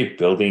it say?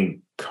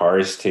 Building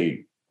cars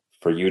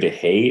for you to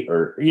hate,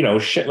 or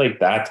shit like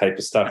that type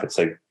of stuff. It's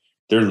like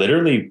they're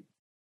literally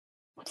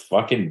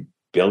fucking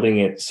building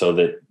it so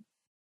that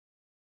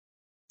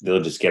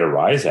they'll just get a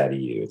rise out of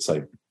you. It's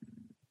like,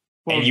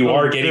 and you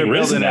are getting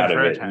risen out of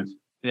it.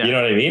 Yeah. You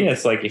know what I mean?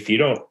 It's like, if you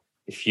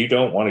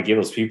don't want to give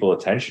those people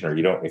attention,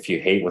 or if you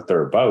hate what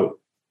they're about,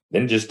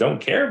 then just don't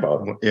care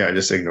about them. Yeah,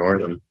 just ignore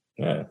them.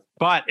 Yeah.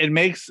 But it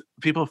makes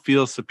people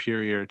feel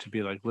superior to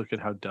be like, look at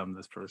how dumb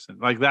this person.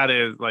 Like, that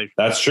is like,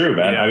 that's true,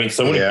 man. Yeah. I mean,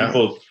 so many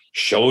people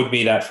showed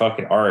me that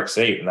fucking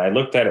RX-8, and I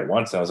looked at it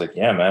once and I was like,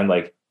 yeah, man,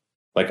 like,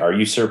 are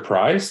you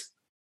surprised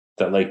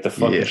that like the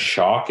fucking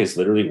shock is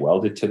literally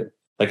welded to the,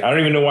 like, I don't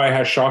even know why it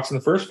has shocks in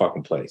the first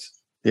fucking place.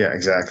 Yeah,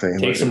 exactly.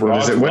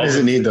 What does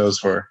it need those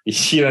for?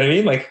 You know what I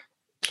mean? Like,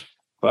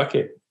 fuck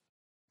it.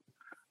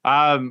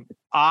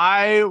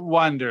 I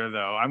wonder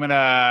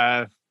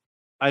though.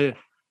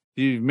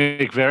 You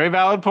make very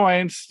valid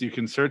points. You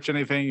can search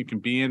anything. You can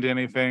be into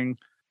anything.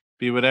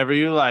 Be whatever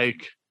you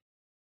like.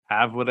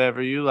 Have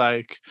whatever you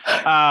like.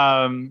 But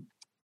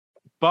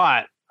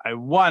I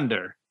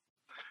wonder.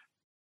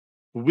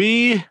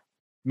 We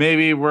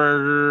maybe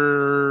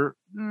were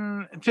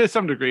to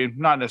some degree,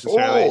 not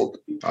necessarily. Old.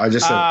 I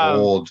just said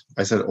old.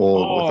 I said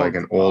old with like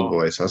an old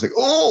voice. I was like,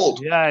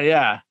 old.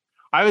 Yeah.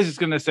 I was just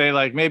going to say,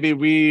 like, maybe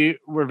we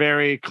were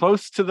very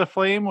close to the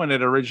flame when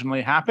it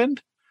originally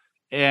happened.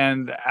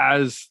 And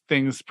as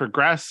things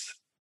progress,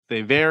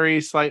 they vary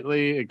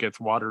slightly. It gets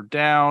watered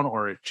down,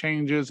 or it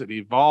changes, it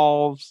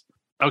evolves.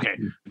 Okay,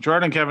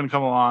 Jordan and Kevin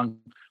come along.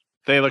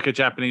 They look at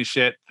Japanese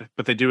shit,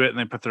 but they do it and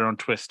they put their own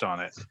twist on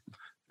it.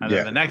 And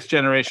then the next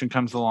generation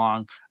comes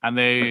along and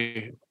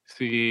they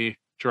see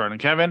Jordan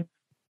and Kevin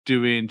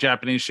doing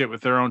Japanese shit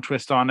with their own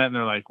twist on it. And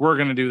they're like, we're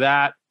going to do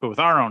that, but with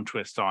our own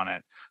twist on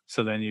it.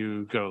 So then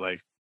you go like,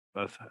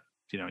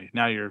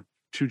 now you're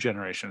 2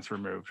 generations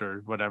removed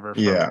or whatever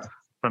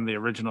from the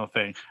original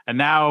thing. And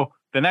now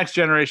the next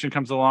generation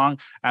comes along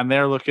and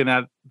they're looking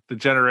at the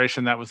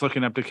generation that was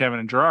looking up to Kevin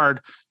and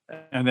Gerard.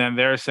 And then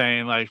they're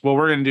saying like, well,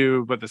 we're going to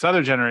do what this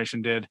other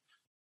generation did,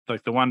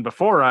 like the one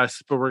before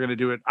us, but we're going to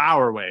do it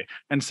our way.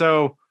 And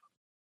so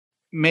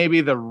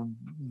maybe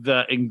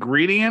the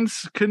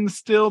ingredients can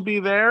still be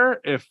there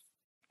if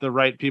the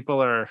right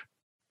people are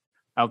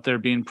out there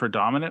being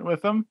predominant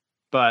with them.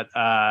 But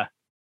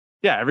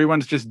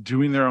everyone's just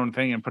doing their own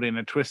thing and putting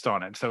a twist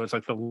on it. So it's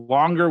like the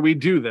longer we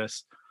do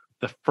this,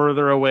 the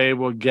further away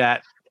we'll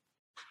get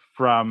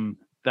from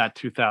that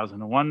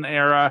 2001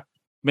 era.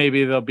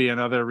 Maybe there'll be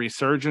another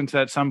resurgence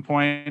at some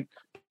point,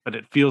 but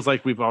it feels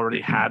like we've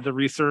already had the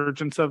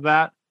resurgence of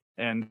that.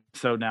 And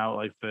so now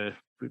like the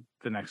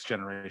next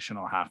generation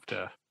will have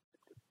to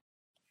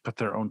put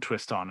their own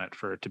twist on it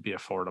for it to be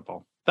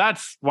affordable.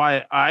 That's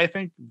what I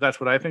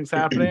think's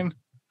happening.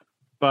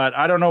 But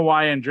I don't know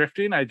why in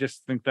drifting. I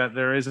just think that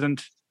there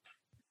isn't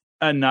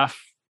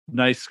enough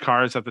nice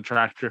cars at the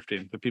track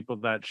drifting. The people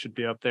that should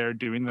be out there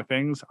doing the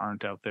things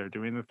aren't out there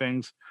doing the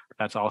things.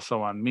 That's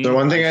also on me. The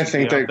one thing I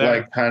think that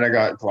like kind of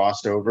got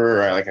glossed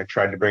over, or like I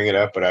tried to bring it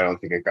up, but I don't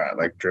think it got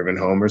like driven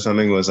home or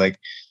something, was like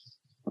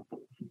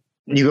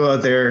you go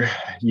out there,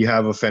 you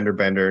have a fender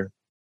bender.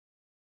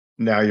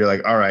 Now you're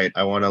like, all right,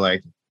 I want to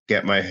like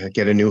get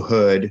a new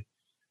hood.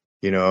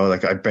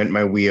 Like I bent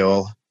my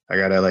wheel. I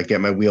got to like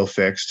get my wheel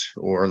fixed,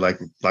 or like,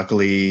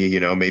 luckily,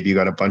 maybe you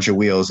got a bunch of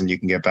wheels and you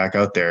can get back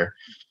out there.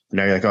 And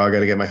now you're like, oh, I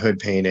got to get my hood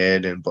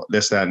painted and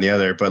this, that, and the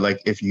other. But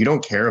like, if you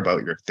don't care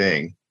about your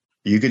thing,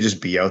 you could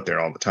just be out there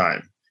all the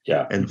time.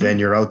 Yeah. And then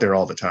you're out there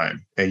all the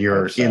time and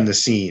you're 100%. In the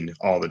scene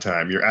all the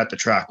time. You're at the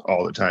track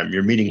all the time.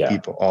 You're meeting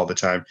people all the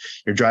time.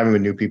 You're driving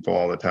with new people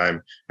all the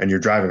time, and you're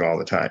driving all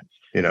the time,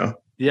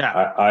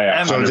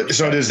 Yeah.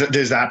 So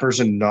does that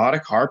person not a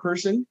car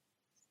person?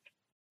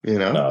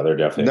 No, they're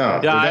definitely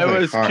no. Yeah, I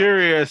was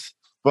curious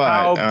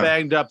how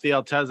banged up the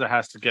Altezza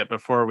has to get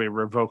before we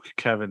revoke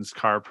Kevin's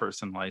car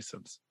person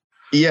license.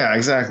 Yeah,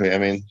 exactly. I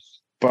mean,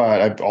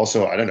 but I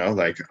don't know.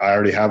 Like, I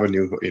already have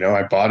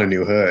I bought a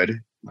new hood.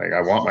 Like,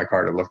 I want my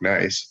car to look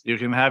nice. You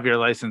can have your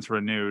license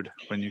renewed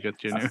when you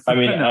get your new. I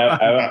mean,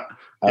 I'm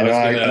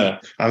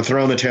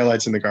throwing the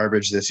taillights in the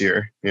garbage this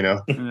year.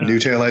 New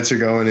taillights are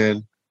going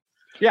in.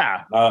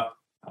 Yeah.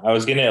 I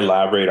was going to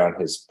elaborate on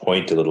his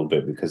point a little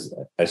bit, because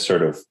I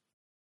sort of,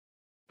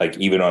 like,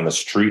 even on the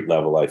street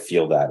level, I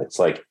feel that it's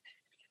like,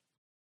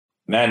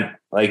 man,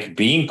 like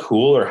being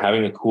cool or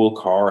having a cool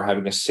car, or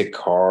having a sick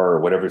car, or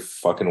whatever you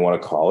fucking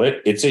want to call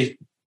it, it's a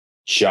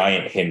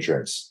giant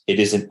hindrance. It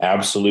is an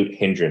absolute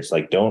hindrance.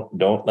 Like,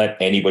 don't let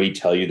anybody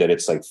tell you that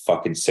it's like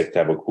fucking sick to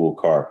have a cool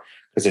car,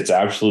 because it's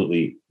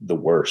absolutely the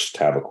worst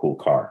to have a cool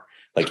car.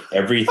 Like,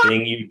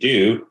 everything you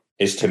do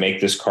is to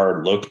make this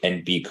car look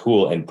and be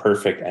cool and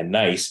perfect and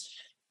nice.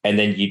 And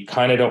then you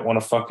kind of don't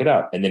want to fuck it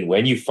up. And then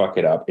when you fuck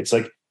it up, it's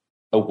like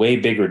a way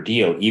bigger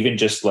deal, even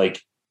just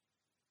like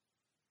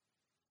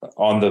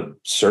on the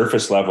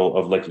surface level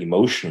of like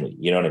emotionally,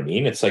 you know what I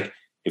mean? It's like,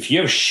 if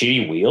you have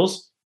shitty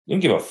wheels, you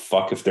don't give a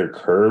fuck if they're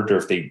curved or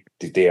if they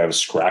have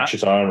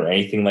scratches on them or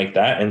anything like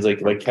that. And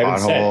it's like Kevin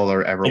said,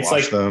 or ever it's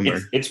wash like,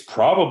 them. It's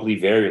probably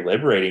very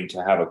liberating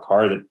to have a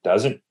car that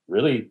doesn't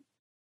really,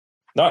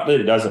 not that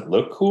it doesn't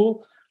look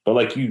cool, but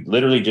like you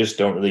literally just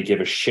don't really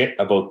give a shit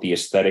about the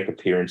aesthetic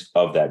appearance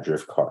of that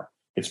drift car.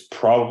 It's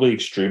probably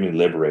extremely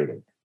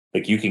liberating.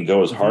 Like you can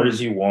go as hard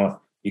as you want.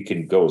 You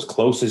can go as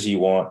close as you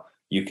want.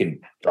 You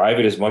can drive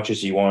it as much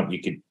as you want.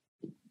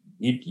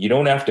 You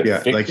don't have to.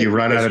 Yeah, like you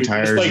run out of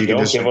tires, like,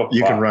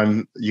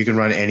 you can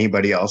run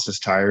anybody else's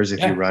tires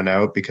if you run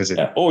out because it.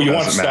 Yeah. Oh, you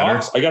want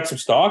stocks? I got some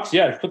stocks.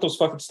 Yeah, put those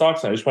fucking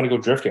stocks on. I just want to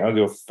go drifting. I don't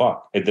give a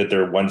fuck that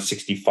they're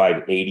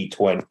 165, 80,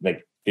 20,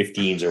 like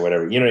 15s or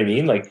whatever. You know what I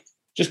mean? Like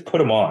just put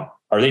them on.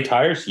 Are they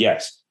tires?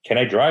 Yes. Can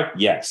I drive?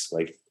 Yes.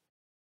 Like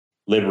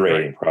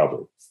liberating,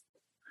 probably.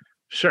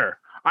 Sure.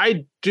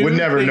 I would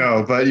never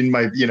know, but it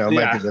might,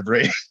 might be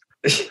liberating.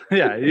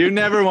 Yeah, you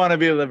never want to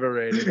be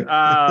liberated.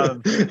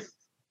 It's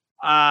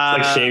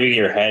like shaving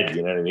your head,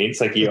 you know what I mean? It's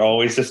like you're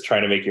always just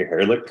trying to make your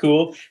hair look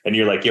cool, and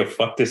you're like, yo,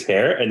 fuck this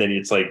hair, and then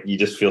it's like you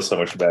just feel so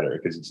much better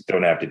because you just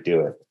don't have to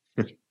do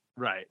it.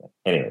 Right.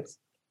 Anyways.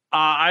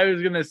 I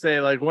was gonna say,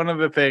 like, one of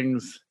the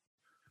things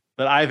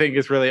that I think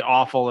is really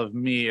awful of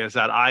me is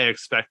that I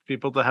expect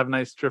people to have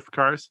nice drift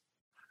cars.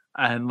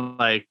 And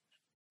like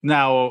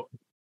now,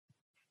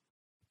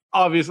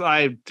 obviously,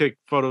 I take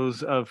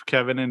photos of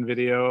Kevin in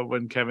video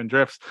when Kevin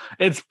drifts.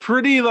 It's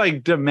pretty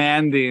like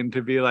demanding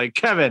to be like,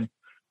 Kevin,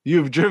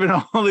 you've driven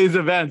all these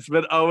events,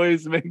 but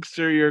always make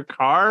sure your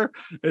car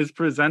is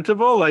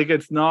presentable. Like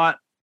it's not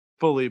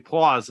fully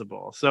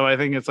plausible. So I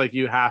think it's like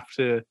you have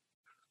to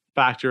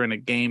factor in a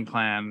game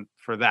plan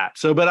for that.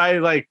 So, but I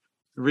like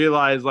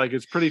realize like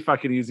it's pretty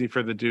fucking easy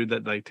for the dude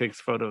that like takes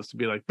photos to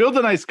be like, build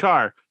a nice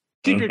car,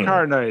 keep your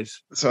car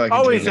nice. So I can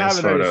always take nice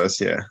photos.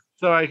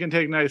 So I can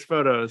take nice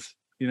photos.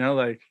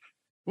 Like,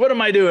 what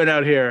am I doing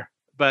out here?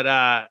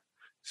 But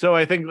so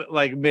I think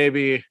like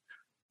maybe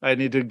I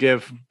need to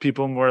give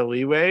people more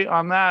leeway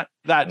on that.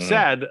 That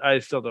said, I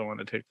still don't want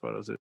to take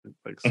photos of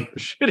like super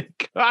shitty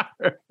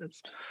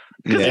cars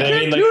because you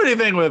can't do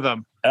anything with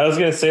them. I was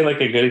gonna say like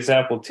a good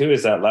example too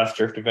is that last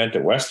drift event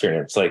at Western.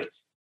 It's like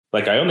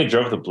I only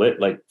drove the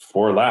Blit like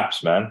 4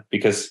 laps, man,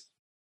 because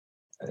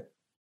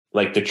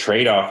like the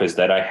trade-off is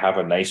that I have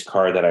a nice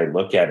car that I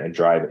look at and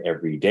drive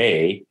every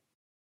day.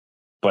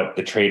 But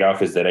the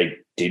trade-off is that I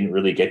didn't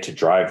really get to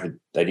drive.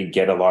 I didn't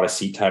get a lot of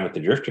seat time at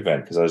the drift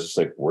event because I was just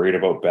like worried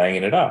about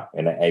banging it up.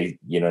 And I,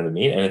 you know what I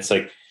mean? And it's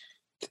like,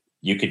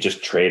 you could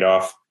just trade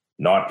off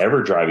not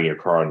ever driving your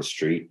car on the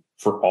street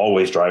for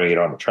always driving it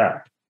on the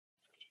track.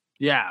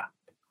 Yeah.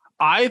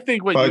 I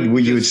think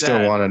you would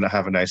still want to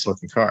have a nice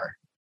looking car,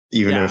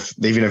 even if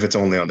it's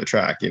only on the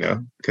track,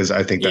 because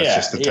I think that's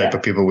just the type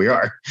of people we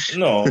are.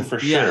 No, for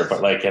sure.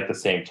 But like at the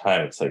same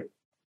time, it's like,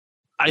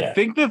 I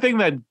think the thing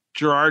that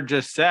Gerard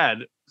just said,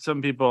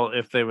 some people,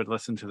 if they would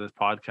listen to this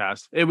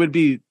podcast, it would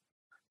be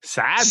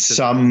sad.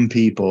 Some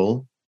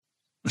people.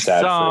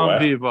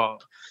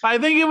 I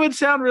think it would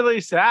sound really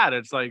sad.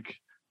 It's like,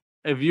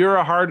 if you're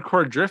a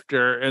hardcore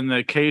drifter, in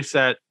the case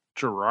that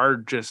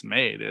Gerard just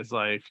made, is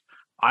like,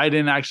 I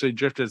didn't actually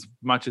drift as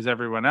much as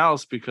everyone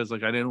else because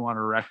like I didn't want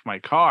to wreck my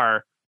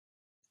car.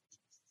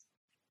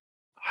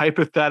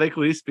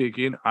 Hypothetically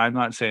speaking, I'm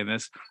not saying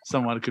this.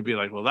 Someone could be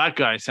like, well, that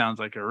guy sounds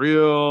like a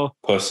real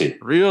pussy.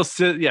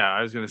 Yeah,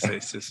 I was going to say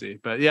sissy.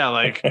 But yeah,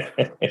 like,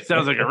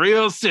 sounds like a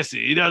real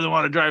sissy. He doesn't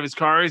want to drive his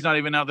car. He's not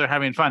even out there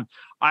having fun.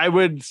 I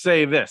would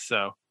say this,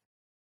 though.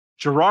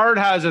 Gerard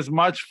has as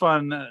much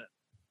fun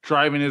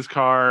driving his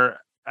car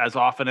as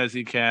often as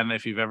he can.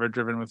 If you've ever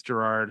driven with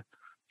Gerard,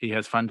 he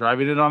has fun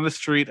driving it on the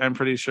street, I'm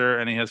pretty sure,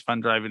 and he has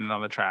fun driving it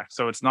on the track.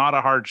 So it's not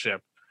a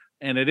hardship.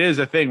 And it is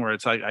a thing where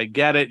it's like, I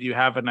get it. You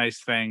have a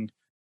nice thing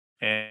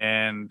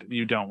and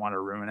you don't want to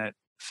ruin it.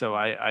 So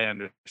I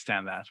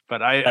understand that.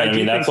 But I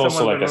mean, that's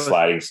also like a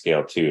sliding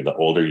scale too. The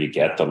older you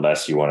get, the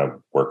less you want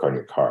to work on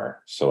your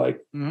car. So like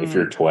if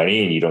you're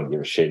 20 and you don't give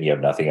a shit and you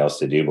have nothing else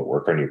to do but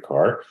work on your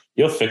car,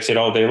 you'll fix it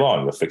all day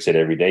long. You'll fix it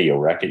every day. You'll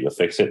wreck it. You'll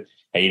fix it.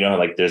 And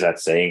like there's that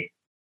saying,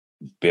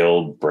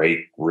 build,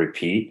 break,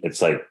 repeat.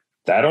 It's like,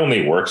 that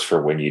only works for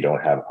when you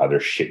don't have other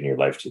shit in your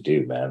life to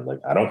do, man. Like,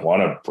 I don't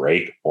want to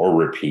break or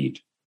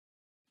repeat.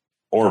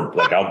 Or,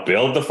 like, I'll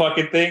build the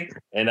fucking thing,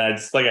 and I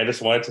just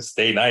want it to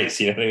stay nice.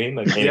 You know what I mean?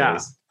 Like, anyways.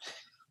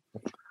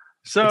 Yeah.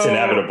 So it's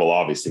inevitable,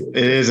 obviously. It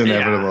is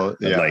inevitable.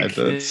 Yeah.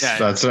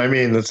 That's what I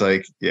mean. It's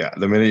like, the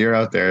minute you're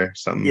out there,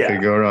 something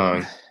could go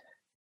wrong.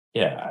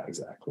 Yeah,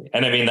 exactly.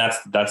 And I mean,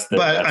 that's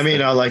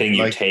the thing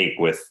you take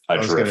with a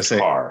drift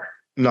car.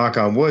 Knock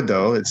on wood,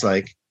 though. It's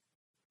like,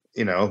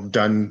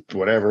 done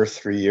whatever,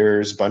 3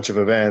 years, bunch of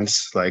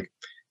events, like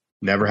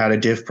never had a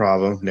diff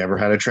problem, never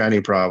had a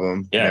tranny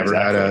problem, never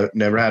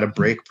had a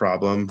brake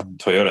problem.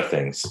 Toyota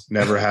things.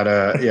 Never had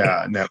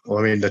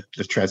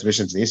the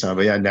transmission's Nissan,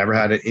 but never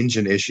had an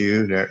engine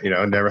issue,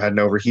 never had an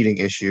overheating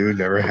issue,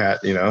 never had,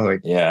 the only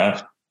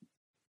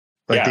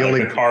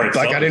car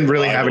itself, like I didn't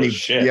really have any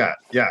shit.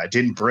 I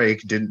didn't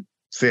break, didn't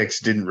fix,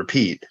 didn't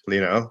repeat,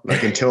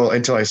 like until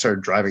I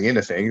started driving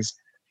into things.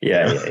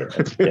 Yeah.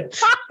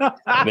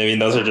 I mean,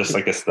 those are just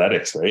like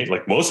aesthetics, right?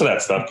 Like most of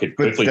that stuff could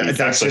quickly be fixed.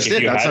 That's just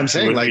it. That's what I'm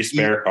saying. Like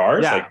spare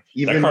cars, that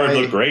car would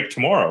look great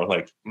tomorrow.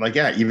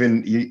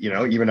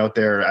 Even out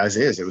there as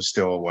is, it was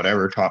still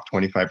whatever top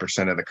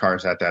 25% of the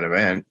cars at that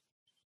event.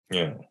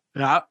 Yeah.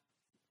 Yeah.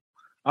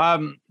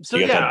 So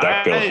you got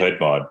that duckbill hood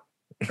mod.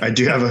 I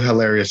do have a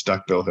hilarious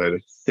duckbill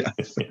hood.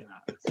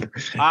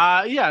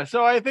 Yeah.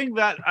 So I think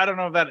that I don't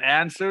know if that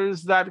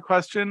answers that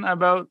question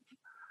about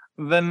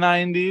the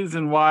 90s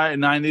and why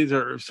 90s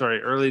or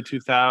early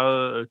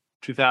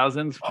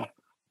 2000s,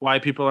 why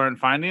people aren't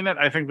finding it.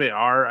 I think they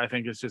are. I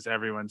think it's just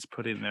everyone's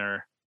putting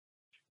their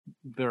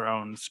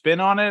own spin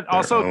on it.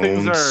 Also,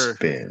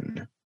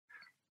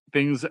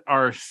 things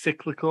are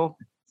cyclical.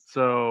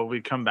 So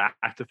we come back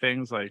to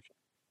things like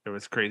there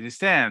was Crazy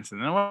Stance,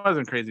 and then it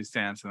wasn't Crazy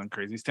Stance, and then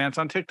Crazy Stance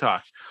on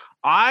TikTok.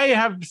 I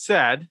have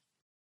said,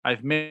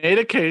 I've made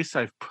a case,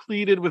 I've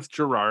pleaded with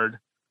Gerard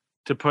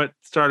to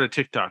start a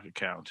TikTok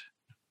account,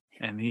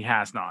 and he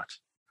has not.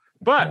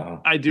 But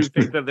I do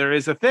think that there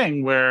is a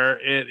thing where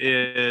it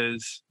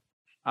is,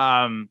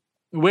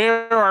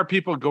 where are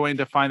people going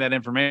to find that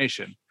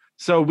information?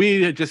 So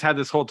we just had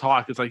this whole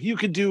talk. It's like, you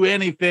could do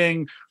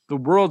anything. The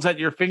world's at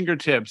your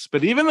fingertips.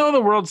 But even though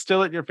the world's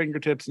still at your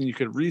fingertips and you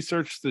could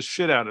research the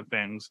shit out of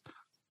things,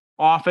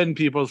 often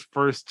people's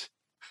first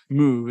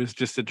move is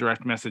just to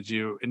direct message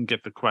you and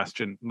get the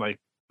question, like,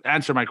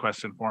 answer my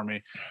question for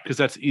me, because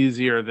that's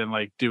easier than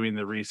like doing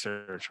the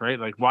research, right?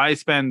 Like, why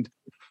spend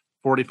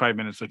 45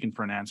 minutes looking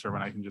for an answer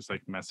when I can just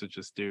like message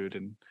this dude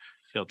and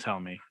he'll tell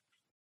me?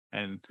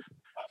 And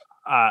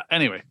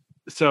anyway,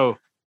 so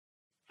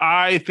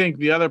I think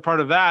the other part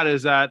of that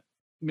is that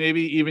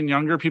maybe even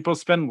younger people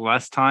spend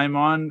less time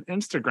on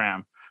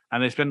Instagram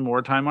and they spend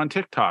more time on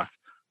TikTok.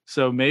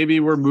 So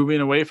maybe we're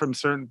moving away from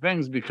certain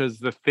things because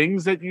the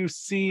things that you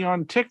see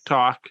on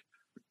TikTok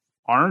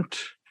aren't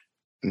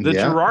the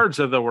Gerards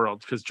of the world,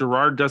 because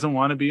Gerard doesn't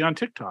want to be on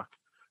TikTok.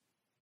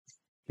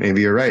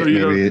 Maybe you're right.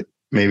 So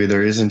maybe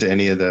there isn't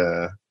any of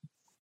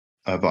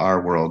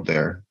our world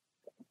there.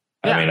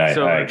 Yeah, I mean,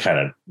 I kind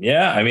of,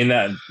 I mean,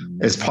 that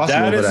it's possible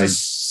that is a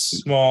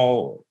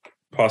small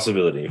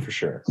possibility for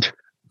sure.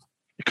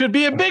 It could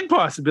be a big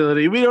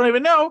possibility. We don't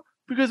even know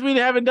because we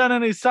haven't done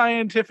any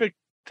scientific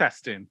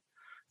testing.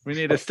 We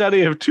need a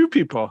study of two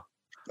people.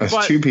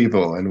 Two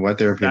people and what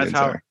their opinions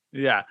are.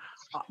 Yeah.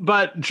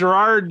 But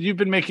Gerard, you've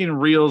been making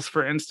reels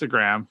for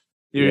Instagram.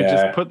 You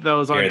just put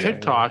those on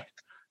TikTok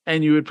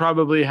and you would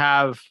probably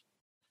have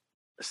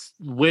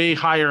way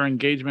higher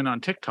engagement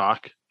on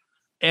TikTok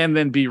and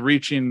then be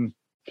reaching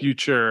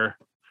future,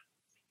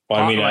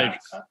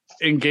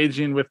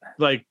 engaging with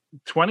like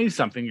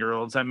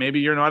 20-something-year-olds that maybe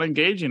you're not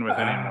engaging with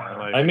anymore.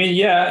 Like, I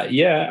mean,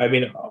 I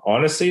mean,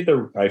 honestly,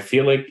 I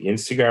feel like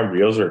Instagram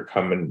Reels are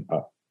coming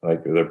up.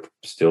 Like they're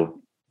still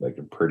like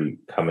pretty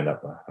coming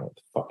up. I don't know what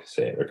the fuck to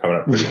say. They're coming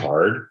up pretty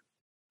hard.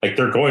 Like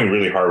they're going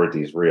really hard with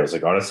these Reels.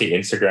 Like honestly,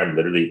 Instagram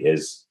literally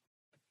is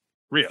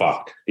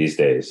fucked these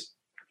days.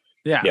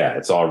 Yeah,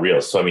 it's all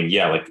Reels. So I mean,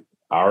 like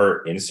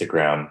our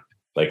Instagram,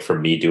 like for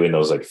me doing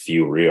those like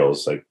few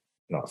Reels, like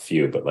not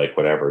few, but like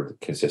whatever,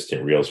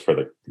 consistent Reels for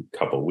the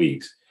couple of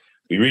weeks,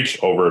 we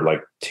reached over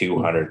like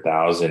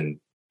 200,000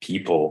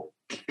 people,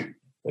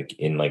 like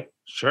in like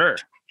 2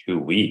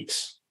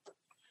 weeks.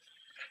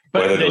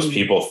 But whether those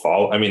people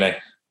follow, I mean, I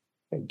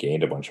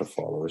gained a bunch of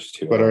followers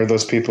too. But are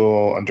those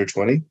people under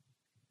 20?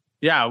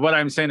 Yeah, what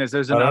I'm saying is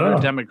there's another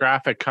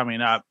demographic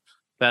coming up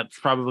that's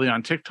probably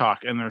on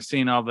TikTok, and they're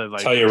seeing all the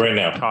like. Tell you right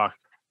now. Talk.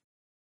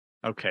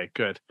 Okay,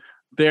 good.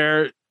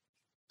 There's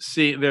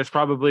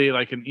probably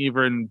like an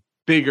even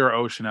bigger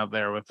ocean out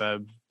there with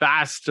a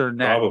vaster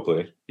net.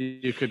 Probably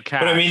you could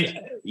cast. But I mean,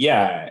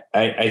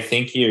 I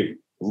think you.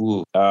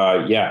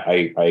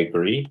 I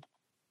agree.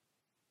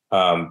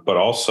 But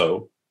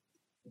also,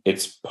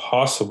 it's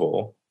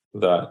possible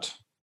that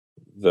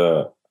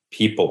the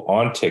people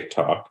on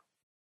TikTok,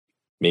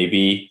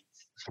 maybe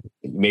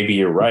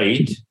you're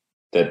right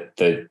that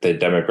the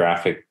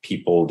demographic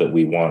people that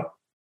we want,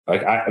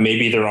 like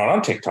maybe they're not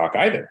on TikTok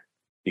either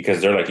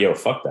because they're like, yo,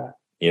 fuck that.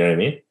 You know what I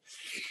mean?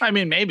 I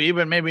mean, maybe,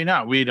 but maybe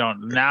not. We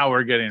don't. Now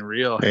we're getting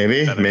real.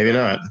 Maybe not.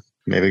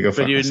 Maybe go.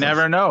 But you'd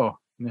never know.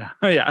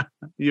 Yeah,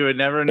 you would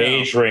never know.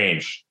 Age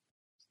range: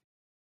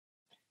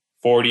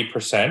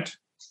 40%,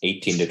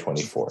 18 to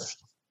 24.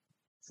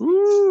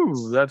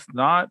 Ooh, that's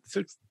not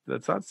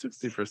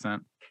 60%.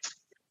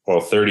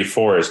 Well,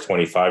 34 is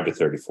 25 to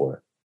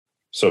 34.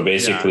 So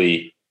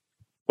basically,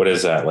 what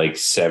is that? Like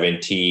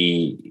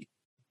 74%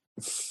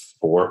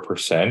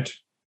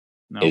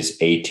 is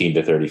 18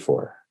 to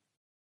 34.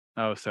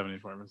 Oh,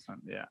 74%.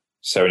 Yeah.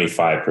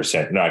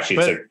 75%. No, actually,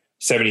 it's like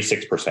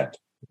 76%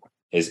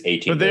 is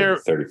 18 to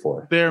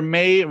 34.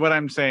 What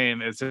I'm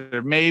saying is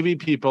there may be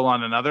people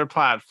on another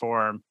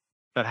platform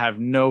that have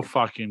no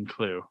fucking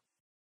clue.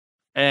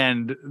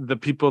 And the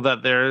people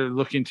that they're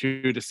looking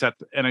to set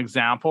an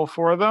example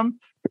for them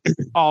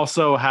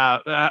also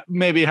have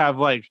maybe have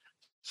like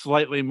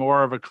slightly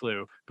more of a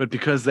clue, but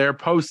because they're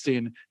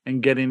posting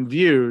and getting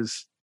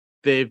views,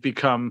 they've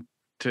become,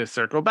 to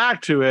circle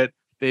back to it,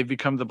 they've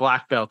become the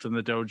black belt in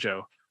the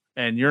dojo.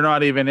 And you're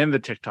not even in the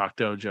TikTok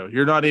dojo.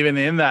 You're not even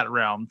in that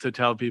realm to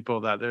tell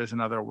people that there's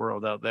another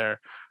world out there.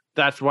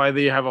 That's why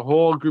they have a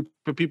whole group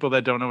of people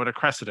that don't know what a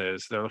Cressida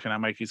is. They're looking at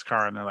Mikey's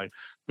car and they're like,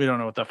 we don't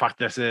know what the fuck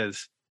this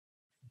is.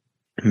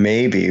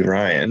 Maybe,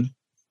 Ryan,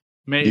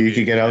 Maybe you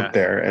could get out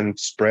there and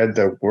spread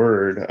the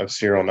word of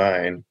Serial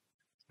 9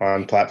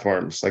 on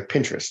platforms like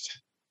Pinterest.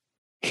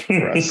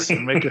 For us.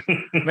 make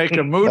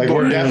a mood like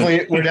board.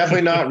 We're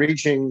definitely not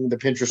reaching the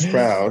Pinterest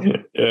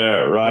crowd.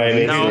 Yeah,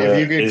 Ryan. If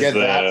you could get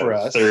that for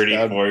us,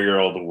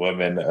 34-year-old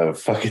woman of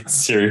fucking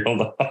Serial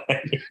 9.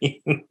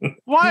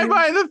 Why am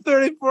I the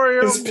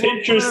 34-year-old?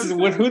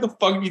 Pinterest. Who the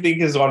fuck do you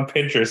think is on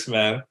Pinterest,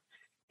 man?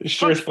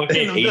 Sure,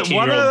 fucking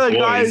 18-year-old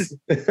boys.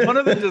 One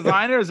of the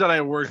designers that I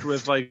worked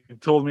with like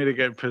told me to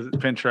get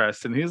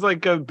Pinterest, and he's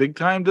like a big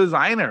time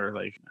designer.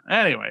 Like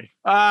anyway,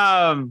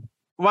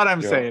 what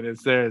I'm saying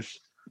is there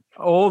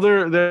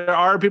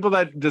are people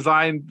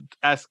that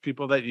ask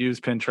people that use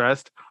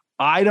Pinterest.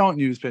 I don't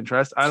use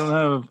Pinterest. I don't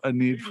have a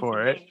need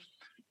for it,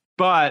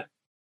 but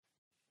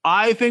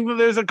I think that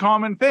there's a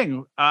common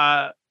thing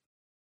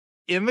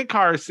in the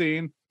car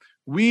scene.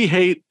 We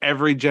hate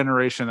every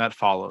generation that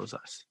follows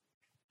us.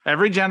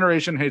 Every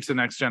generation hates the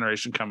next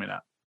generation coming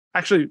up.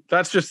 Actually,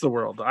 that's just the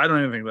world. I don't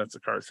even think that's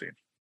the car scene.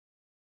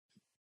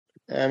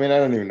 I mean, I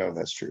don't even know if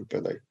that's true,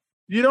 but like,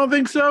 you don't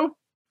think so?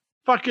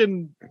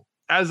 Fucking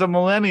as a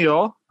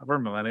millennial, we're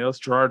millennials.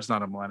 Gerard's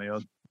not a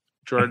millennial.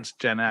 Gerard's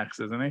Gen X,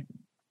 isn't he?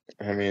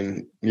 I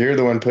mean, you're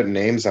the one putting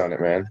names on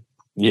it, man.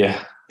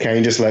 Yeah. Can't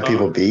you just let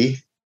people be?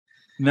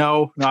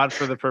 No, not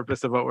for the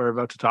purpose of what we're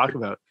about to talk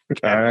about.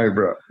 All right,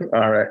 bro.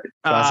 All right.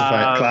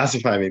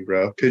 Classify me,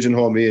 bro.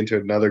 Pigeonhole me into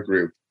another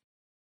group.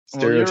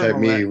 Stereotype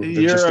me with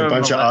just a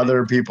bunch of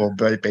other people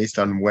based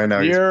on when I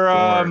was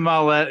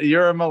born.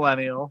 You're a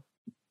millennial.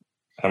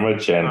 I'm a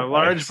Gen a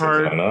large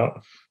part.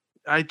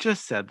 I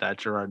just said that,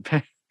 Gerard.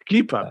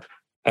 Keep up.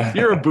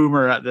 You're a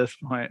boomer at this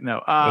point.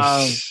 No.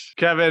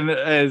 Kevin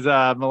is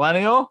a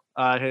millennial.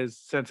 His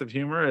sense of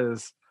humor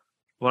is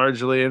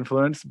largely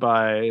influenced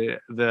by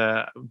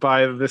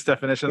this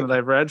definition that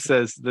I've read.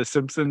 Says The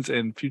Simpsons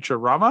in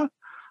Futurama.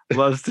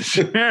 Loves to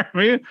share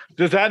me.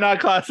 Does that not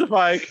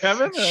classify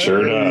Kevin?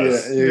 Sure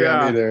does. Yeah, you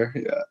got me there.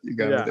 Yeah, you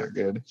got me there.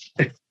 Good.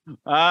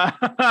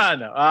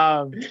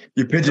 No.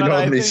 You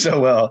pigeonholed me so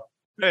well.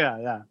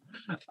 Yeah.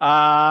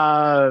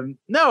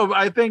 No,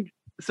 I think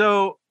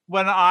so.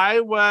 When I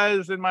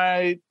was in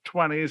my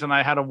 20s and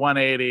I had a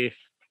 180,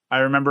 I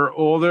remember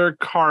older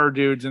car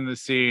dudes in the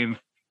scene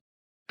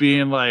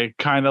being like,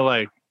 kind of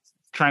like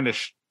trying to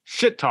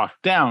shit talk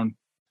down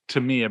to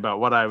me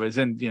about what I was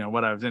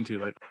what I was into.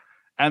 Like,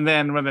 and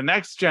then when the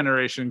next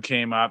generation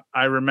came up,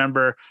 I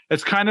remember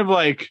it's kind of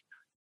like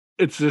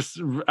it's this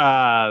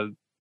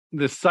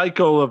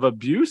cycle of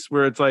abuse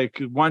where it's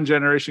like one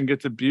generation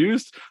gets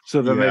abused,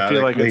 so then they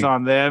feel like it's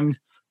on them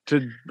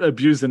to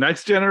abuse the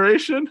next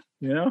generation,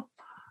 Yeah,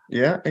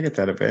 I get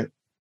that a bit.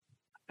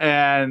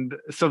 And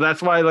so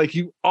that's why like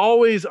you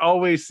always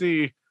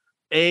see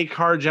a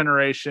car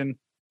generation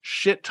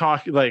shit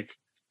talking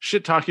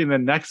the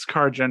next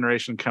car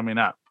generation coming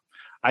up.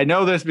 I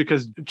know this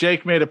because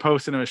Jake made a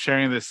post and was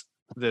sharing this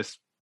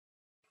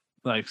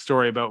like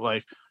story about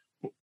like,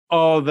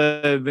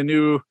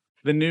 the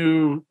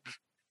new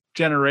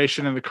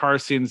generation in the car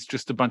scene is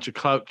just a bunch of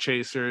clout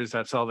chasers.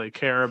 That's all they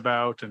care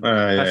about. And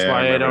that's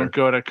why I don't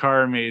go to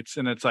car meets.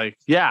 And it's like,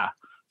 yeah,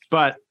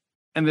 but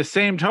in the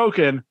same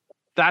token,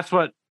 that's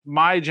what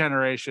my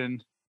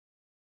generation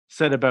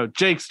said about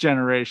Jake's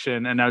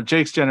generation. And now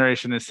Jake's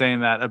generation is saying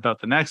that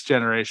about the next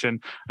generation.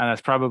 And that's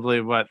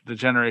probably what the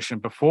generation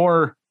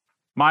before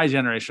my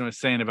generation was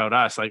saying about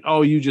us. Like,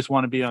 oh, you just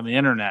want to be on the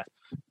internet.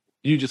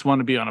 You just want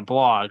to be on a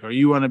blog, or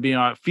you want to be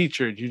on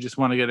featured. You just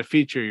want to get a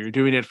feature. You're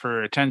doing it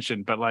for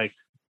attention. But like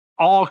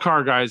all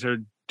car guys are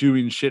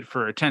doing shit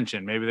for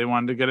attention. Maybe they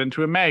wanted to get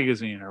into a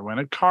magazine or win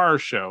a car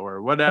show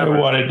or whatever. I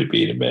wanted to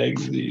be in a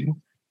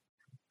magazine.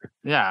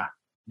 Yeah.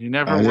 You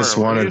never I just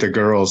wanted the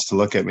girls to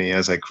look at me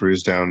as I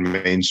cruised down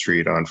Main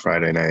Street on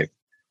Friday night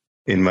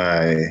in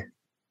my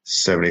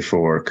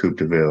 74 Coupe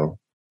de Ville.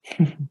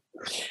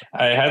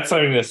 I had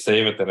something to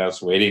say, but then I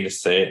was waiting to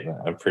say it, and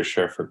I'm pretty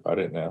sure I forgot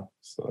it now.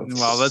 So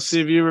let's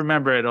see if you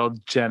remember it,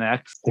 old Gen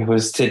X. It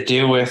was to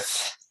do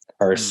with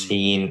our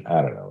scene.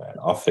 I don't know, man.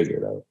 I'll figure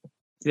it out.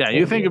 Yeah,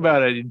 you think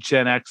about it,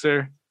 Gen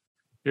Xer.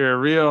 You're a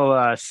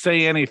real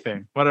say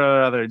anything. What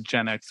are other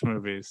Gen X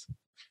movies?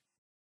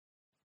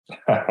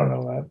 I don't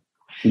know, man.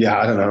 Yeah,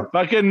 I don't know.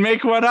 Fucking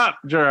make one up,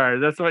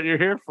 Gerard. That's what you're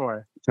here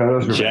for.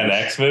 Gen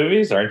X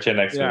movies? Aren't Gen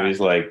X movies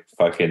like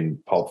fucking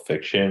Pulp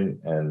Fiction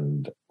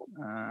and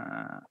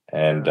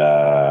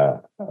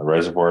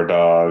Reservoir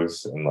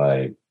Dogs and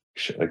like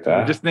shit like that?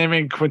 You're just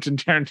naming Quentin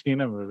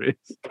Tarantino movies.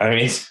 I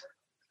mean,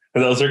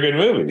 those are good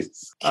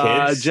movies.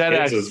 Gen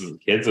X.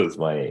 Kids was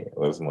my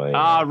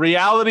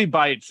Reality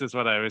Bites is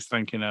what I was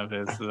thinking of.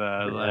 Is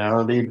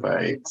Reality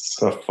Bites?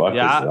 The fuck is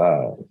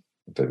that?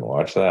 Didn't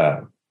watch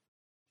that.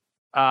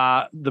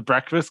 The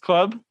Breakfast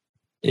Club.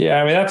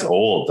 Yeah, I mean that's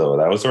old though.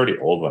 That was already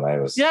old when I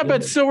was. Yeah,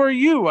 but so are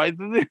you. I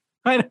don't.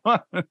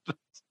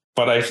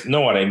 But I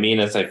know what I mean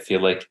is I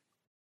feel like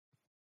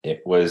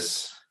it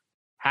was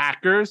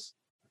Hackers.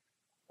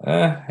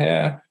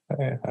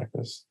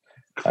 Hackers.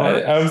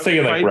 I'm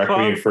thinking like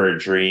Requiem for a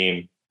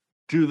Dream.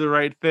 Do the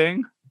Right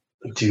Thing.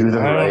 Do the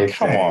Right Thing.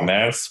 Come on,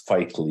 man. It's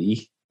Spike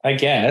Lee. I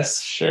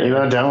guess, sure. You're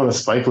not down with a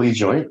Spike Lee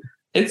joint?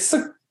 It's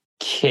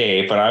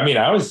okay, but I mean,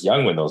 I was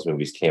young when those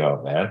movies came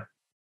out, man.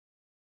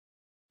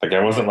 Like,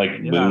 I wasn't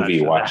like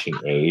movie watching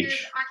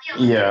age.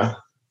 Yeah,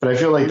 but I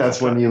feel like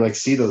that's when you like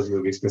see those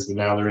movies because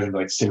now they're in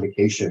like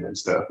syndication and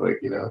stuff. Like,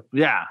 you know.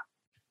 Yeah.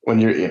 When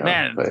you're, you know,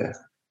 man,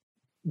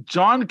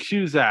 John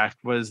Cusack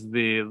was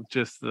the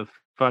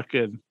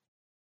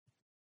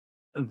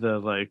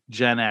like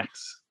Gen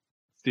X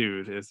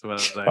dude is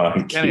what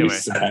like anyway.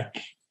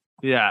 Cusack.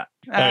 Yeah.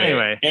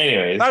 Anyway.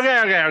 Anyways.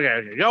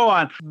 Okay. Go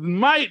on.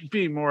 Might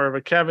be more of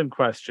a Kevin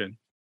question.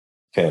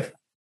 Okay.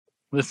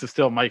 This is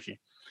still Mikey.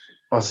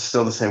 Oh, it's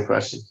still the same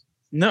question.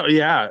 No,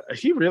 yeah.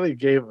 He really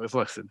gave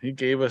us he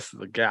gave us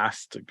the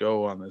gas to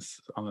go on this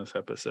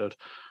episode.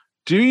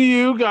 Do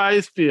you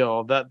guys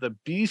feel that the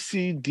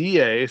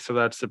BCDA, so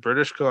that's the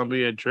British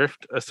Columbia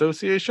Drift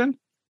Association,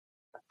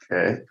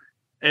 okay,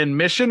 and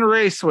Mission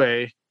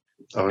Raceway,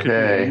 could be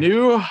a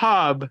new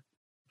hub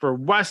for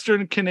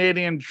Western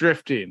Canadian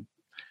drifting?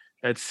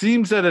 It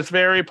seems that it's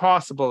very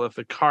possible if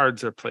the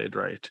cards are played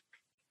right.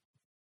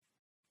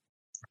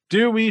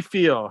 Do we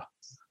feel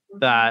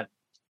that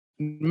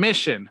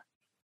Mission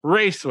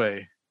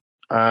Raceway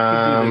could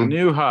be the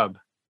new hub?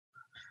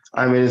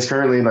 I mean, it's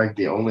currently like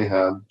the only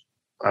hub.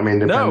 I mean,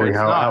 depending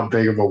how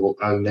big of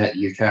a net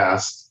you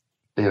cast,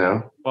 you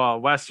know.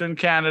 Well, Western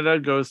Canada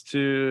goes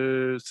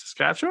to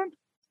Saskatchewan,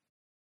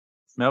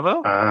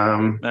 Melville,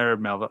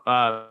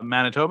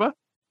 Manitoba.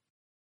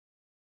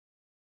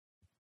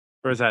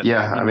 Or is that?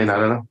 Yeah, I mean, I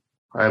don't know.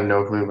 I have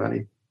no clue,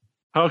 buddy.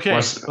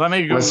 Okay, let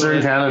me go.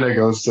 Western Canada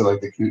goes to like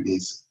the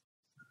Kootenays,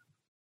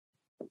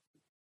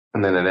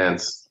 and then it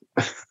ends.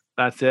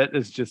 That's it.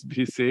 It's just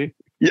BC.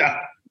 Yeah.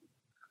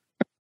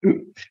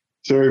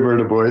 Sorry,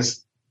 Berta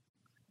boys.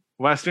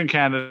 Western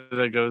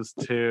Canada goes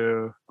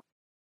to,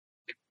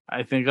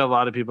 I think a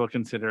lot of people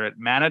consider it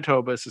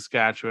Manitoba,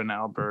 Saskatchewan,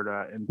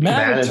 Alberta, and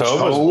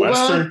Manitoba's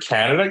Western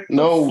Canada.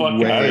 No fuck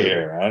way. Out of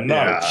here. I'm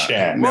not a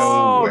chance.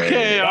 No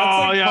okay.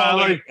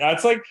 Way.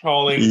 That's like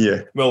calling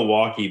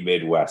Milwaukee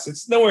Midwest.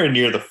 It's nowhere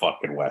near the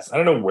fucking West. I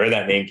don't know where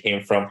that name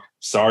came from.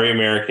 Sorry,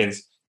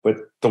 Americans. But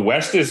the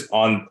West is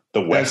on the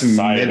west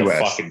side of the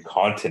fucking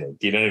continent.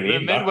 Do you know what I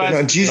mean? The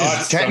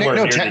Midwest.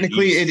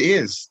 Technically it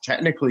is.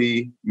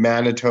 Technically,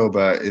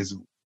 Manitoba is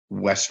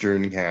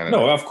Western Canada.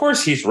 No, of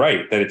course he's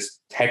right that it's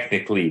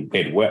technically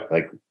Midwest,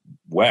 like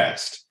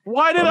West.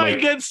 Why did I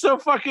get so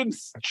fucking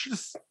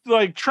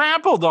like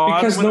trampled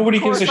on? Because nobody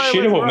gives a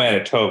shit about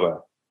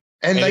Manitoba,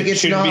 and like it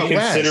should be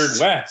considered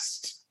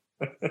West.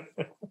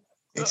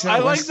 I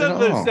like that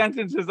the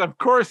sentence is, "Of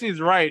course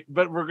he's right,"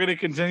 but we're going to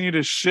continue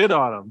to shit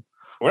on him.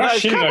 We're not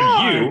shitting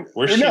on you.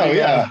 We're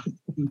shitting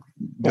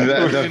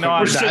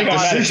on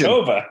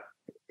Manitoba.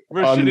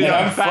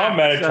 I'm from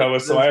Manitoba,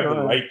 so I have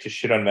the right to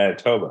shit on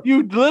Manitoba.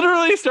 You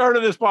literally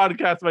started this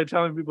podcast by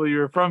telling people you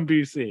were from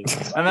BC,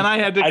 and then I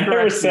had to. I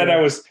never said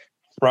I was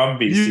from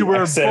BC. You were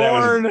I was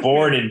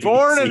born in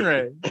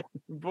BC.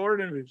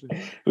 Born in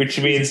BC. Which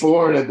means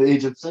born at the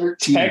age of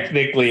 13.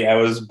 Technically, I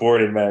was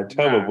born in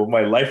Manitoba, but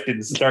my life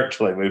didn't start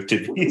till I moved to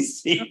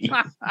BC.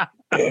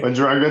 When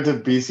Gerard got to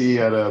BC, he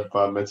had a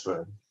bar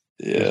mitzvah.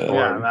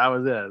 Yeah, that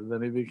was it.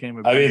 Then he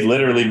became a. I mean,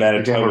 literally,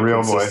 Manitoba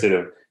consisted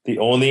of the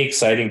only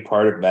exciting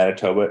part of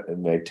Manitoba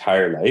in my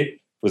entire life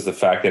was the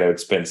fact that I would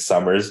spend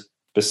summers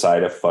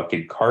beside a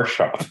fucking car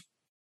shop.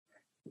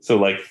 So,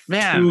 like,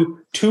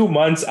 two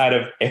months out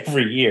of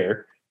every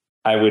year,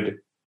 I would,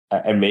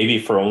 and maybe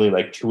for only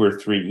like 2 or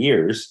 3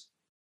 years,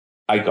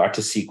 I got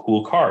to see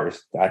cool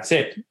cars. That's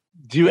it.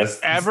 Do you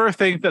ever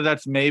think that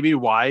that's maybe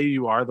why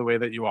you are the way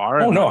that you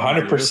are? Oh no,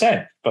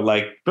 100%. But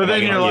like, but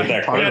then you're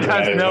like,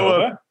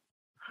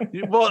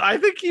 well, I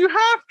think you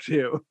have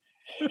to.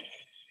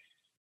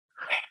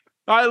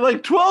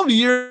 Like 12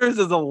 years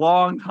is a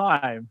long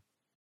time.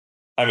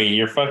 I mean,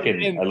 you're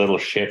fucking a little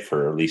shit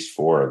for at least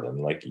 4 of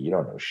them. Like, you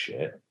don't know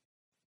shit.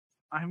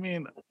 I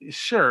mean,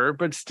 sure,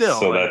 but still,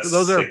 so like,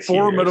 those are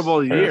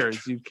formidable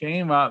years. You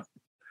came up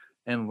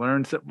and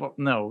learned. Well,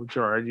 no,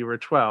 Gerard, you were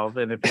 12,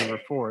 and if you were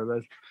 4,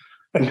 that's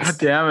God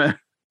damn it.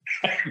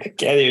 I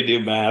can't even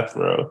do math,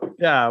 bro.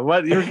 Yeah,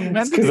 what you're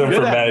meant because I'm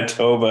from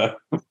Manitoba.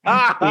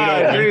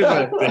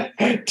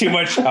 Too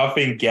much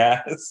huffing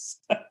gas.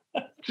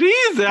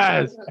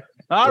 Jesus.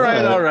 All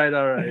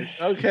right.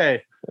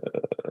 Okay.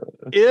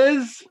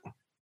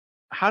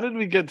 How did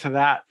we get to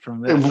that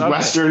from this?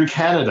 Western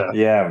Canada.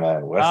 Yeah,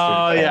 man.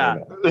 Western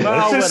Canada.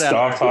 Let's just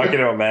stop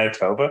talking about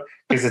Manitoba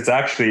because it's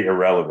actually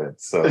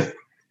irrelevant. So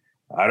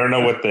I don't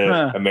know what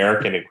the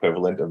American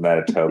equivalent of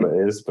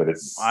Manitoba is, but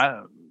it's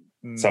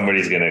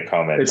somebody's going to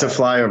comment. It's a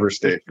flyover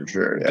state for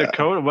sure. Yeah.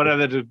 Dakota. What are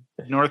they?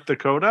 North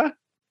Dakota?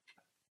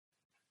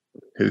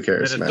 Who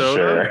cares?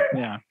 Sure.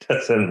 Yeah.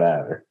 Doesn't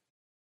matter.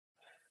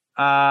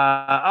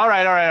 All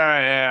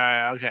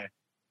right. Okay.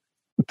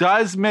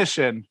 Does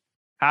Mission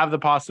have the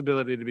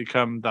possibility to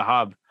become the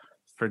hub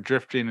for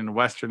drifting in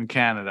Western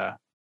Canada?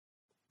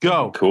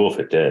 Go. Cool if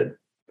it did.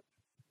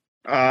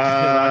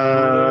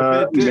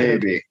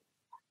 Maybe.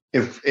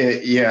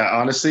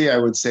 Honestly, I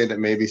would say that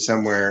maybe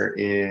somewhere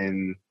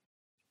in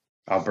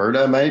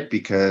Alberta might,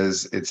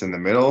 because it's in the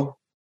middle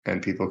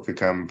and people could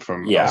come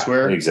from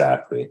elsewhere.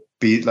 Exactly.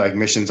 Be like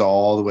Mission's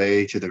all the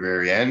way to the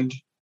very end.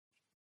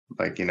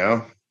 Like,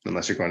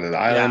 unless you're going to the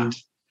island.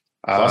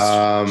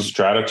 Plus,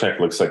 Stratotech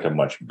looks like a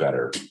much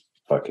better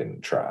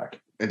fucking track.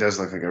 It does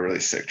look like a really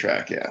sick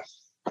track, yeah.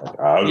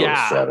 I'll go to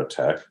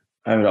Stratotech.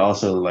 I would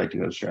also like to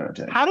go to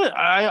Stratotech.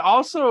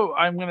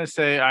 I'm going to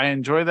say I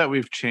enjoy that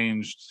we've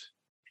changed.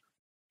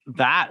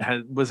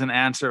 That was an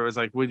answer. It was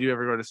like, would you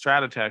ever go to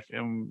Stratotech?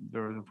 And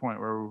there was a point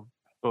where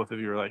both of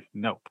you were like,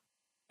 nope.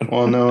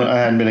 Well, no, I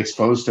hadn't been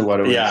exposed to what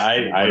it was. Yeah, I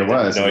had no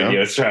idea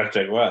what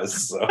Stratotech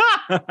was. So.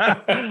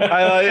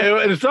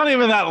 It's not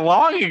even that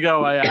long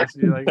ago. I asked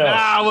you, like,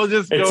 we'll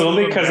just. It's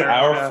only because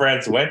our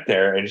friends went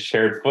there and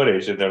shared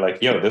footage, and they're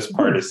like, "Yo, this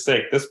part is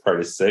sick. This part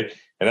is sick."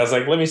 And I was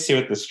like, "Let me see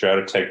what the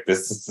Stratotech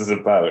this is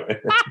about."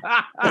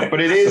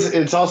 But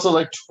it's also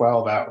like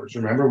 12 hours.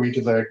 Remember, we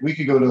could go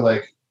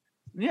to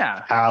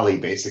Cali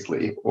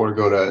basically, or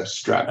go to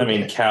Stratotech. I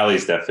mean,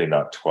 Cali's definitely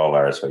not 12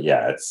 hours, but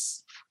yeah,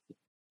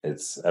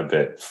 it's a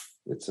bit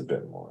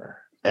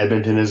more.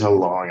 Edmonton is a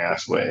long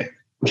ass way.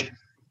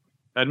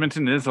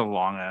 Edmonton is a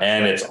long ass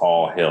and way. It's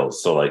all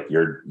hills. So like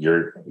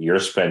you're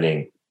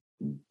spending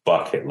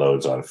bucket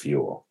loads on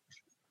fuel.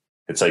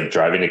 It's like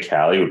driving to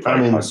Cali would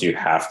probably cost you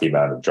half the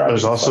amount of driving.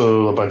 There's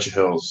also a bunch of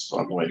hills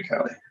on the way to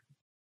Cali.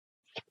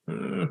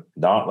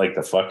 Not like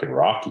the fucking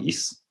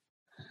Rockies.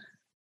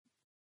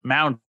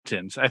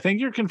 Mountains. I think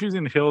you're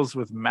confusing hills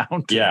with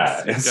mountains.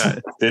 Yeah.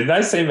 Didn't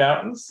I say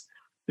mountains?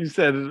 We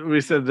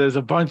said there's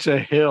a bunch of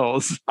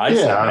hills. I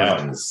said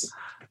mountains.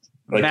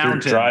 Like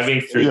mountains. You're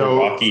driving through the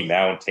Rocky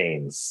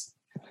Mountains.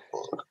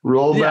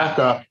 Roll back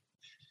up.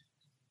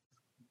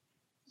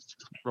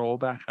 Roll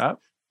back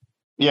up?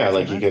 Yeah,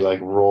 like you could like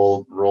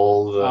roll the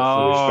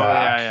footage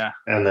back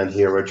and then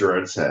hear what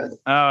Gerard said.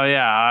 Oh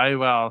yeah,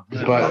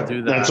 but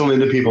do that. That's only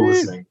the people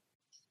listening.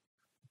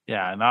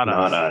 Yeah, not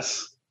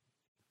us.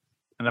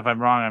 And if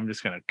I'm wrong, I'm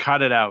just gonna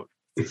cut it out.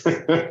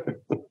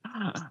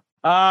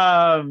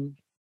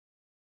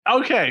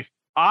 Okay.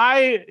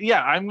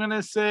 I'm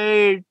gonna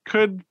say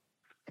could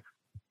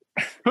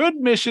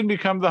Mission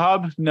become the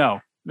hub?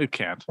 No, it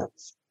can't.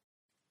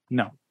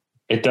 No.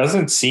 It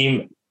doesn't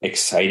seem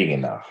exciting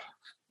enough.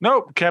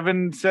 Nope.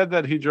 Kevin said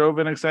that he drove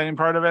an exciting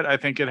part of it. I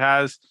think it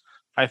has.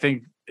 I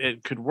think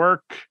it could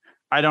work.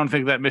 I don't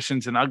think that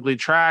Mission's an ugly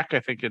track. I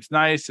think it's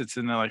nice. It's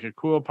in like a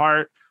cool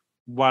part.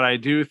 What I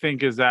do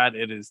think is that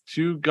it is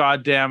too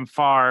goddamn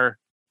far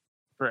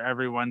for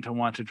everyone to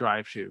want to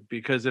drive to,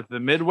 because if the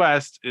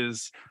Midwest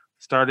is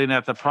starting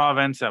at the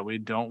province that we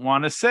don't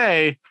want to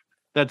say,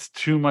 that's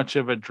too much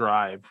of a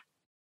drive,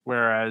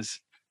 whereas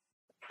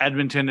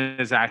Edmonton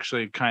is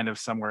actually kind of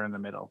somewhere in the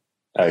middle.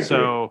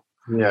 So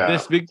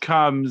this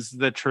becomes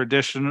the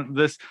tradition.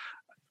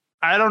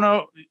 I don't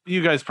know,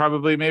 you guys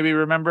probably maybe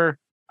remember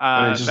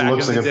it just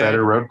looks like a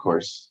better road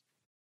course.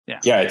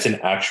 Yeah, it's an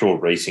actual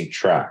racing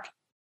track,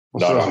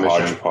 not a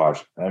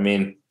hodgepodge. I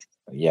mean,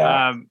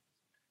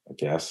 I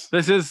guess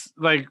this is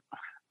like,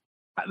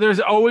 there's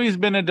always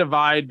been a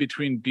divide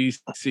between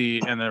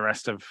BC and the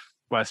rest of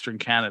Western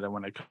Canada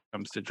when it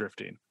comes to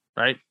drifting,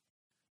 right?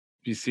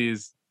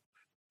 BC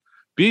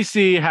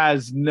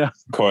has no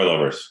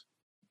coilovers.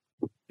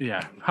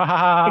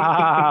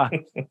 Yeah.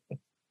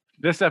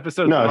 This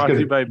episode is brought to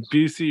you by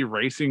BC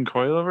Racing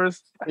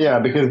Coilovers. Yeah,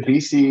 because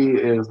BC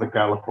is the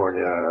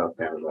California of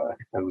Canada.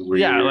 And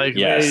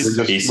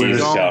BC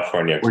is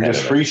California. We're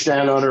just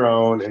freestand on our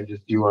own and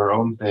just do our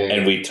own thing.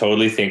 And we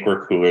totally think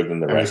we're cooler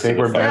than the rest of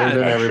the we're better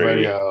than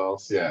everybody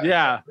else.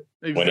 Yeah,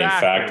 exactly. When in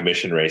fact,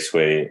 Mission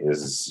Raceway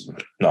is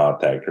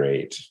not that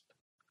great.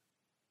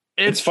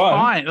 It's fun.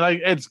 Fine. Like,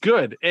 it's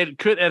good. It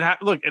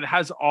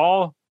has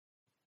all.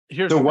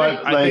 Here's the thing.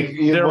 I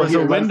think there was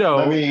a window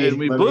and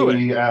we blew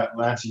it.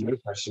 Answer your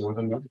question with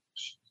another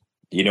question.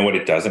 You know what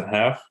it doesn't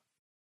have?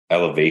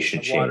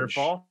 Elevation change.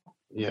 Waterfall?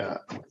 Yeah.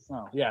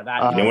 Oh, yeah.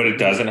 That. You know what it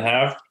doesn't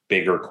have?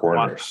 Bigger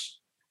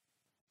corners.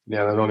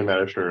 Yeah, that only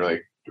matters for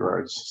like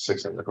Gerard's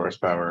 600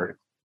 horsepower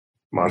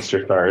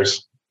monster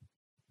cars.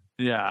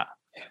 Yeah.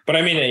 But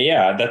I mean,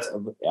 that's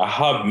a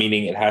hub,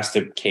 meaning it has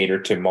to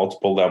cater to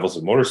multiple levels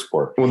of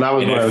motorsport. Well, that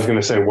was what I was going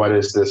to say. What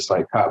is this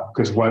like hub?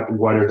 Because what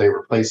are they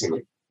replacing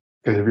it?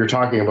 Because if you're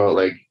talking about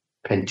like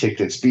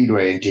Penticton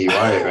Speedway and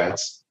DUI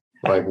events,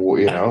 like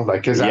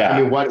because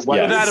I mean, what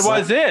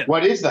was it?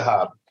 What is the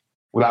hub?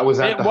 Well, that was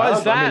at the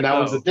hub. That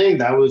was the thing.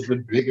 That was the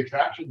big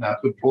attraction.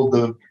 That's what pulled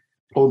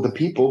the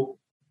people.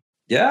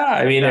 Yeah,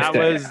 I mean,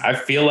 I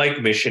feel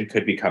like Mission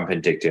could become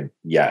Penticton.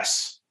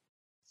 Yes.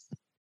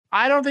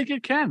 I don't think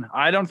it can.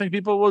 I don't think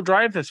people will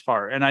drive this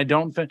far, and I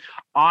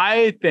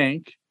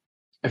think.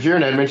 If you're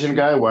an Edmonton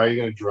guy, why are you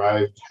going to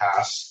drive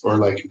past, or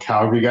like a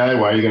Calgary guy,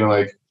 why are you going to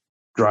like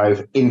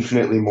drive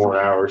infinitely more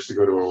hours to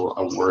go to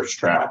a worse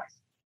track?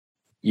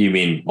 You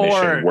mean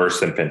Mission worse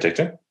than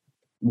Penticton?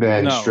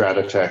 Than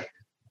Stratotech.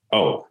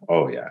 Oh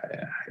yeah.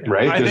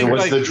 Right? Because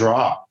what's the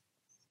draw?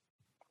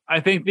 I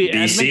think the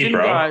BC,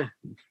 Edmonton guy,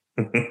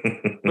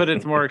 but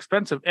it's more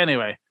expensive.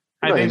 Anyway,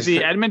 I think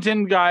the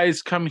Edmonton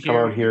guys come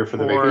out here for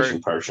the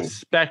vacation portion.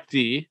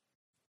 Specty,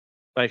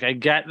 Like, I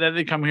get that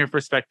they come here for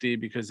Specty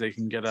because they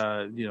can get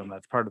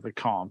that's part of the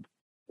comp.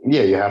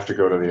 Yeah, you have to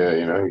go to the,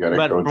 you got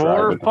to go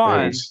drive it.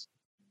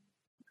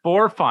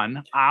 For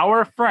fun,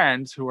 our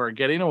friends who are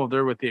getting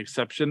older, with the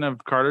exception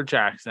of Carter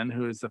Jackson,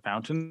 who is the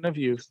fountain of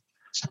youth,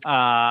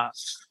 Penticton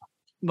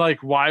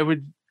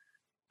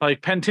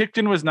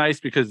was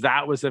nice because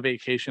that was a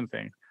vacation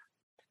thing.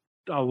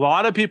 A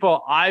lot of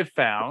people I've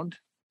found,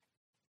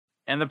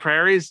 and the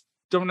prairies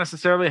don't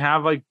necessarily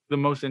have like the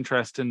most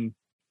interest in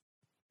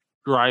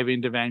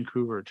driving to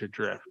Vancouver to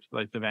drift,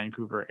 like the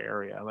Vancouver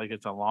area. Like,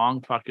 it's a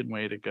long fucking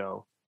way to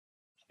go,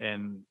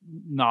 and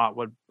not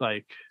what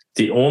like.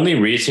 The only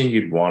reason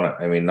you'd want to,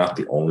 I mean, not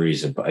the only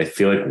reason, but I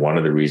feel like one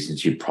of the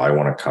reasons you'd probably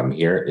want to come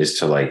here is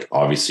to like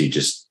obviously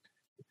just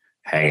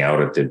hang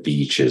out at the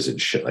beaches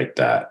and shit like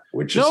that.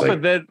 Which is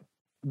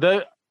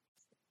but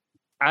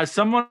as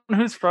someone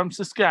who's from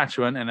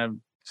Saskatchewan,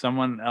 and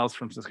someone else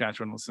from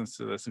Saskatchewan listens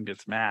to this and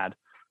gets mad,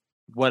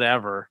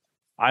 whatever.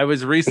 I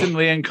was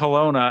recently in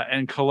Kelowna,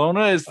 and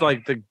Kelowna is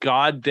like the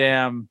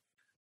goddamn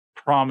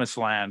promised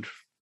land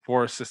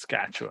for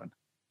Saskatchewan.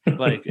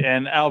 Like,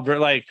 and Alberta,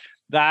 like,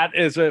 that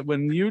is it.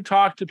 When you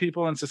talk to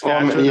people in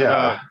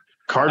Saskatchewan,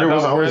 Carter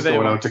was always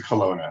going out to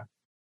Kelowna.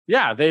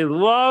 Yeah, they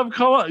love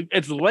Kelowna.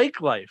 It's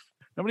lake life.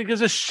 Nobody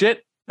gives a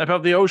shit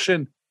about the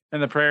ocean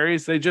and the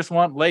prairies. They just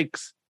want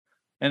lakes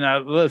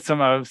and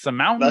some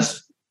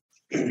mountains,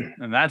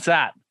 and that's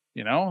that.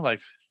 Like,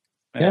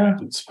 yeah,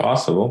 it's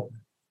possible.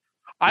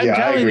 I'm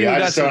telling you,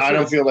 I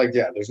don't feel like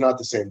there's not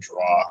the same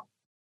draw.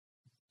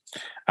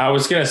 I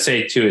was gonna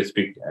say too, it's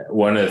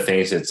one of the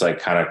things. It's like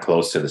kind of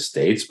close to the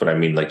States, but I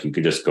mean, like, you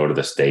could just go to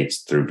the States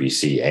through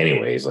BC,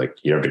 anyways. Like,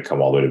 you don't have to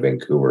come all the way to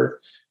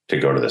Vancouver to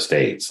go to the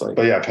States. Like,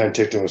 but yeah,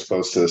 Penticton was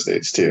close to the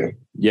States too.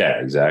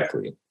 Yeah,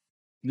 exactly.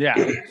 Yeah.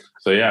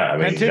 So yeah, I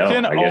mean,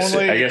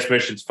 I guess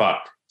Mission's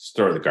fucked.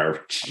 Store the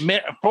garbage.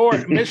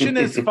 Mission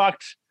is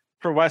fucked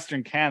for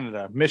Western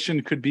Canada.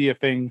 Mission could be a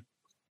thing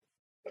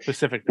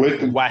specific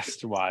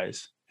west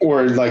wise,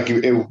 or like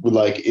it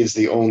is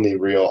the only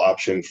real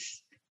option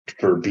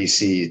for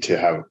BC to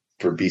have,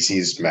 for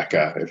BC's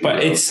Mecca.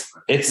 But it's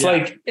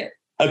like,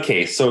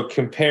 okay, so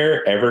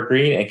compare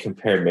Evergreen and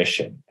compare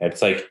Mission.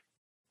 It's like,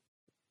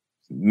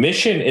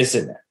 Mission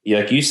isn't,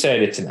 like you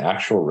said, it's an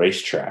actual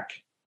racetrack.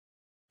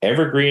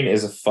 Evergreen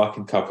is a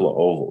fucking couple of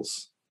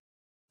ovals.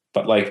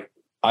 But like,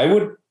 I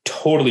would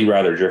totally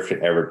rather drift at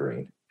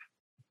Evergreen.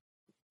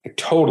 Like,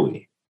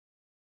 totally.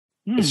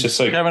 It's just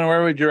like, Kevin,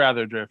 where would you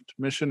rather drift,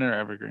 Mission or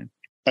Evergreen?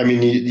 I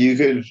mean, you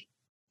could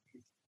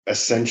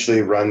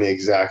essentially run the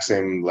exact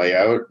same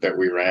layout that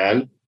we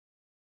ran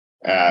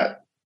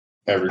at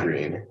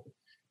Evergreen.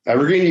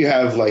 Evergreen, you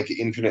have like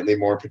infinitely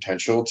more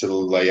potential to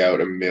lay out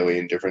a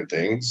million different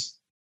things.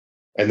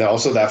 And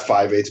also that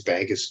 5/8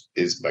 bank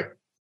is like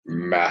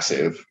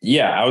massive.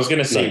 Yeah, I was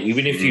gonna say, like,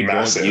 even if you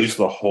don't use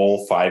the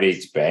whole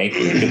 5/8 bank,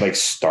 you can like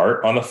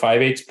start on the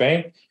 5/8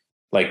 bank,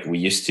 like we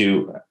used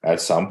to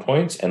at some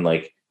points, and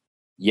like,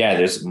 yeah,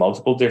 there's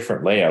multiple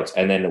different layouts.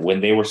 And then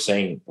when they were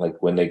saying,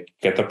 like, when they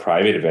get the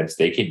private events,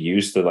 they could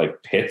use the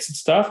like pits and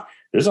stuff.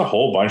 There's a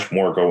whole bunch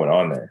more going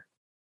on there.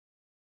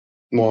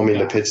 Well, I mean,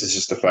 the pits is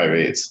just the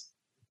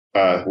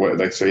 5/8.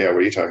 What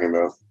are you talking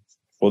about?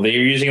 Well, they're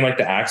using like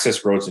the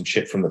access roads and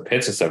shit from the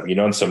pits and stuff.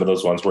 And some of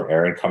those ones where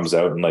Aaron comes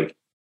out and like,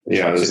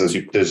 there's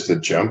the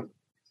jump.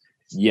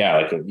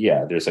 Yeah,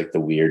 there's like the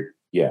weird,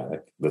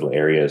 like little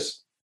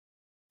areas.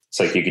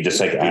 It's like you could just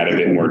like add a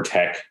bit more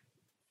tech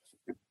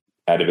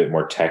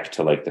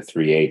to like the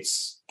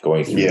 3/8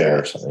 going through there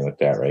or something like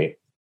that, right?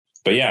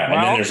 But yeah,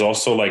 and then there's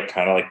also like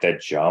kind of like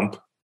that jump.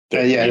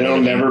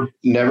 It'll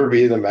never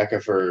be the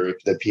Mecca for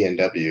the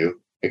PNW.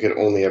 It could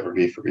only ever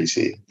be for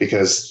BC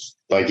because,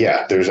 like,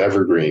 there's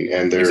Evergreen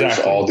and there's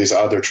all these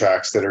other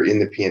tracks that are in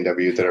the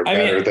PNW that are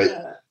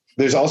better.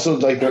 There's also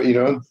like,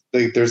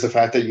 there's the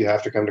fact that you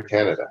have to come to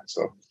Canada.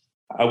 So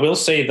I will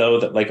say though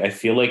that like, I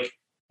feel like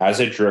as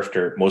a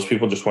drifter, most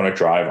people just want to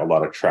drive a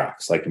lot of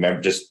tracks. Like,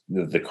 remember, just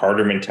the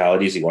Carter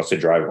mentality is he wants to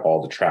drive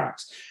all the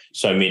tracks.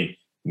 So I mean,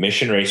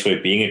 Mission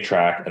Raceway being a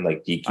track, and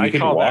like you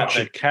can watch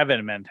that the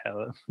Kevin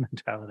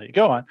mentality.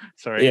 Go on,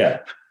 sorry. Yeah,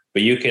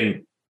 but you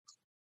can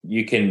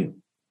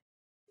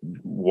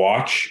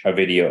watch a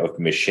video of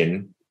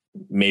Mission,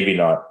 maybe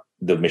not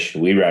the Mission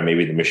we ran,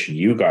 maybe the Mission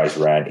you guys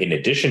ran, in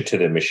addition to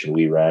the Mission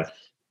we ran.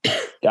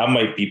 That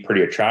might be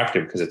pretty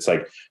attractive because it's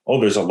like,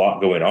 oh, there's a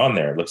lot going on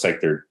there. It looks like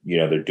they're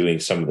doing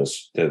some of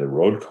this, the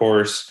road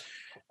course.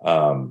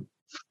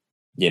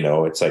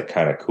 It's like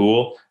kind of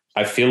cool.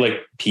 I feel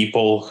like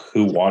people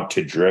who want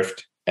to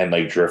drift and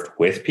like drift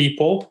with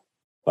people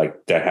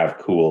like that have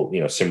cool,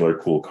 similar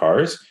cool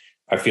cars,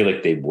 I feel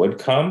like they would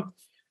come,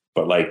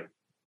 but like,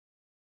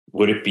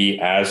 would it be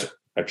as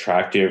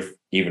attractive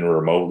even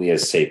remotely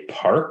as say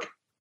Park?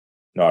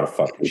 Not a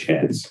fucking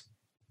chance.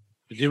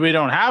 We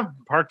don't have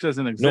Park,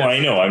 doesn't exist. No, I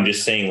know. I'm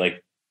just saying,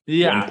 like,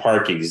 when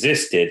Park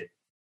existed,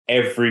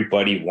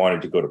 everybody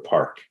wanted to go to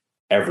Park.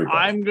 Everybody.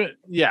 I'm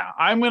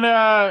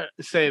gonna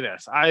say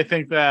this. I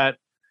think that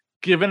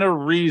given a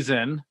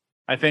reason,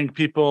 I think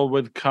people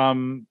would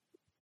come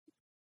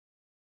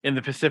in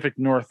the Pacific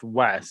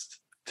Northwest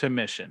to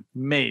Mission.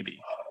 Maybe.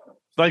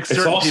 Like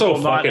it's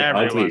also fucking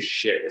ugly as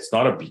shit. It's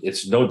not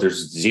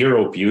there's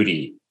zero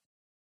beauty.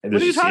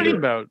 What are you talking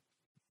about?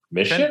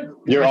 Mission?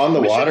 You're on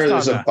the water.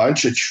 There's a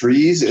bunch of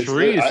trees. It's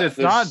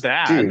not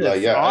bad. Dude,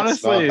 honestly,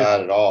 it's not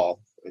bad at all.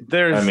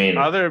 There's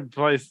other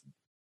place.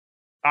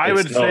 I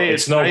would say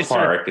it's no nicer.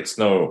 Park. It's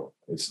no.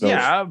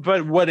 Yeah,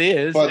 but what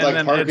is? But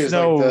like park is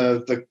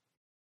like the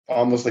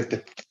almost like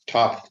the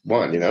top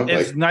one. You know,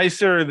 it's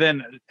nicer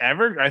than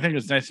I think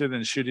it's nicer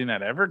than shooting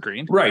at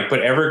Evergreen. Right,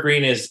 but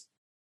Evergreen is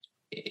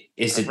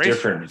a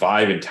different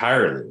vibe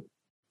entirely.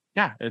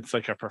 Yeah, it's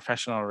like a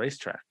professional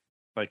racetrack.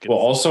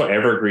 Also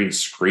Evergreen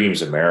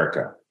screams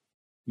America.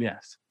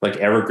 Yes. Like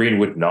Evergreen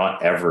would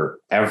not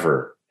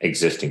ever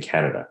exist in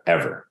Canada,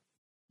 ever.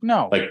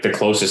 No. Like the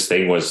closest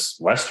thing was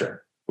Western,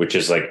 which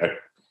is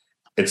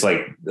it's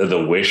like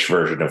the Wish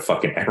version of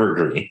fucking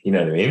Evergreen. You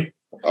know what I mean?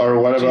 Or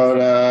what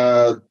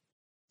about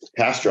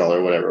Castrol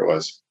or whatever it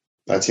was?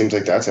 That seems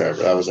like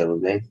that was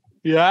Evergreen.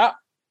 Yeah.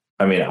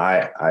 I mean,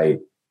 I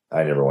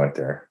never went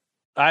there.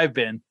 I've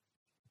been.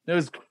 It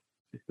was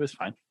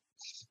fine.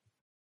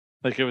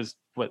 Like it was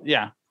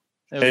okay.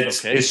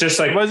 It's just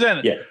like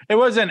it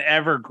wasn't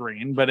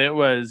Evergreen, but it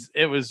was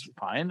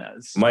fine.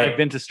 I've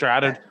been to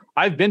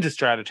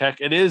Stratotech.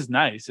 It is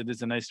nice. It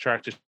is a nice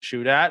track to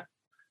shoot at.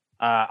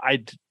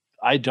 I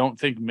don't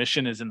think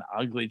Mission is an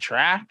ugly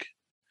track.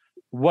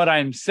 What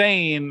I'm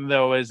saying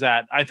though is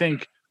that I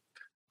think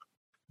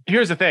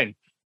here's the thing.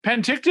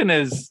 Penticton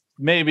is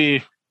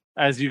maybe,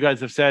 as you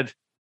guys have said,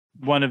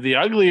 one of the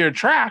uglier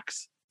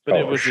tracks, but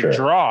it was a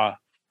draw.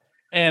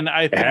 And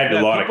I think it had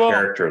a lot of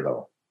character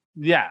though.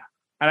 Yeah.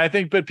 And I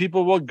think, but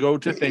people will go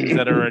to things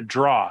that are a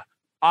draw.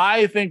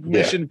 I think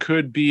Mission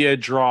could be a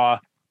draw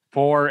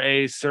for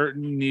a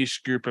certain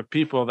niche group of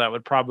people that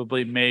would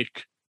probably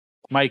make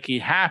Mikey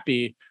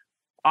happy.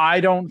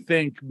 I don't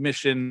think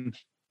Mission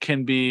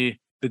can be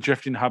the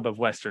drifting hub of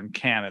Western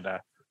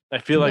Canada. I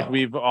feel like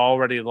we've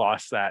already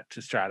lost that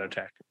to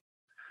Stratotech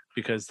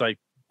because like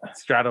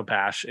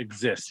Stratobash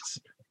exists.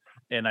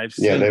 And I've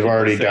seen they've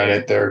already done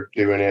it. They're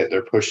doing it.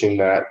 They're pushing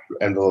that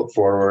envelope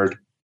forward.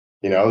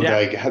 You know,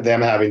 like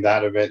them having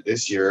that event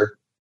this year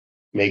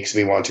makes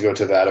me want to go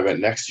to that event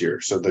next year.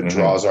 So the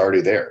draw's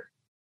already there.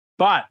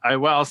 But I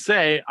will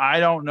say, I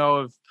don't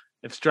know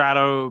if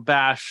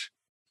Stratobash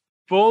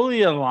fully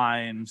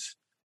aligns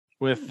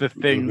with the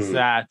things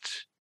that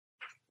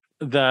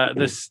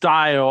the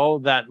style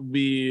that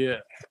we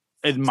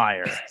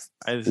admire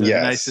is the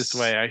nicest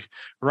way.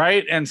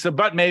 Right. And so,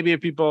 but maybe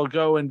if people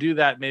go and do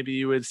that, maybe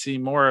you would see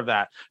more of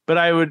that. But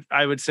I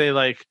would say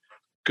like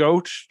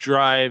Goat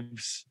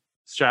drives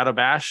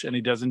Stratobash and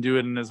he doesn't do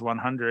it in his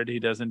 100. He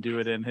doesn't do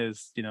it in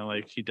his,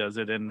 like he does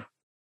it in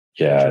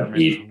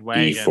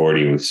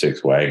E40 with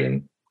 6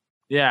 wagon.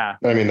 Yeah.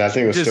 I mean, that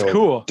thing was still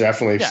cool.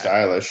 Definitely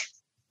stylish.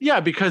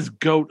 Yeah, because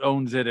Goat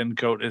owns it and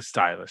Goat is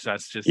stylish.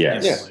 That's just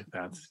like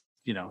that's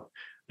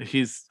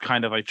he's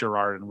kind of like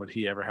Gerard, and would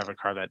he ever have a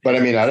car that? But I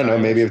mean, I don't know.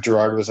 Maybe if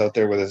Gerard was out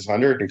there with his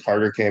 100 and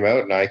Carter came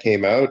out and I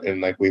came out and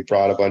like we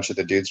brought a bunch of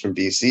the dudes from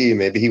BC,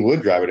 maybe he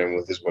would drive it in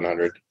with his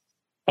 100.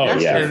 Oh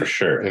yeah, for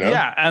sure.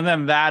 Yeah, and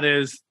then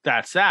that's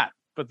that.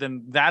 But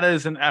then that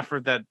is an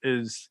effort that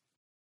is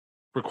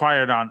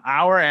required on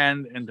our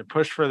end, and to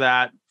push for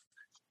that,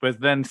 but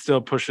then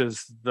still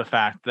pushes the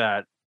fact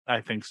that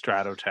I think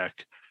Stratotech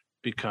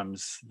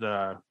becomes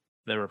the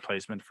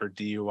replacement for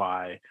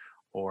DUI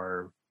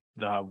or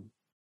the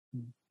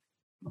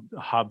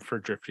hub for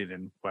drifting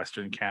in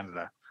Western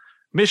Canada.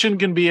 Mission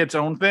can be its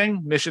own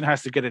thing. Mission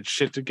has to get its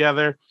shit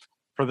together.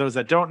 For those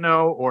that don't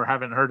know or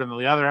haven't heard in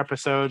the other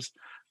episodes,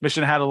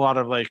 Mission had a lot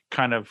of like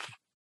kind of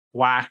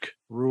whack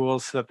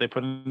rules that they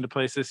put into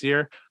place this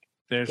year.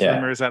 There's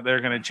rumors that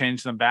they're going to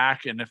change them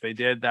back, and if they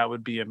did, that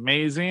would be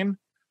amazing.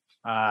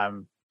 I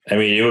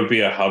mean, it would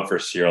be a hub for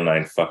Serial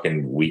 9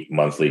 fucking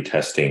monthly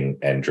testing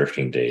and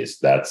drifting days.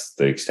 That's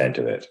the extent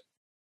of it.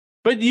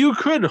 But you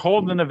could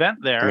hold an event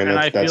there, and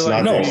I feel like that's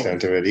not the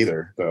extent of it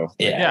either, though.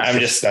 Yeah, I'm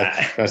just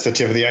that's the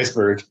tip of the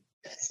iceberg.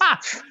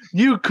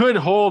 You could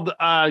hold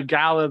a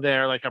gala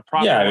there, like a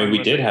proper. Yeah, I mean,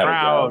 we did have a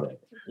gala.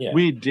 Yeah.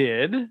 We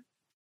did,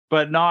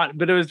 but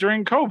it was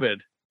during COVID,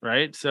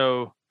 right?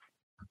 So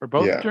we're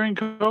both during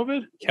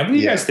COVID. Can't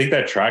you guys think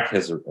that track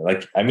has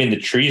like? I mean, the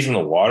trees and the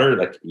water,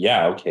 like,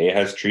 it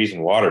has trees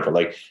and water, but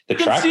like the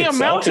track see itself a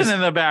mountain in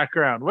the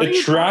background.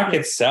 The track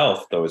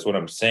itself, though, is what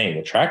I'm saying.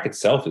 The track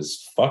itself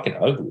is fucking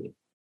ugly.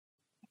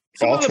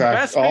 All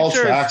tracks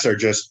are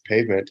just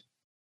pavement.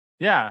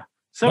 Yeah.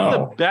 Some of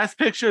the best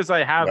pictures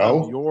I have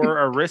of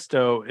your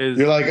Aristo is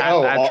you're like, it's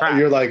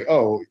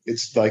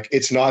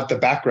not the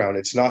background,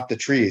 it's not the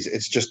trees,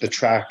 it's just the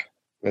track.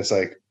 And it's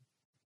like,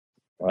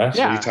 what?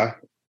 Yeah.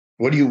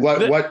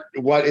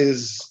 What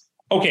is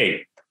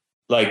okay?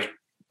 Like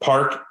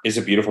Park is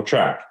a beautiful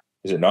track,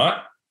 is it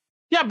not?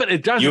 Yeah, but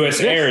it doesn't. US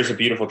Air is a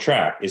beautiful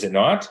track, is it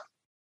not?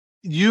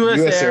 US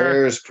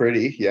Air is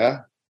pretty, yeah.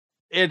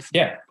 It's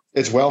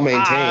well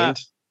maintained.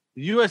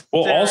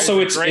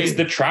 Also it's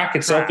the track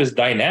itself is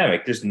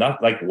dynamic. There's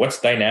not like what's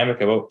dynamic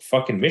about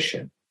fucking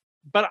Mission?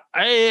 But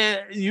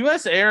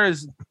US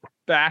Air's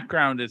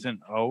background isn't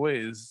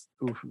always.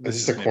 This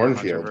is a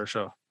cornfield.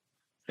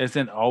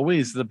 Isn't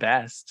always the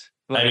best.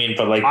 Like, I mean,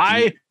 but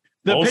like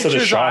most of the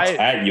shots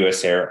at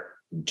US Air,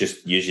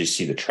 just usually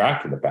see the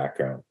track in the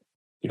background.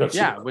 You don't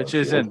see which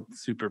isn't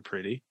super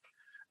pretty.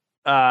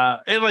 I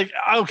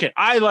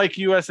like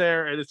US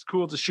Air, and it's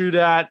cool to shoot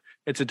at.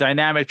 It's a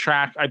dynamic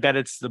track. I bet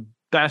it's the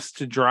best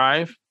to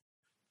drive.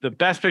 The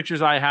best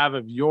pictures I have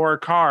of your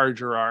car,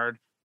 Gerard,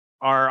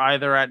 are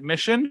either at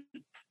Mission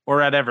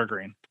or at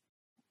Evergreen.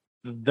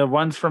 The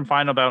ones from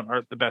Final Bout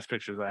are the best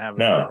pictures I have.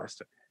 No,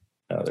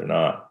 they're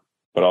not.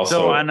 But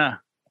also,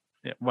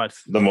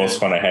 what's the most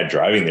fun I had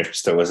driving there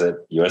still was at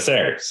US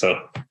Air.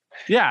 So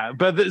yeah,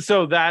 but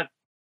so that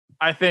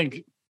I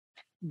think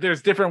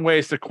there's different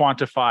ways to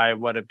quantify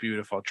what a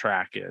beautiful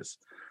track is.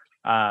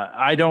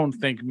 I don't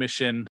think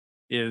Mission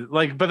is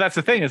like, but that's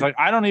the thing is like,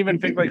 I don't even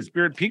think like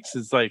Spirit Peaks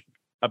is like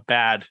a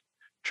bad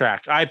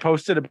track. I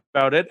posted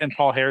about it, and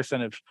Paul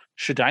Harrison of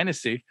Shoe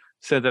Dynasty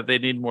said that they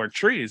need more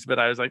trees, but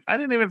I was like, I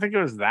didn't even think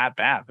it was that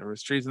bad. There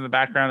was trees in the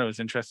background. It was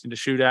interesting to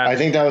shoot at. I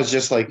think that was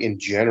just like in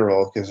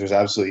general, because there's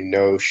absolutely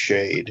no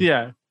shade.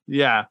 Yeah.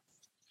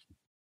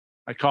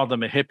 I called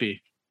them a hippie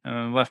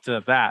and left it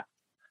at that.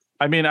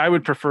 I mean, I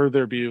would prefer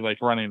there be like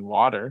running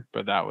water,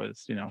 but that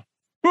was,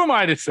 who am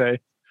I to say?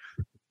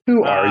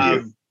 Who are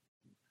you?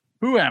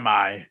 Who am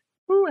I?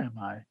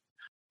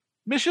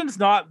 Mission's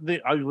not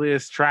the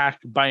ugliest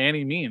track by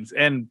any means.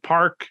 And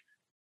Park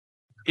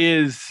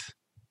is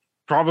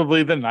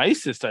probably the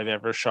nicest I've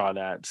ever shot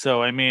at.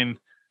 So, I mean,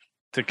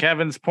 to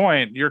Kevin's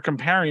point, you're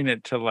comparing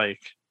it to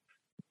like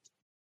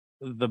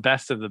the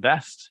best of the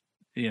best,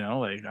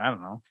 like, I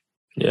don't know.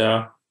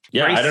 Yeah.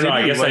 I don't know.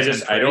 I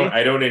guess I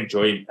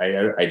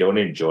don't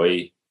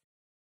enjoy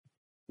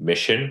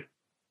Mission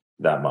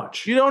that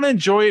much. You don't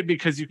enjoy it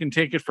because you can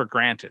take it for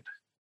granted,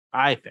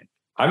 I think.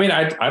 I mean,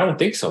 I don't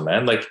think so,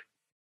 man. Like,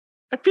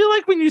 I feel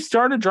like when you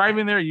started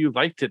driving there, you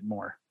liked it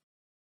more,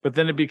 but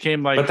then it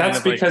became like. But that's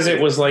because it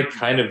was like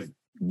kind of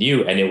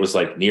new, and it was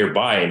like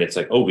nearby, and it's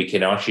like, oh, we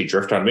can actually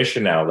drift on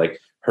Mission now, like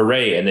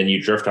hooray! And then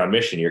you drift on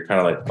Mission, you're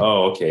kind of like,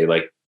 oh, okay,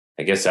 like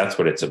I guess that's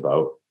what it's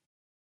about.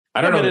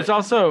 I don't know. But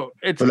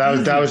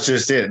that was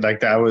just it.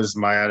 Like that was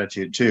my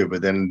attitude too.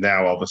 But then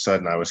now all of a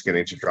sudden, I was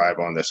getting to drive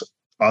on this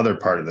other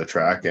part of the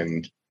track,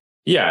 and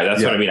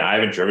that's what I mean. I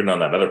haven't driven on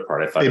that other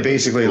part. I thought it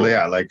basically, cool.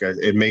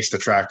 It makes the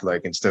track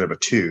like instead of a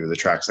 2, the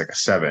track's like a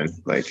 7.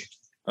 Like,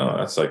 oh,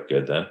 that's like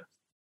good then.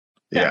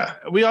 Yeah.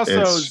 We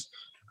also,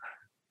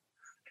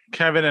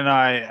 Kevin and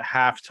I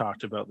have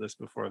talked about this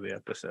before the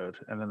episode,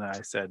 and then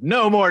I said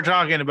no more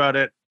talking about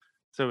it,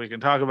 so we can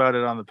talk about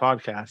it on the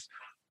podcast.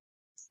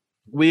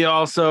 We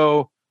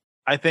also,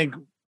 I think,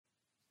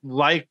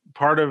 like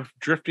part of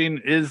drifting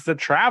is the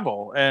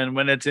travel, and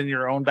when it's in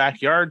your own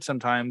backyard,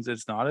 sometimes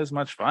it's not as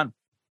much fun.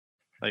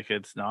 Like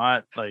it's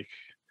not like,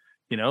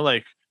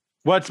 like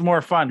what's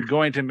more fun,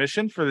 going to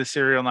Mission for the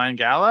Serial 9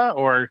 Gala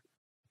or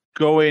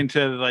going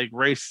to like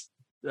race,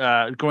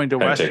 going to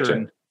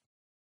Western?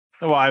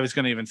 Well, I was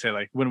going to even say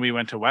like when we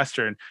went to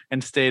Western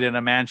and stayed in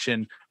a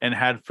mansion and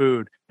had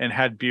food and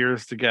had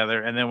beers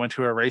together and then went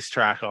to a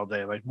racetrack all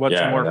day. Like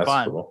what's more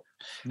fun? Cool.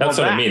 That's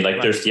what I mean.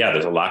 Like there's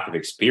a lack of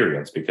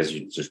experience because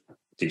you just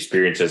the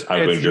experience is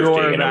I'm going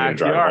drifting and I'm going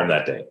to drive home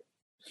that day.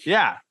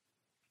 Yeah.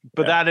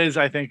 But that is,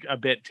 I think, a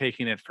bit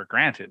taking it for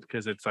granted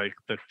because it's like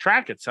the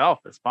track itself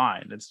is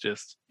fine. It's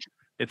just,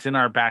 it's in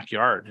our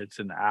backyard. It's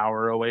an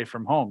hour away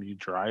from home. You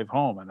drive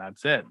home and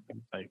that's it.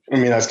 Like, I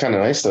mean, that's kind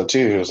of nice though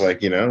too. It was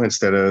like,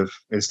 instead of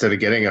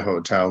getting a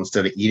hotel,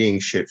 instead of eating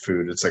shit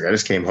food, it's like I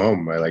just came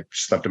home. I like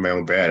slept in my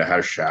own bed. I had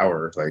a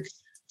shower. Like,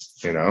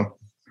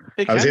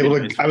 I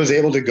was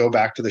able to go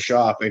back to the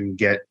shop and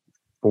get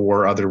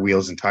 4 other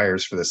wheels and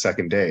tires for the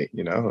second day.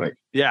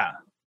 Yeah.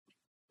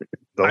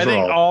 Those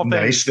are all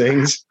nice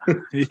things.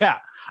 Yeah.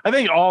 I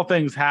think all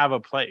things have a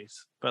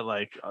place, but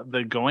like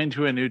the going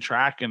to a new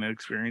track and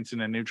experiencing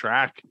a new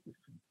track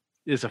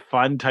is a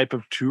fun type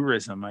of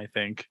tourism, I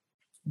think.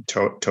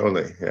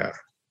 Totally. Yeah.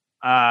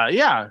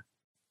 Yeah.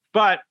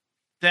 But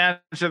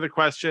to answer the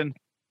question,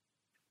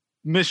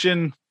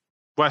 Mission,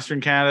 Western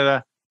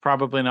Canada,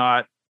 probably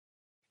not.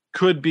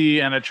 Could be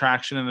an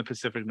attraction in the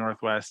Pacific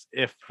Northwest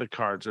if the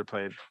cards are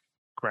played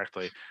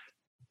correctly.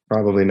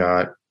 Probably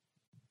not.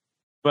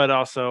 But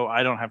also,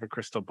 I don't have a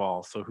crystal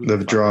ball, so the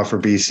draw for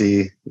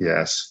BC,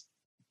 yes.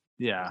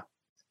 Yeah,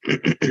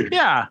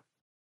 yeah.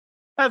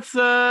 That's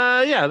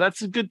a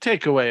good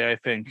takeaway, I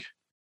think.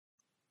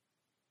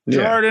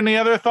 Gerard, any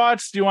other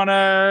thoughts? Do you want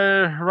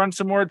to run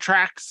some more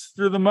tracks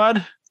through the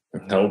mud?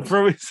 Nope.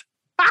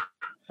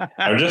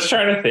 I'm just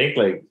trying to think,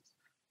 like,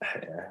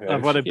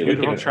 what a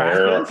beautiful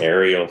track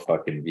aerial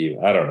fucking view.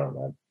 I don't know,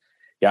 man.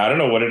 Yeah, I don't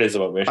know what it is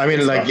about Mission. I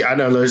mean, like, I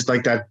know there's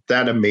like that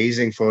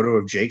amazing photo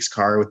of Jake's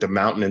car with the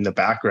mountain in the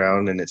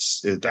background, and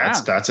that's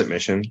at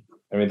Mission.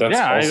 I mean, that's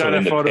also I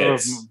got a photo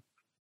of.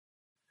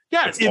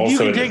 Yeah, if you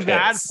can take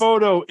that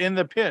photo in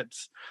the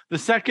pits, the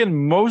second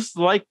most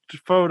liked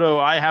photo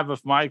I have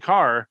of my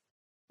car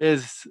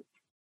is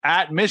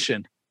at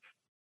Mission.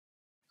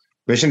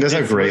 Mission does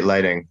have great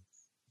lighting.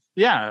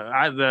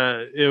 Yeah,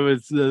 it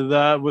was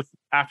the with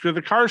after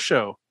the car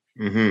show.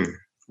 Mm-hmm.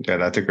 Yeah,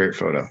 that's a great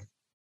photo.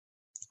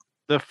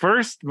 The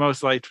first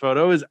most liked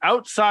photo is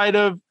outside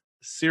of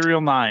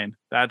Serial 9.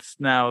 That's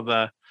now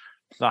the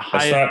highest.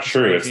 That's not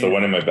true. It's the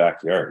one in my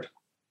backyard.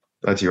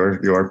 That's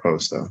your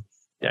post, though.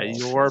 Yeah,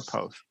 your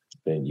post.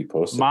 Then you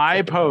posted.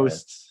 My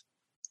post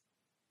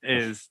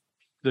is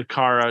the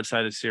car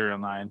outside of Serial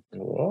 9.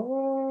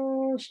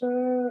 Oh,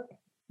 shit.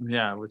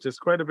 Yeah, which is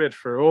quite a bit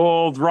for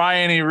old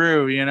Ryan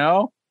Roo, you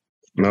know?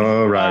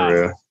 No,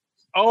 Ryru.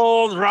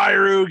 Old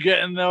Ryru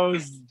getting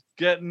those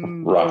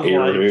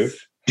likes.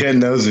 Getting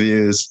those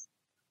views.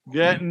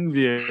 Getting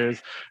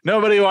views.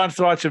 Nobody wants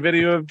to watch a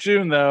video of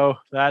June, though.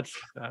 That's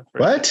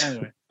what?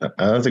 Anyway.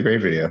 That's a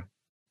great video.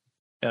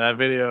 Yeah, that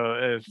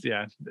video is,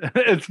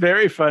 it's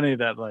very funny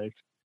that, like,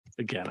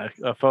 again,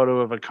 a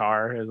photo of a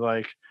car is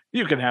like,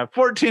 you can have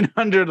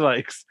 1,400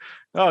 likes.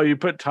 Oh, you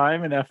put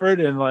time and effort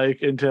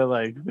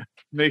into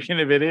making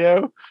a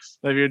video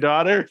of your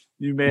daughter,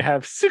 you may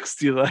have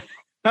 60 likes.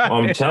 Well,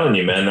 I'm telling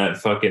you, man,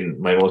 that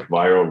my most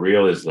viral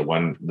reel is the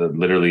one that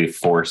literally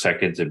 4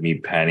 seconds of me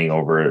panning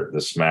over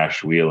the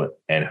smashed wheel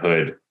and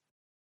hood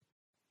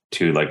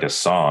to like a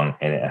song,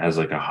 and it has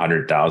like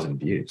 100,000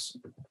 views.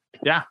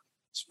 Yeah.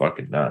 It's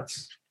fucking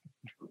nuts.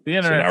 The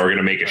internet. So now we're going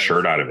to make a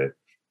shirt out of it.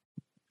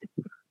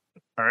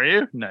 Are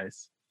you?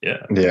 Nice.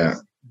 Yeah. Yeah.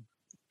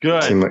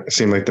 Good.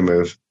 Seemed like the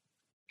move.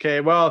 Okay.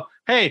 Well,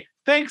 hey,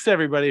 thanks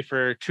everybody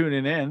for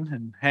tuning in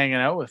and hanging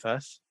out with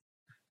us.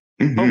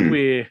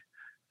 Mm-hmm.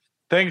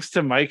 Thanks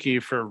to Mikey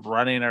for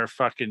running our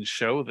fucking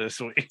show this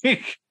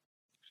week.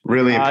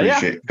 Really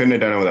appreciate it. Couldn't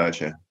have done it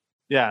without you.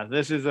 Yeah,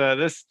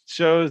 this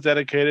show is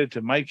dedicated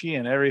to Mikey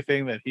and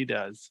everything that he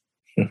does.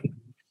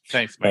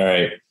 Thanks, Mikey. All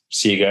right.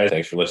 See you guys.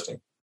 Thanks for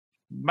listening.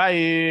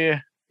 Bye.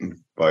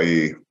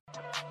 Bye.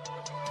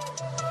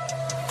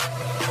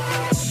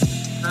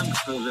 Thanks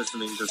for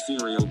listening to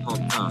Serial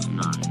Podcast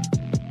 9.